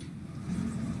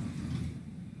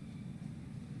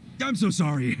 I'm so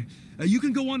sorry. You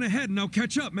can go on ahead and I'll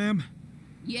catch up, ma'am.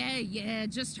 Yeah,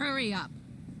 just hurry up.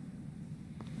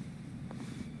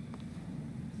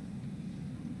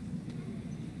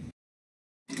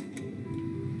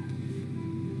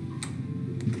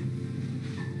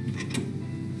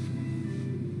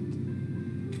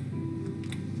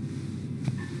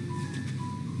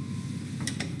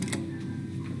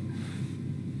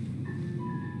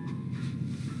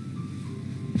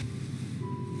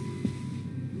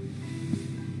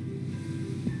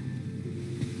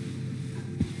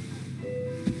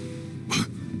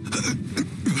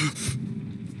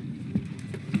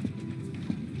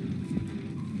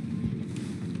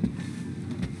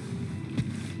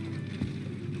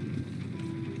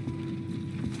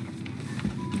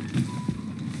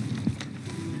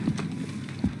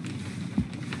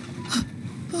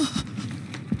 No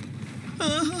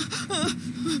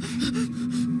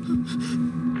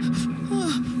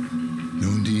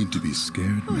need to be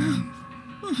scared, ma'am.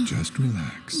 Just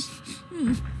relax.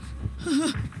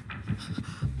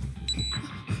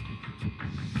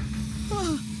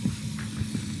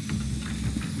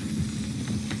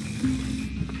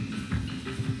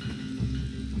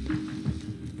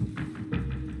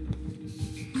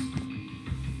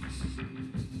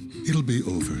 It'll be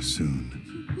over soon.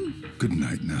 Good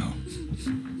night now.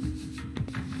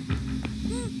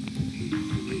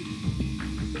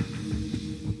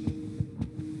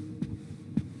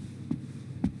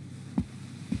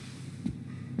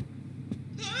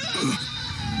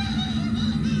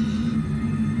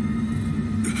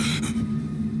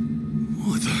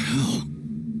 What the hell?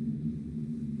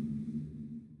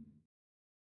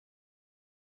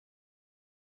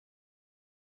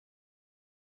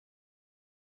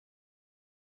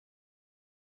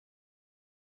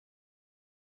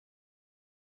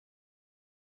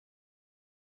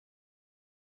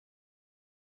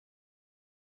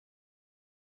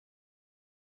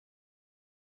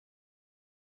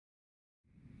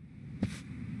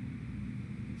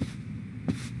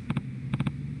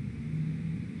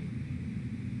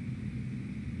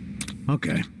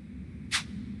 Okay.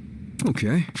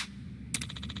 Okay.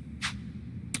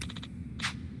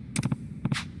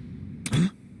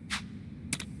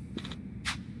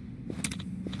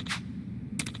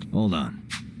 Hold on.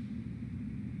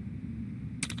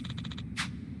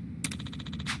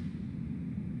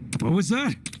 What was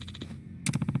that?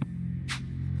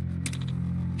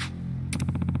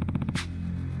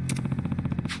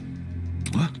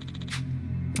 What?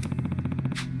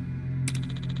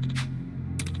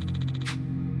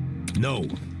 No.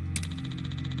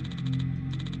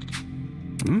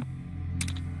 Hmm?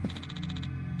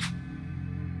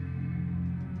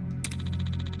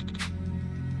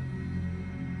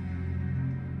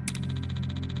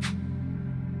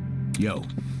 Yo.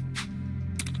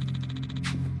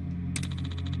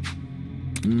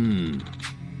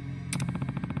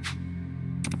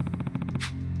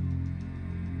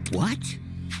 What?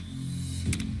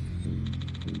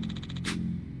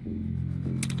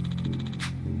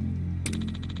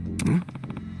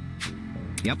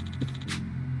 Yep.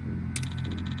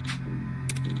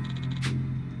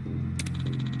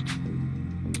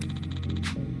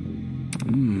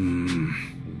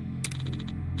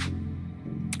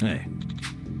 Hey.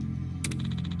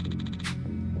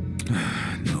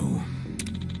 No.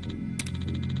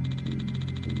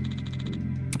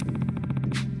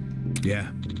 Yeah.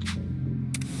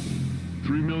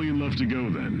 3 million left to go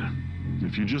then.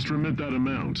 If you just remit that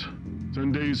amount,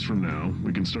 10 days from now,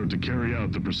 we can start to carry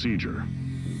out the procedure.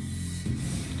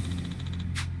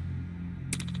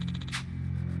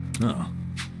 Oh.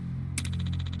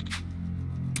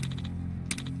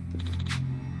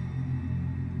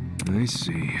 I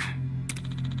see.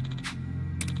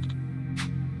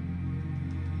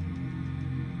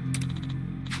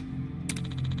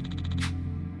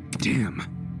 Damn.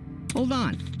 Hold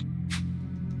on.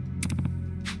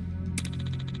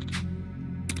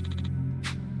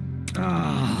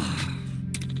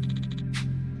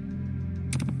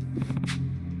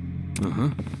 Uh-huh.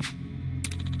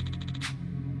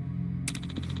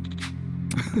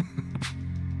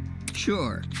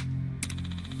 Sure.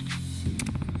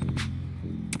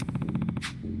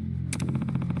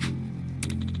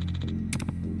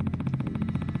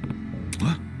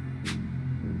 What?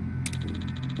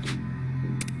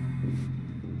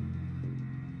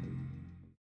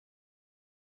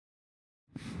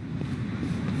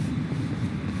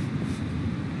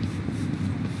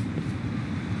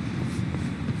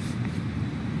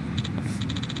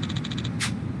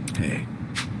 Hey.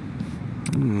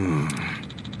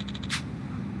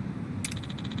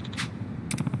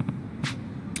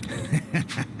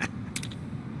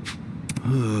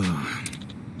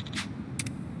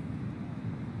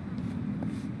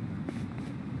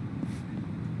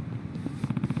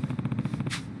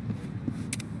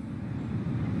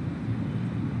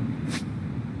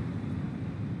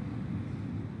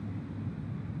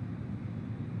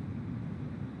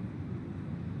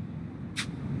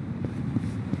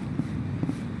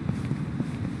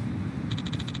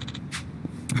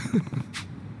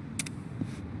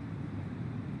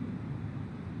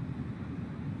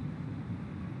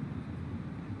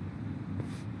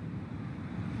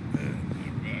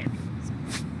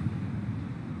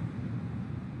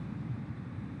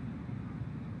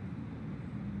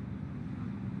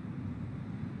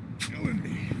 Killing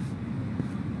me.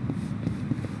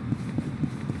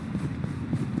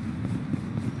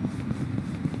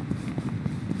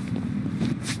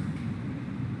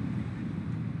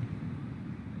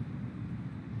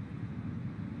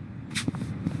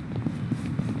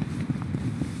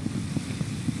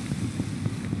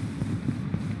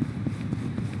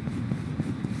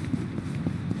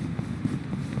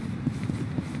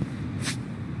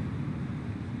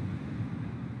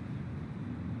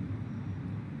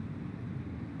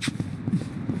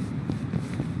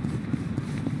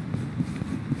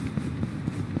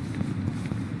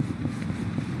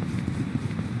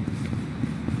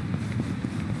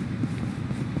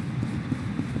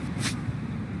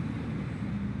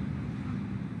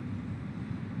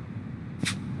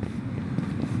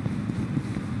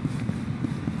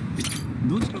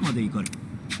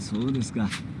 ですか。な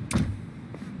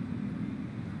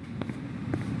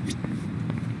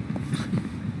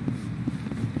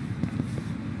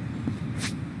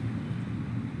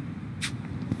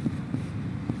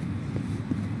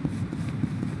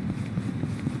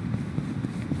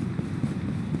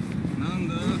ん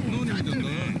だ、何見てんだ。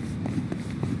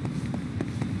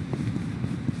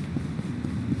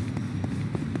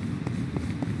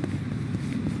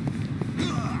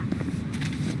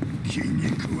気に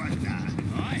食わんな。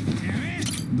おい、てめえ。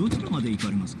どちらまで行か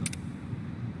れますか。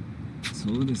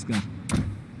そうですか。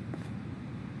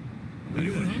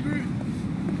Anyone hungry?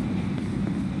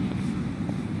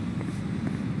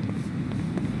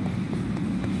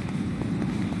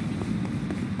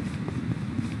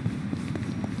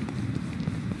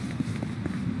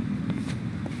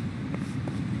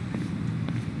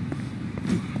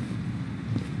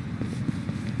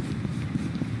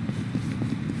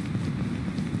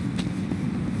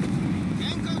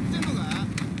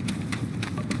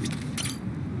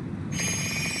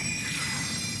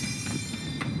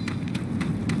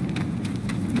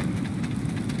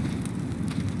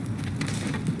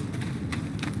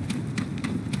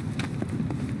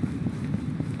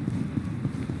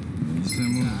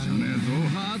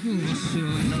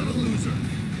 Not a loser.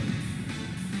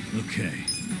 Okay.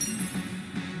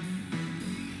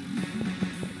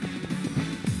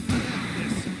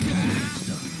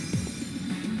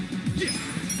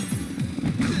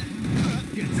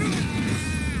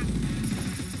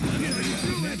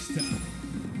 Next time.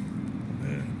 My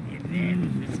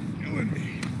back is killing me.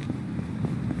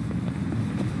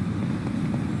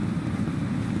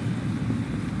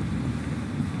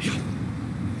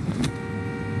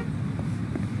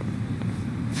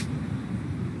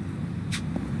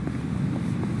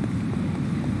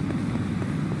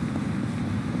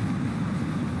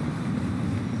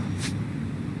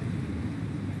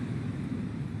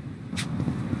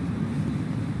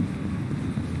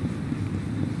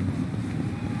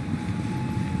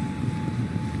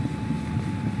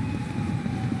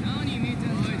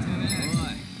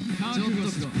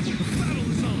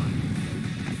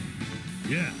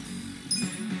 Yeah.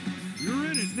 You're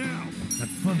in it now. Have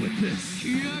fun with this.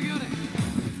 Yeah, I got it.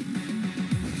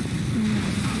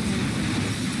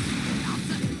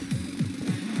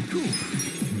 Cool.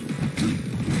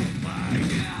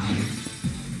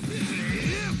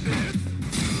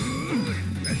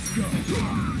 Let's go.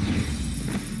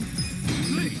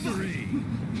 Victory.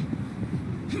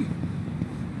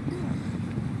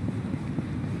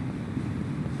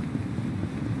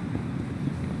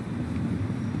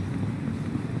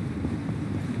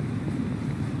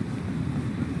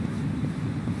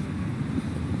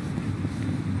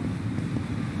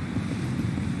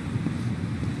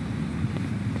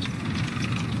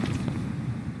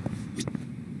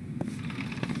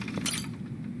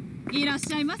 "いらっ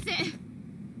しゃいませ。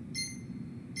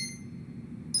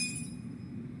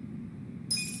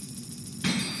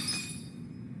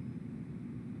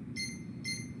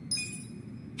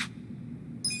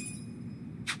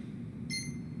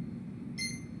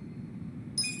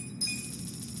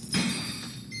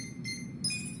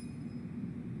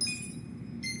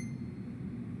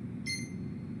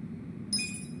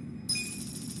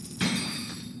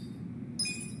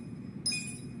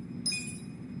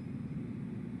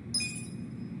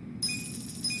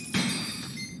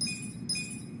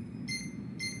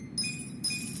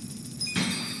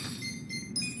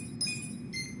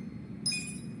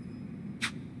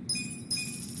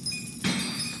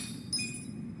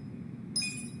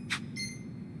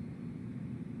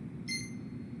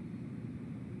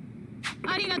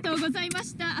ありがとうございま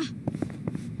した。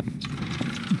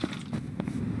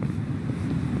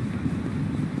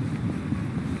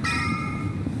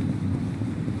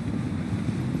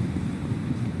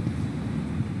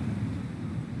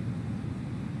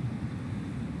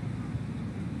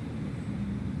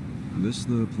This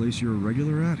the place you're a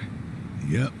regular at?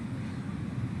 Yep.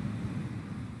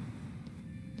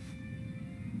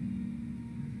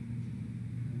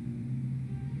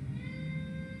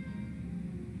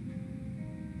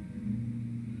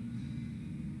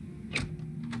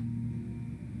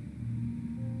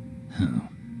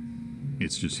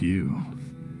 It's just you.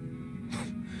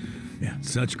 Yeah,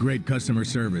 such great customer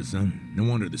service, huh? No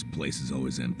wonder this place is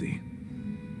always empty.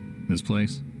 This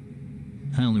place?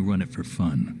 I only run it for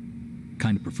fun.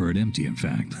 Kind of prefer it empty, in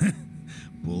fact.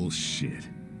 Bullshit.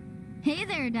 Hey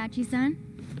there, Dachi-san.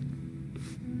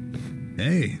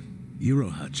 Hey,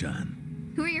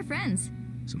 Iroha-chan. Who are your friends?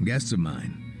 Some guests of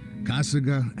mine.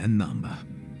 Kasuga and Namba.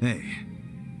 Hey.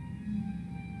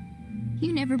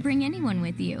 You never bring anyone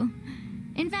with you.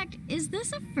 In fact, is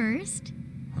this a first?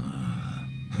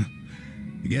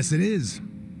 You guess it is,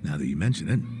 now that you mention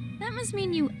it. That must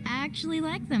mean you actually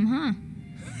like them, huh?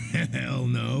 Hell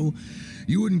no.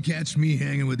 You wouldn't catch me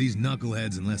hanging with these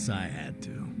knuckleheads unless I had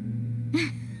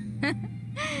to.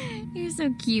 You're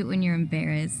so cute when you're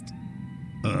embarrassed.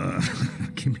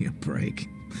 Give me a break.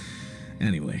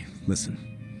 Anyway, listen.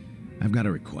 I've got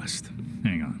a request.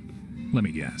 Hang on. Let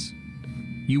me guess.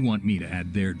 You want me to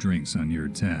add their drinks on your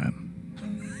tab?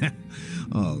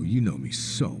 Oh, you know me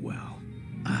so well.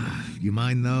 You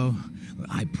mind, though?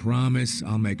 I promise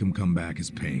I'll make them come back as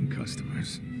paying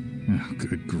customers. Oh,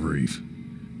 good grief.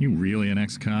 You really an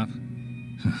ex-cop?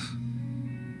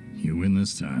 You win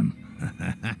this time.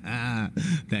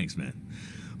 Thanks, man.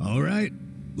 All right,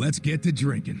 let's get to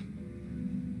drinking.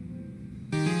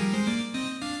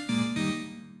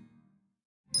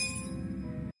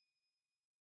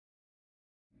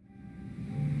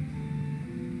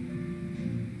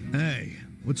 Hey,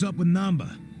 what's up with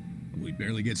Namba? We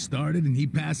barely get started and he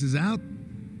passes out?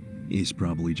 He's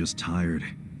probably just tired.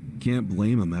 Can't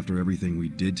blame him after everything we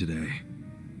did today.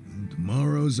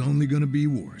 Tomorrow's only gonna be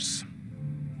worse.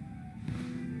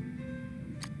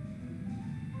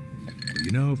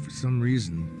 You know, for some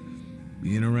reason,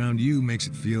 being around you makes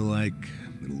it feel like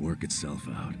it'll work itself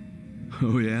out.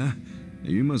 Oh yeah?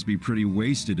 You must be pretty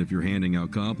wasted if you're handing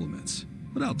out compliments.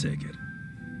 But I'll take it.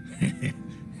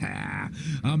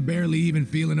 I'm barely even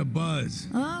feeling a buzz.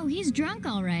 Oh, he's drunk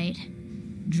all right.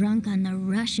 Drunk on the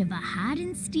rush of a hot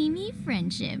and steamy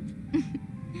friendship.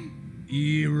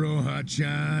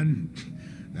 Iroha-chan.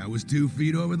 That was 2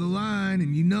 feet over the line,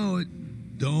 and you know it.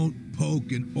 Don't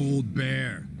poke an old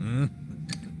bear, huh?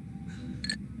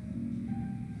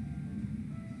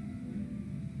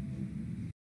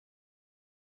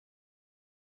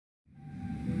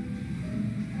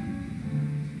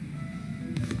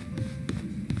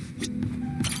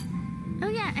 Oh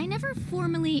yeah, I never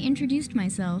formally introduced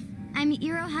myself. I'm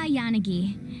Iroha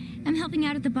Yanagi. I'm helping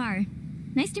out at the bar.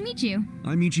 Nice to meet you.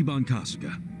 I'm Ichiban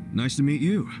Kasuga. Nice to meet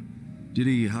you. Did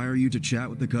he hire you to chat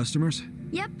with the customers?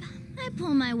 Yep, I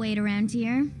pull my weight around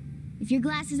here. If your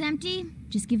glass is empty,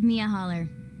 just give me a holler.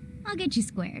 I'll get you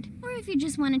squared. Or if you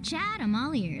just want to chat, I'm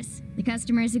all ears. The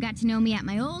customers who got to know me at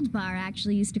my old bar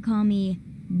actually used to call me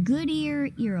Good Ear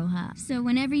Iroha. So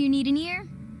whenever you need an ear,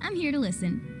 I'm here to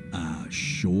listen.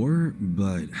 Sure,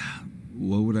 but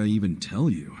what would I even tell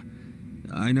you?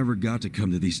 I never got to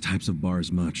come to these types of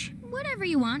bars much. Whatever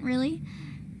you want, really.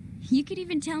 You could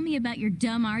even tell me about your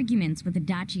dumb arguments with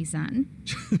Adachi-san.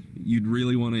 You'd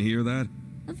really want to hear that?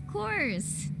 Of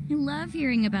course. I love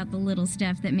hearing about the little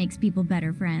stuff that makes people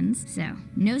better friends. So,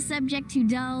 no subject too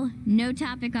dull, no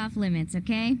topic off limits,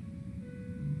 okay?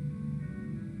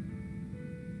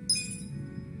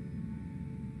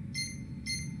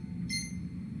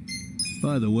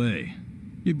 By the way,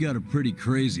 you've got a pretty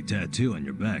crazy tattoo on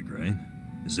your back, right?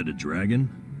 Is it a dragon?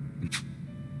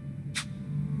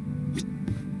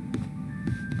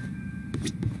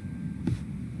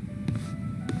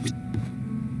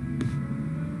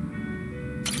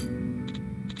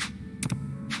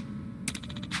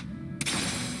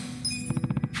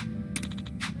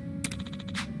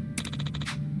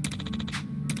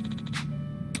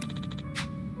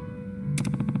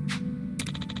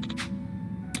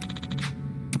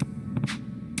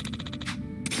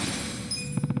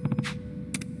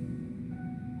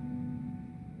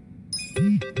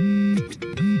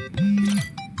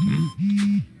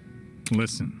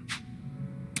 Listen.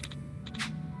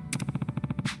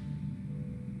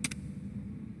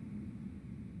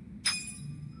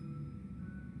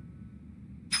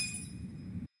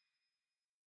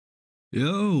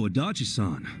 Yo,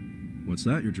 Adachi-san. What's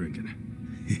that you're drinking?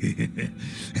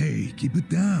 Hey, keep it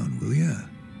down, will ya?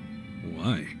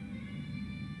 Why?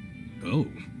 Oh,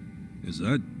 is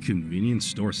that convenience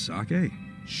store sake?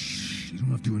 Shh, you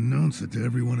don't have to announce it to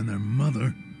everyone and their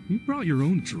mother. You brought your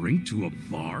own drink to a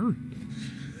bar?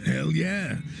 Hell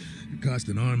yeah. It cost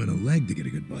an arm and a leg to get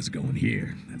a good buzz going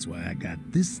here. That's why I got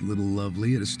this little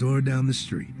lovely at a store down the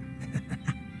street.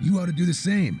 You ought to do the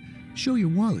same. Show your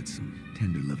wallet some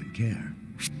tender love and care.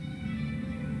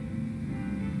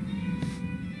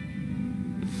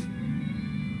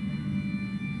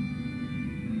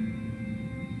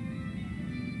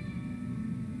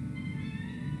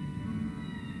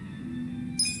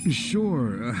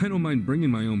 Sure, I don't mind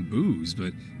bringing my own booze,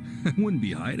 but I wouldn't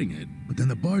be hiding it. But then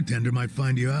the bartender might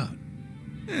find you out.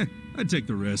 I'd take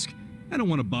the risk. I don't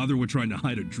want to bother with trying to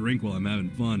hide a drink while I'm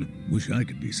having fun. Wish I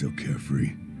could be so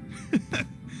carefree.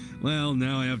 Well,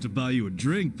 now I have to buy you a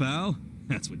drink, pal.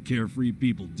 That's what carefree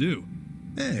people do.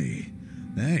 Hey,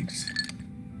 thanks.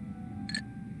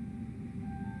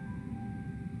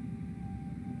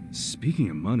 Speaking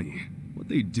of money, What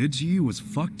they did to you was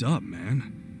fucked up,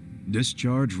 man.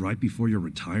 Discharge right before your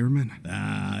retirement?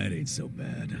 Ah, it ain't so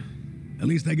bad. At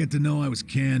least I get to know I was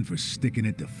canned for sticking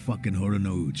it to fucking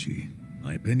Horonouchi.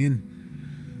 My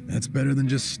opinion? That's better than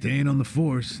just staying on the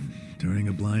force and turning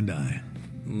a blind eye.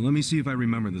 Let me see if I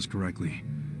remember this correctly.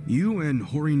 You and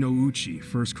Horinouchi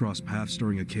first crossed paths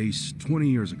during a case 20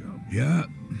 years ago. Yeah,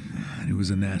 and it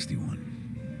was a nasty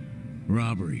one.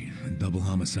 Robbery and double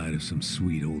homicide of some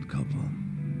sweet old couple.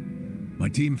 My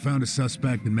team found a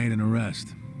suspect and made an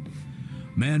arrest.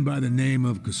 Man by the name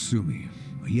of Kasumi.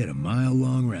 He had a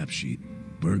mile-long rap sheet.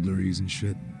 Burglaries and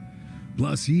shit.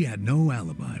 Plus, he had no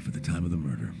alibi for the time of the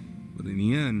murder. But in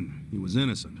the end, he was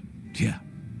innocent. Yeah.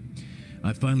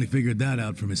 I finally figured that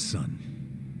out from his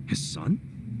son. His son?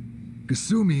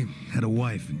 Kasumi had a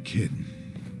wife and kid.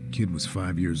 Kid was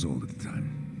 5 years old at the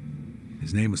time.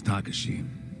 His name was Takashi.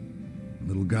 The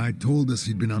little guy told us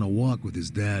he'd been on a walk with his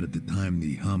dad at the time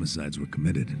the homicides were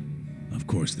committed. Of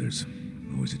course, there's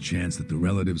always a chance that the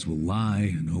relatives will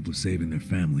lie in hope of saving their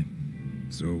family.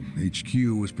 So HQ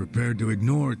was prepared to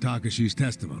ignore Takashi's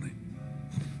testimony.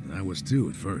 I was too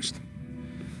at first.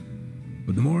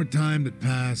 But the more time that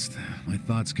passed, my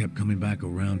thoughts kept coming back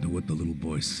around to what the little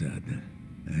boy said.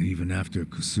 And even after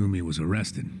Kasumi was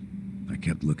arrested, I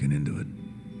kept looking into it.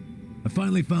 I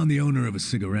finally found the owner of a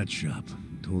cigarette shop.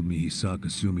 He told me he saw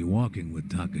Kasumi walking with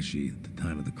Takashi at the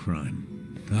time of the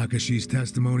crime. Takashi's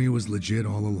testimony was legit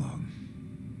all along.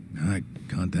 I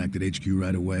contacted HQ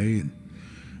right away and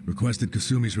requested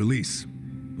Kasumi's release,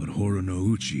 but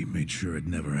Horonouchi made sure it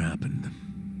never happened.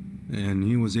 And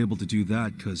he was able to do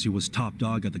that because he was top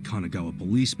dog at the Kanagawa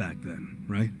police back then,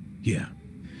 right? Yeah.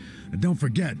 And don't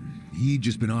forget, he'd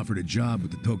just been offered a job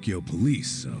with the Tokyo police,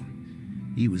 so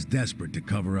he was desperate to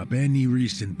cover up any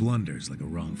recent blunders like a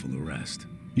wrongful arrest.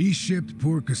 He shipped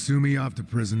poor Kasumi off to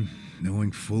prison,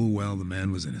 knowing full well the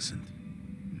man was innocent.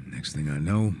 Next thing I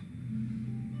know,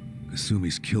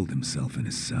 Kasumi's killed himself in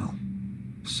his cell.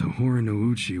 So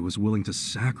Horonouchi was willing to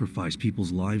sacrifice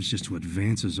people's lives just to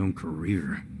advance his own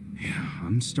career. Yeah,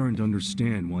 I'm starting to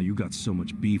understand why you got so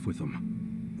much beef with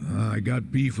him. I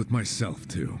got beef with myself,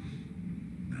 too.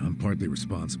 I'm partly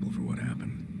responsible for what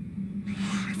happened.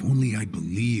 If only I'd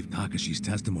believed Takashi's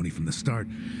testimony from the start,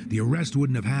 the arrest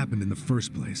wouldn't have happened in the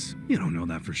first place. You don't know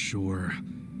that for sure.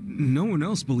 No one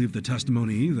else believed the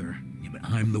testimony either. Yeah, but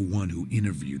I'm the one who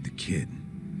interviewed the kid.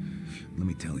 Let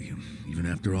me tell you, even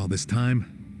after all this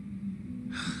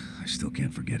time, I still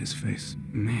can't forget his face.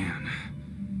 Man.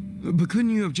 But couldn't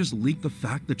you have just leaked the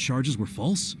fact the charges were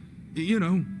false? You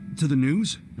know, to the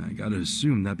news? I gotta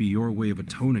assume that'd be your way of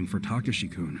atoning for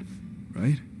Takashi-kun,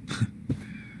 right?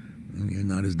 You're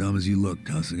not as dumb as you look,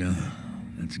 Kasuga.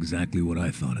 That's exactly what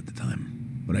I thought at the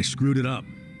time. But I screwed it up.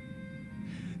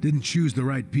 Didn't choose the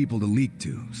right people to leak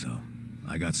to, so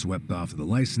I got swept off to the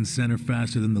license center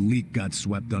faster than the leak got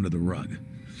swept under the rug.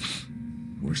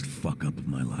 Worst fuck-up of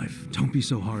my life. Don't be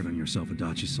so hard on yourself,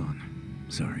 Adachi-san.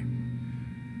 Sorry.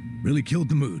 Really killed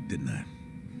the mood, didn't I?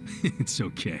 It's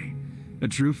okay. A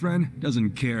true friend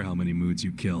doesn't care how many moods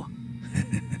you kill.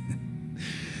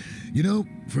 You know,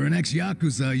 for an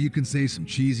ex-Yakuza, you can say some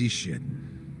cheesy shit.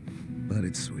 But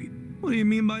it's sweet. What do you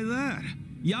mean by that?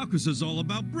 Yakuza's all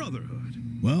about brotherhood.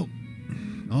 Well,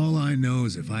 all I know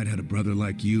is if I'd had a brother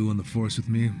like you on the force with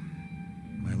me,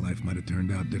 my life might have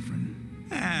turned out different.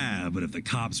 Ah, but if the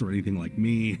cops were anything like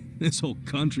me, this whole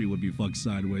country would be fucked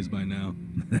sideways by now.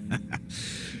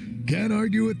 Can't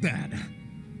argue with that.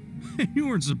 You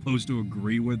weren't supposed to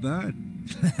agree with that.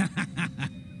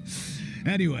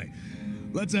 Anyway,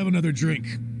 let's have another drink.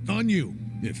 On you,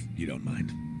 if you don't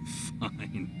mind.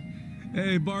 Fine.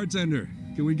 Hey, bartender,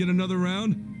 can we get another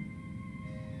round?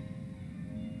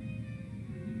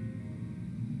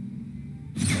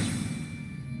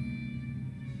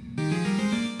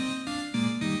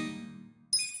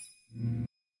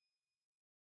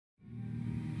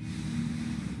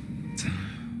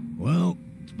 Well,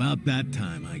 it's about that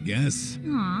time, I guess.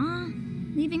 Aw,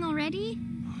 leaving already?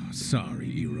 Oh, sorry,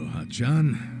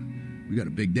 Iroha-chan. We got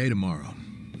a big day tomorrow.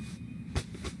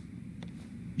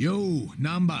 Yo,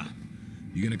 Namba.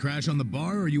 You gonna crash on the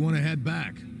bar or you wanna head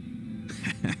back?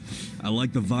 I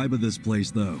like the vibe of this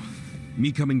place, though.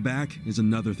 Me coming back is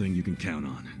another thing you can count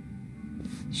on.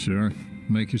 Sure.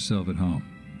 Make yourself at home.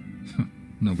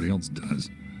 Nobody else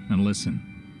does. And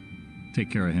listen,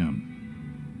 take care of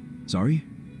him. Sorry?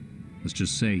 Let's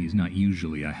just say he's not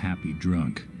usually a happy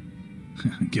drunk.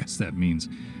 I guess that means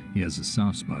he has a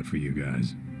soft spot for you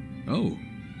guys. Oh,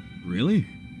 really?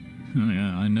 Oh,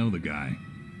 yeah, I know the guy.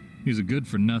 He's a good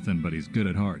for nothing, but he's good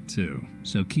at heart, too.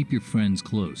 So keep your friends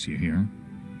close, you hear?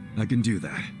 I can do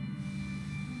that.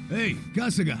 Hey,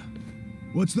 Kasuga.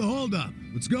 What's the holdup?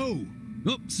 Let's go.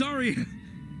 Oh, sorry.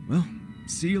 Well,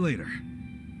 see you later.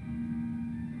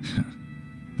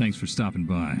 Thanks for stopping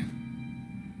by.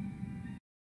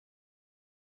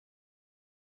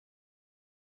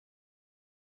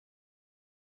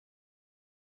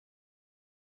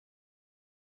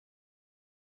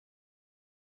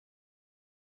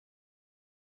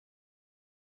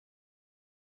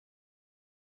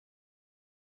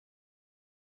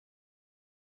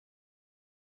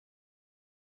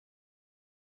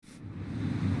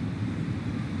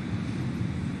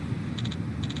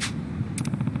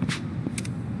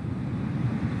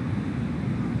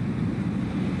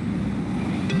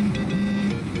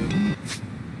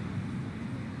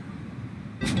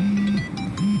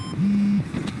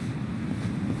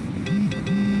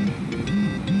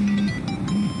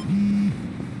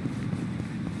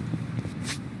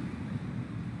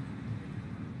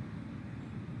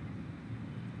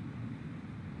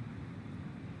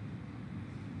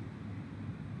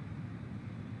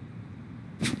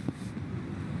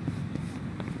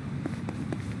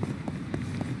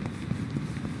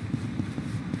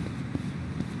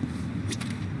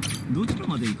どちら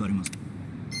まで行かれますか？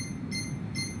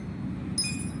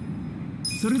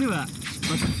それでは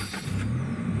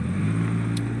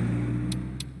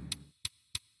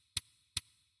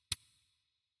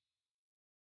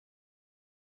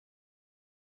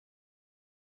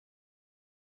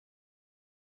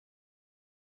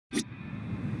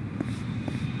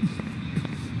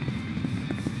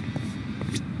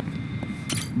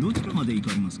どちらまで行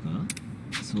かれますか？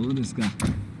そうですか。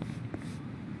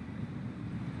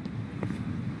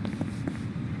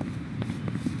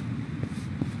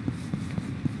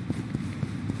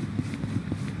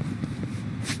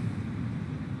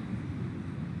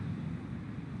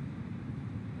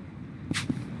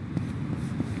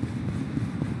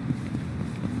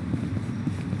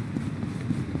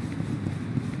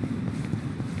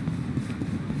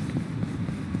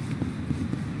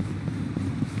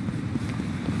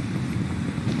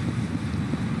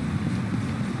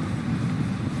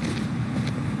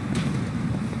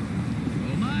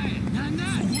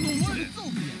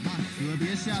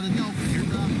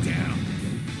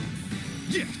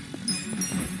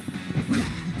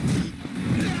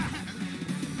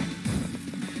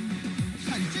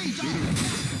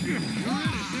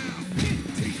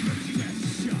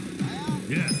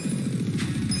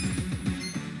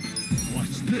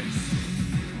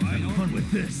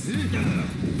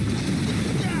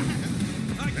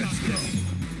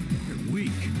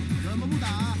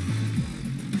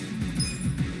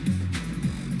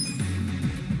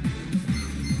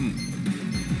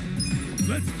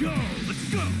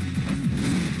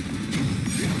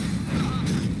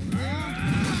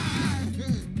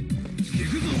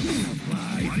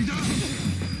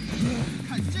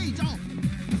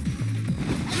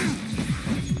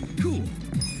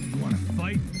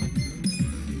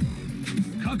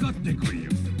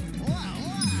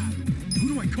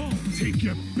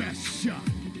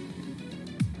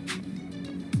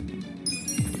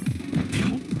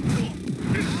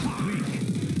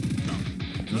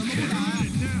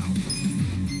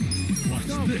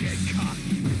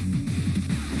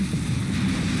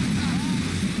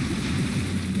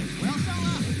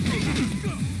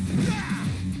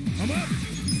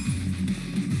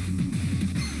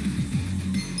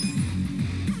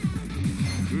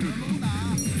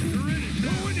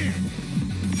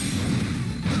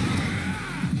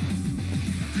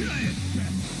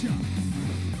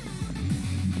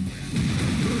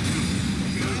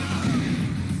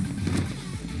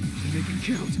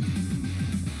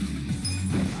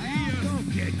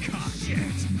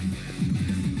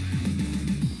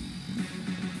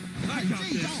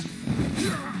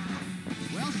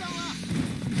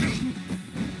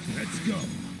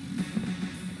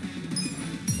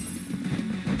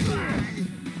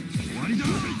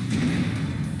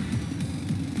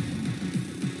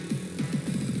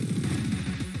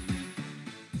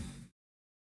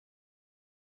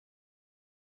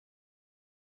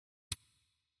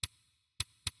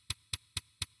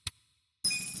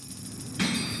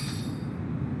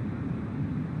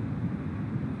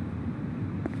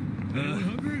Anyone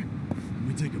hungry? Let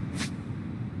me take a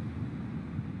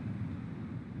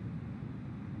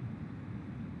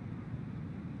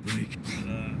break.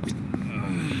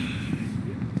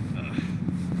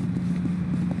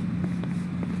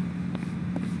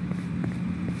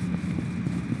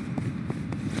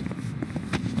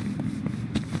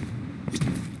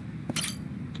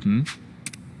 Hmm?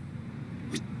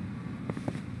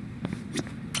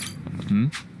 Hmm?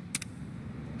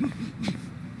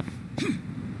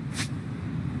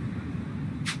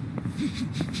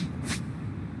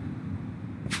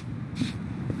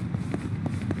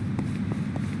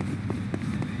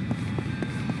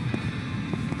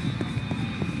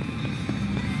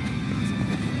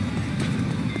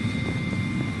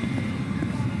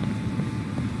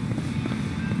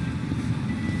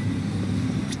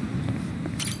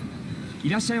 い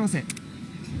らっしゃいませ。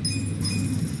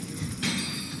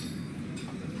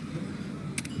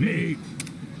Me.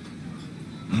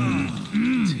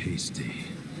 Tasty.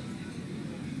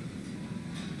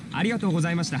 ありがとうご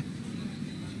ざいました。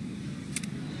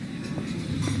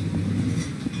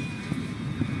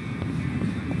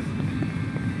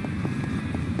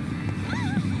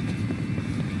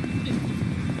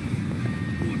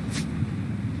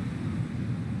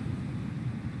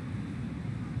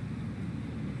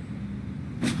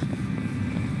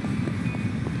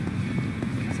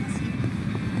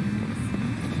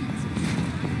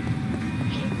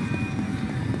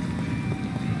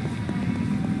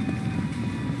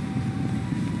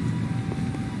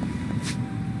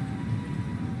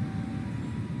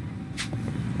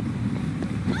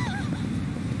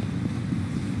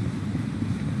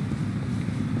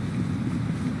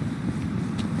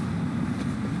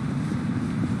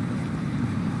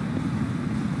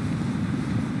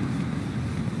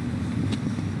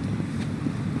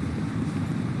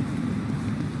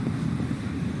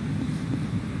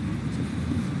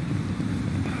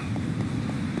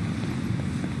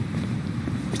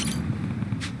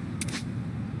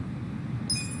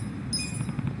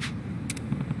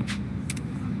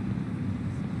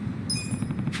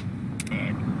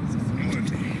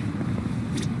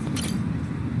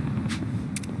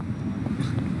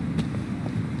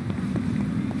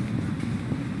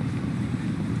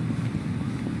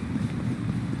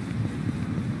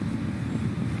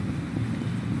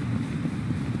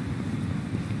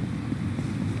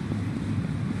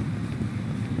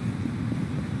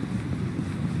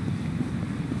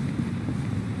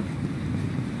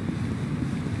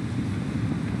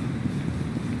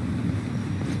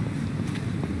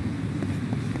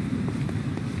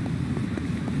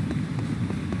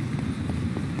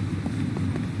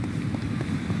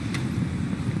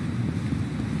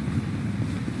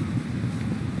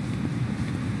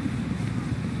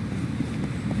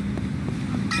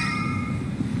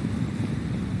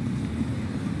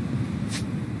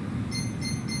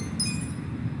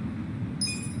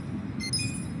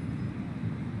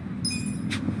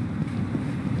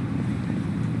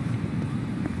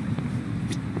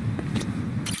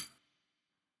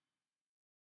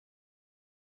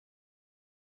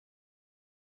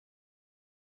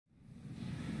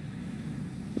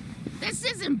This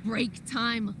isn't break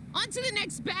time. On to the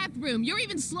next bathroom. You're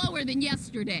even slower than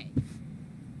yesterday.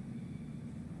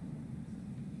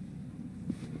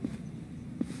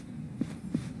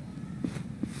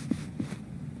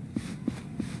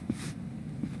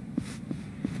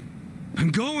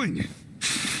 I'm going!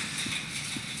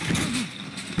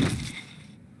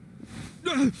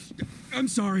 I'm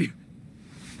sorry.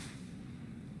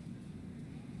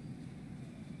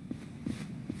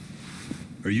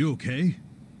 Are you okay?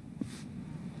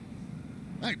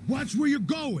 Hey, watch where you're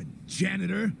going,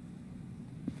 janitor.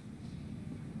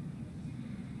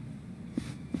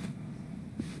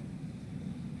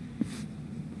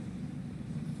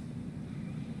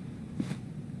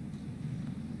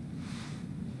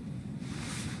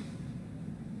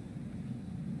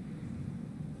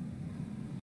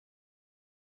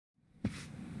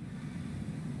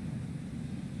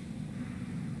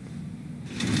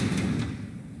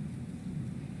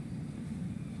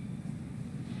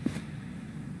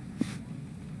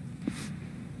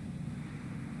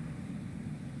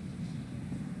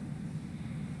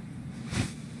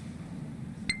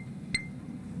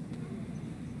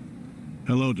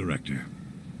 Hello, Director.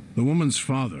 The woman's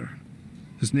father.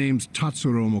 His name's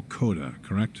Tatsuro Mokoda,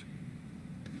 correct?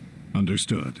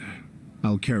 Understood.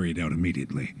 I'll carry it out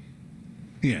immediately.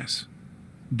 Yes.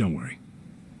 Don't worry.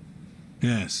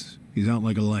 Yes, he's out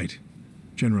like a light.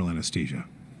 General anesthesia.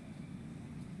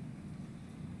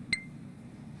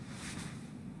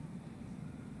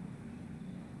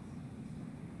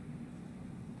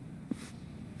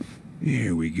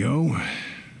 Here we go.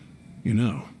 You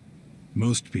know,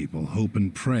 most people hope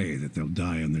and pray that they'll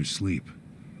die in their sleep.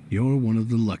 You're one of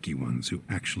the lucky ones who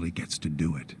actually gets to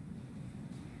do it.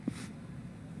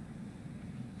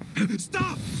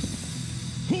 Stop!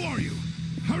 Who are you?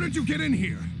 How did you get in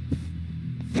here?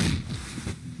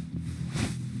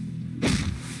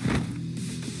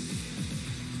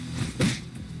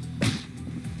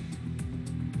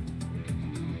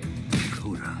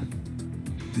 Koda.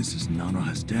 This is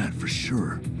Nanoha's dad for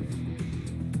sure.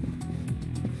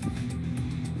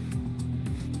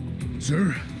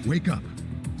 Sir, wake up.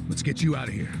 Let's get you out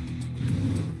of here.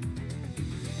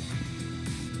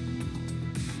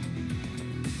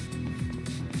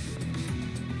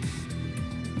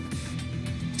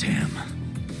 Damn.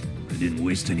 I didn't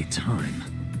waste any time.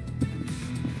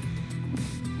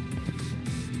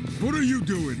 What are you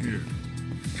doing here?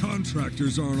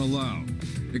 Contractors aren't allowed.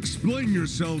 Explain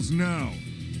yourselves now.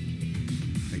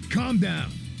 Hey, calm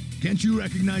down. Can't you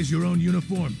recognize your own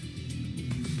uniform?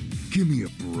 Give me a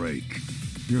break.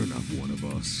 You're not one of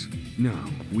us. No,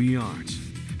 we aren't.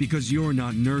 Because you're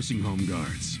not nursing home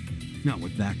guards. Not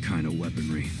with that kind of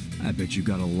weaponry. I bet you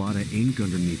got a lot of ink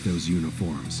underneath those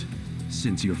uniforms.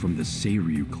 Since you're from the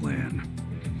Seiryu clan.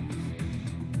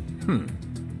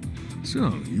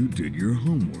 So, you did your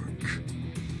homework.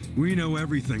 We know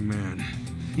everything, man.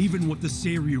 Even what the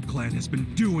Seiryu clan has been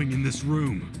doing in this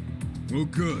room. Well,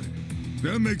 good.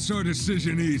 That makes our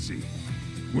decision easy.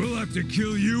 We'll have to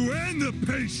kill you and the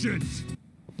patient!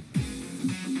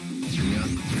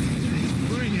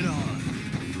 Bring it on.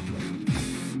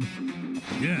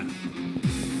 Yeah.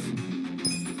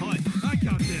 Hi, I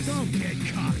got this. Don't get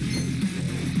caught.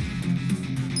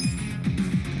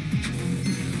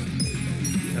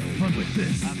 Have fun with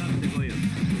this.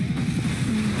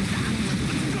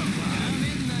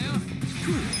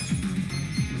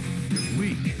 You're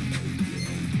weak.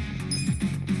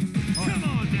 Come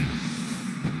on now.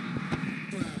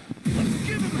 Let's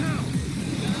give him hell.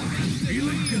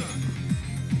 Feeling good.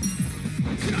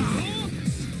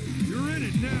 You're in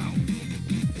it now!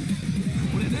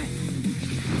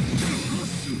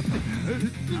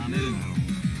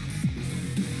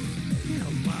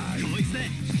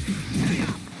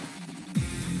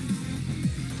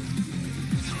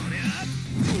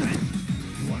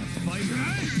 Wanna fight?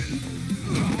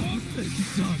 This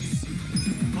sucks.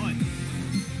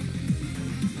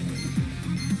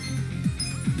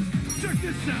 Check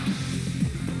this out.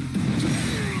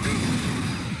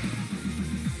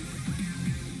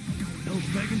 No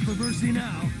begging for mercy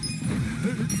now.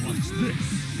 Watch this.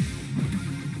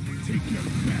 Take your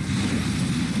best.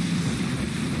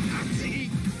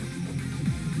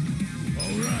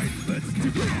 All right, let's do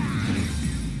it.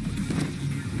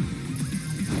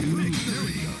 There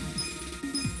we go.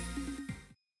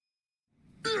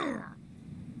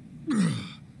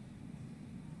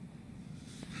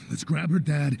 Let's grab her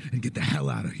dad and get the hell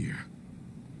out of here.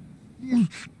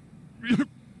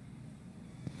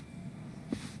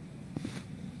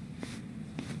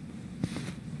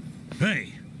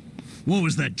 Hey, what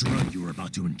was that drug you were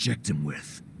about to inject him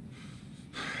with?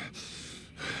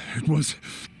 It was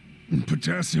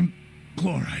potassium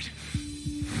chloride.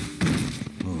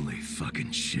 Holy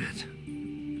fucking shit.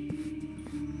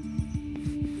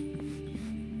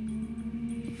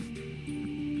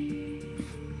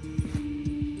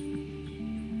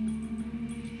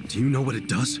 Do you know what it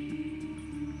does?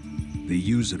 They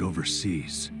use it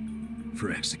overseas for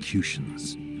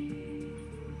executions.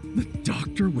 The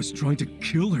doctor was trying to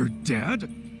kill her dad?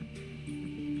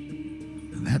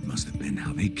 And that must have been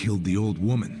how they killed the old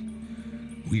woman.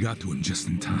 We got to him just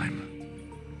in time.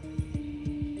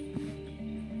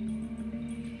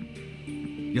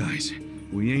 Guys,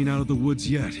 we ain't out of the woods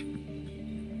yet.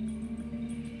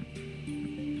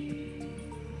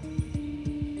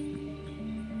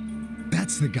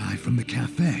 That's the guy from the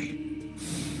cafe.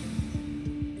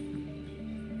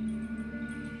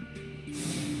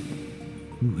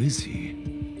 Who is he?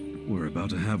 We're about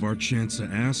to have our chance to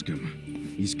ask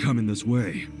him. He's coming this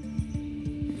way.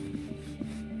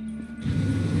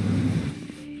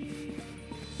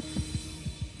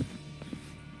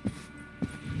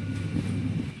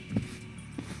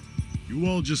 You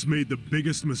all just made the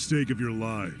biggest mistake of your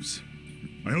lives.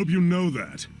 I hope you know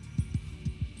that.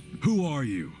 Who are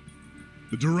you?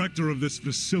 The director of this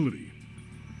facility.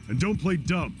 And don't play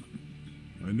dumb.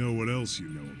 I know what else you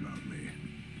know about me.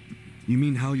 You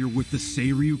mean how you're with the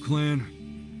Seiryu clan?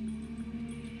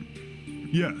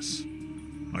 Yes.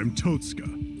 I'm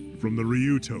Totsuka, from the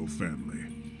Ryuto family.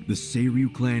 The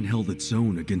Seiryu clan held its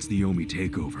own against the Omi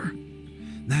takeover.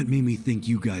 That made me think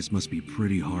you guys must be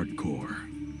pretty hardcore.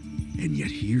 And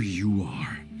yet here you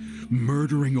are,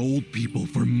 murdering old people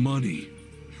for money.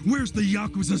 Where's the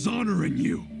Yakuza's honor in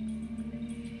you?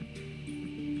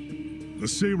 The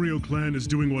Seiryu clan is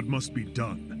doing what must be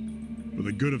done, for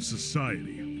the good of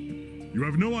society. You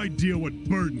have no idea what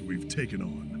burden we've taken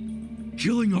on.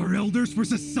 Killing our elders for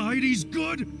society's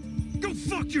good? Go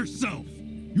fuck yourself!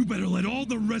 You better let all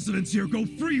the residents here go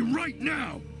free right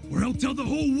now, or I'll tell the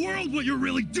whole world what you're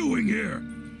really doing here!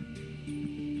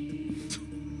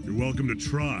 You're welcome to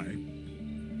try,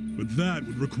 but that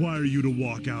would require you to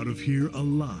walk out of here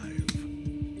alive.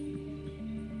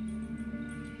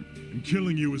 And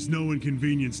killing you is no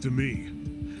inconvenience to me.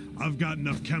 I've got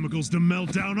enough chemicals to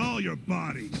melt down all your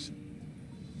bodies.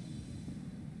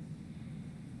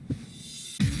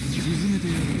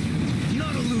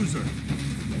 Not a loser.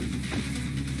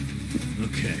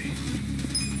 Okay.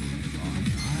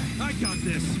 I got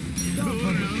this.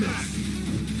 Don't this.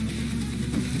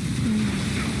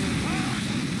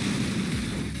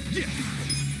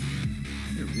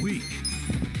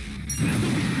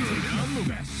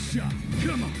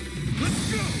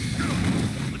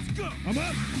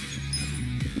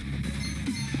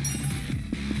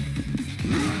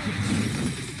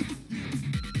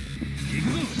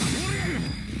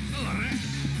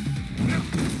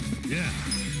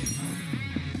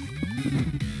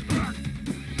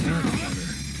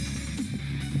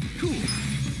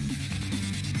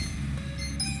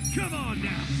 Come on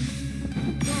now!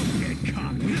 Don't get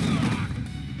caught!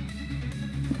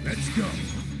 Let's go!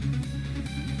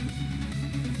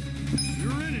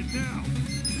 You're in it now!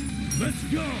 Let's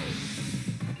go!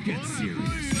 Get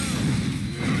serious!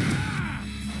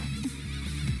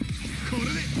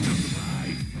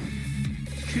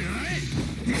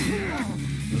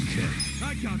 Okay,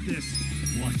 I got this!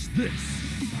 Watch this!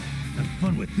 Have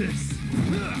fun with this!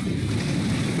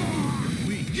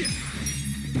 Weak!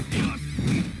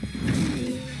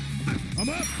 I'm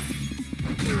up!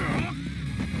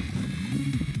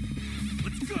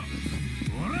 Let's go!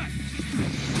 Alright!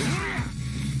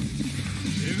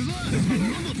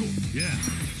 Yeah!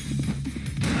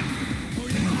 Oh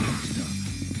yeah!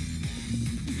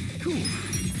 Cool!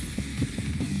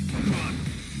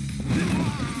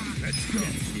 Let's go!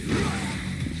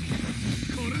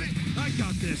 I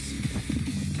got this!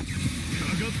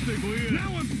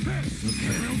 Now I'm pissed!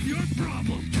 Okay. How's your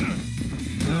problem?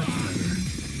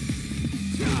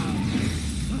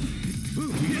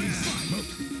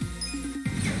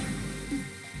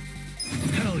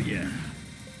 Hell yeah!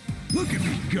 Look at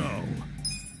me go!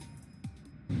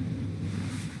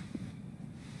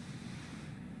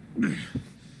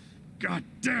 God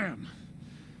damn!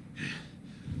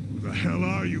 Who the hell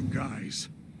are you guys?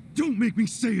 Don't make me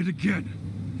say it again!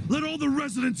 Let all the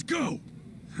residents go!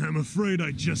 I'm afraid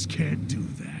I just can't do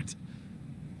that.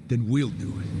 Then we'll do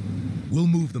it. We'll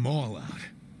move them all out.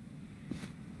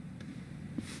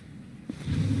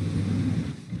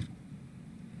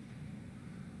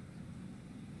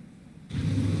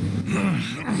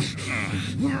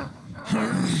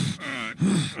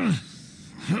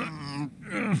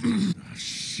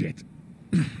 Shit.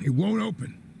 It won't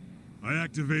open. I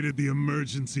activated the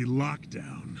emergency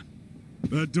lockdown.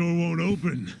 That door won't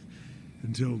open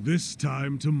until this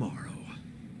time tomorrow.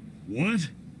 What?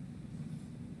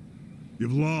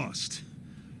 You've lost.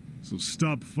 So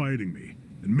stop fighting me.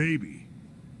 And maybe,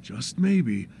 just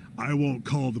maybe, I won't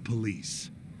call the police.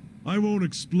 I won't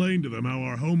explain to them how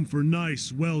our home for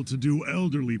nice, well-to-do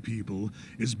elderly people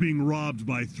is being robbed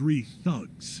by 3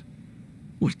 thugs.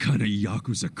 What kind of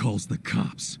Yakuza calls the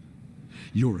cops?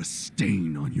 You're a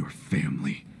stain on your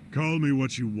family. Call me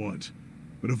what you want.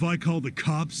 But if I call the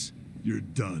cops, you're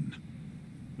done.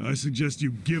 I suggest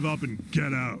you give up and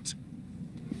get out.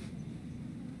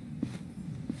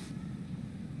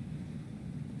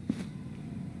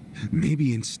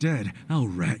 Maybe instead, I'll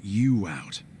rat you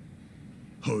out.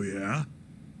 Oh yeah?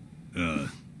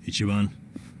 Ichiban?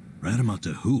 Rat him out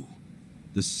to who?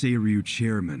 The Seiryu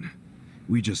chairman.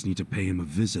 We just need to pay him a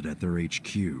visit at their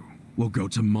HQ. We'll go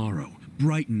tomorrow,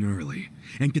 bright and early,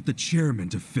 and get the chairman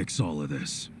to fix all of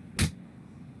this.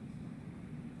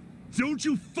 Don't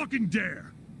you fucking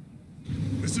dare!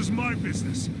 This is my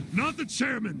business, not the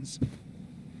chairman's!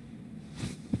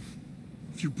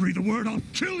 If you breathe a word, I'll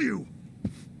kill you!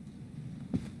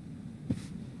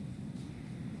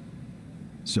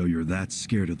 So you're that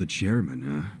scared of the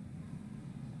chairman,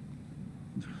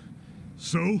 huh?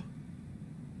 So?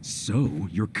 So,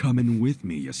 you're coming with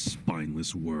me, you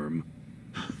spineless worm.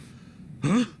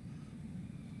 Huh?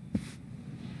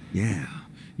 Yeah,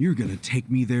 you're gonna take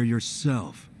me there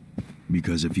yourself.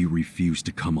 Because if you refuse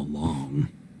to come along,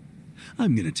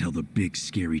 I'm gonna tell the big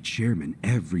scary chairman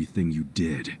everything you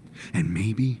did. And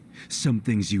maybe some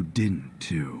things you didn't,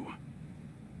 too.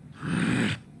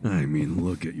 I mean,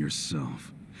 look at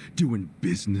yourself. Doing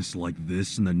business like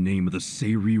this in the name of the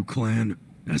Seiryu clan?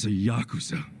 As a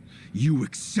Yakuza, you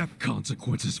accept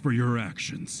consequences for your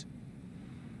actions.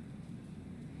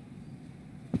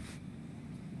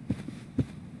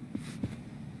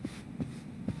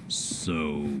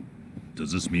 So,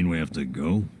 does this mean we have to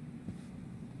go?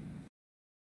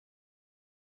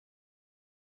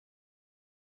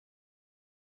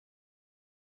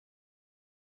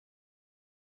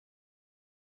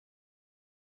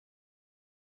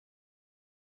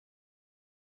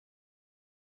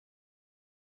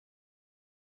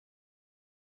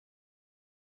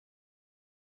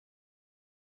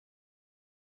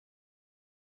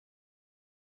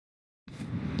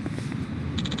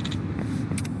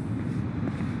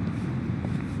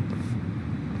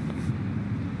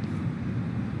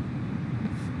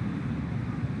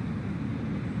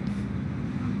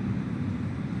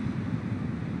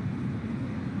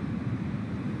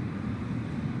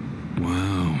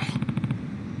 Wow.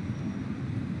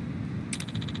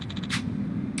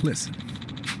 Listen.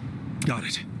 Got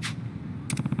it.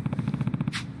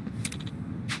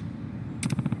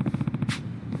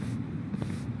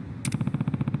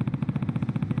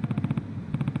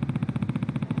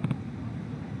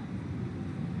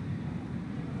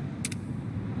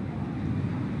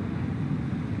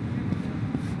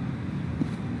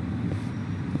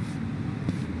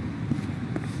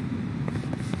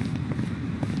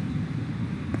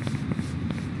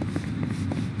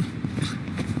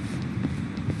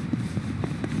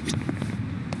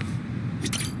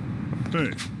 Hey.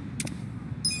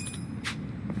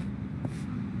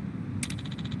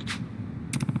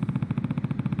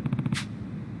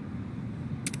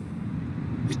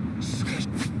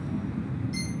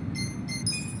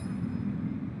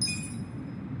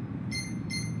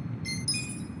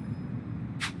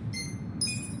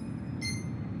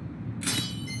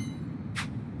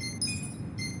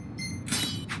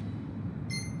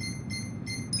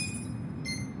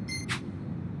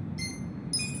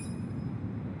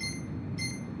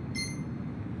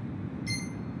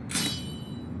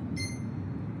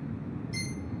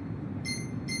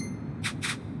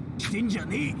してんじゃ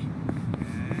ねえ。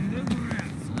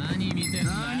何見てんだよ。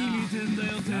何見てんだ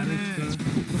よ、てめえ。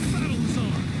Battle's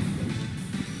on.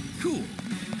 Cool.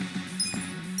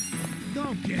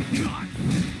 Don't get caught.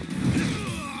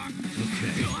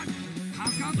 Okay. か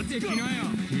かってきなよ。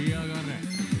来やがれ。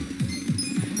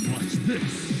Watch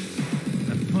this.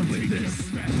 Have fun with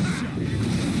this.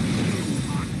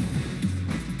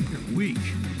 You're weak.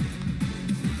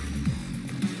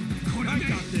 I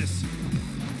got this.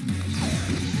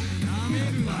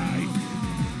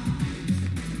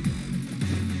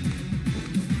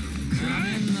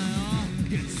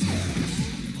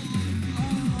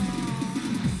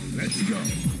 Let's go.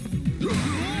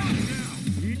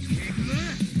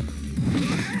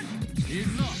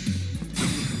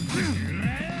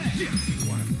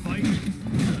 Wanna fight?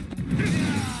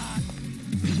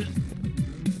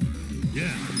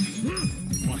 Yeah.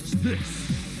 Watch this.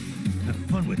 Have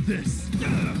fun with this.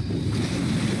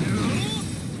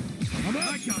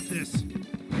 I got this. The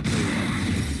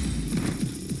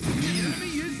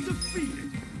enemy is defeated.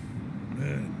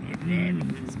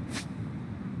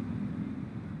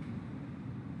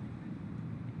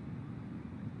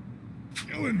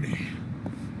 Killing me.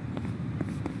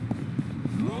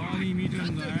 何見てん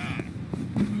だよ。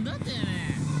だってね。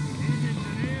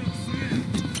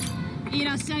い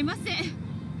らっしゃいませ。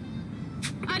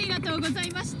ありがとうござ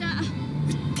いました。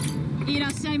いら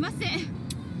っしゃいませ。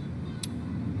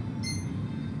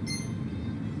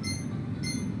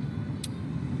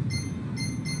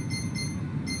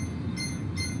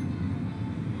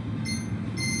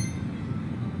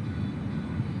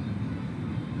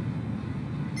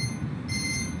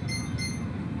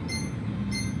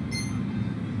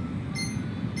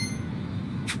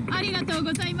ありがとう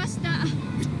ございました。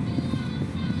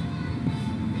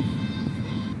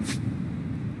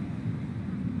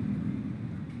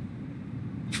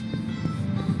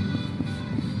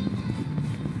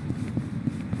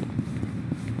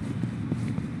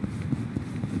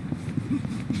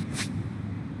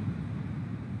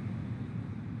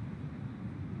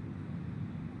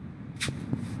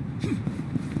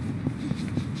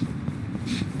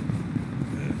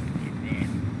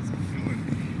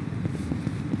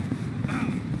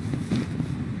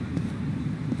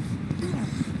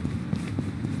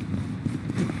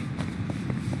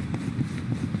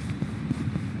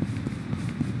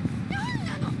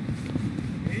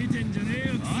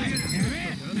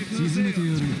沈めてや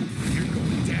る。You're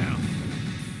going down.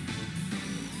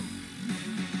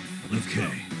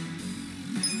 Okay.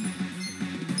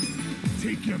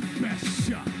 Take your best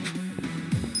shot.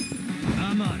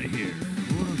 I'm out of here.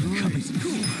 Coming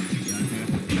cool.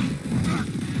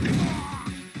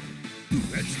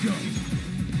 Let's go.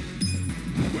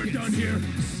 We're done here.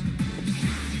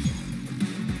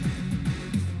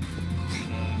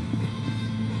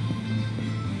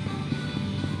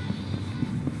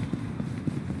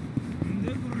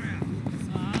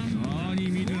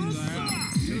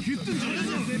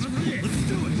 Let's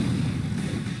do it.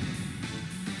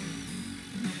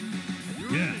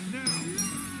 Yeah.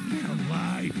 Get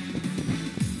alive.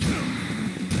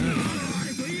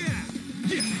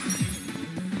 Yeah.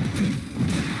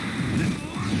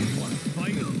 You wanna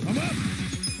fight? Come up.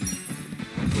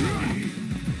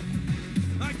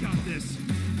 I got this.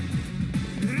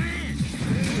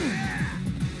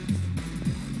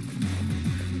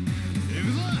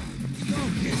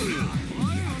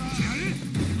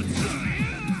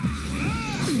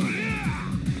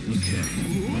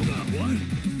 What?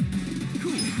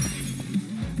 Cool.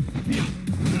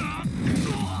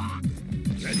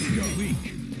 Let's go. Weak.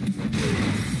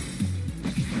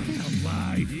 Get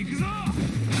alive.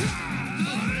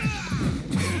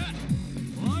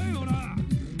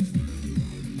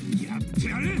 Yeah.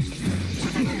 You're in.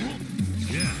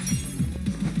 Yeah.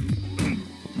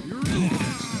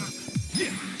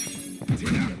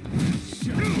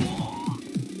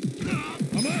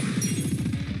 I'm up.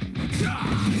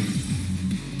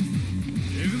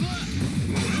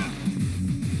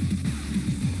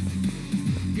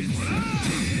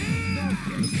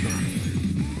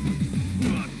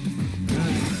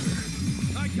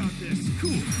 I got got this.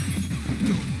 Cool.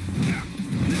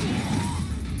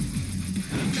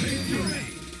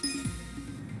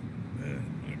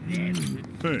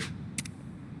 Hey.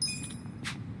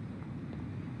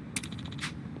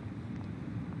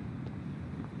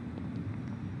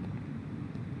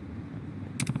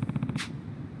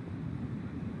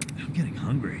 I'm getting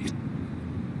hungry.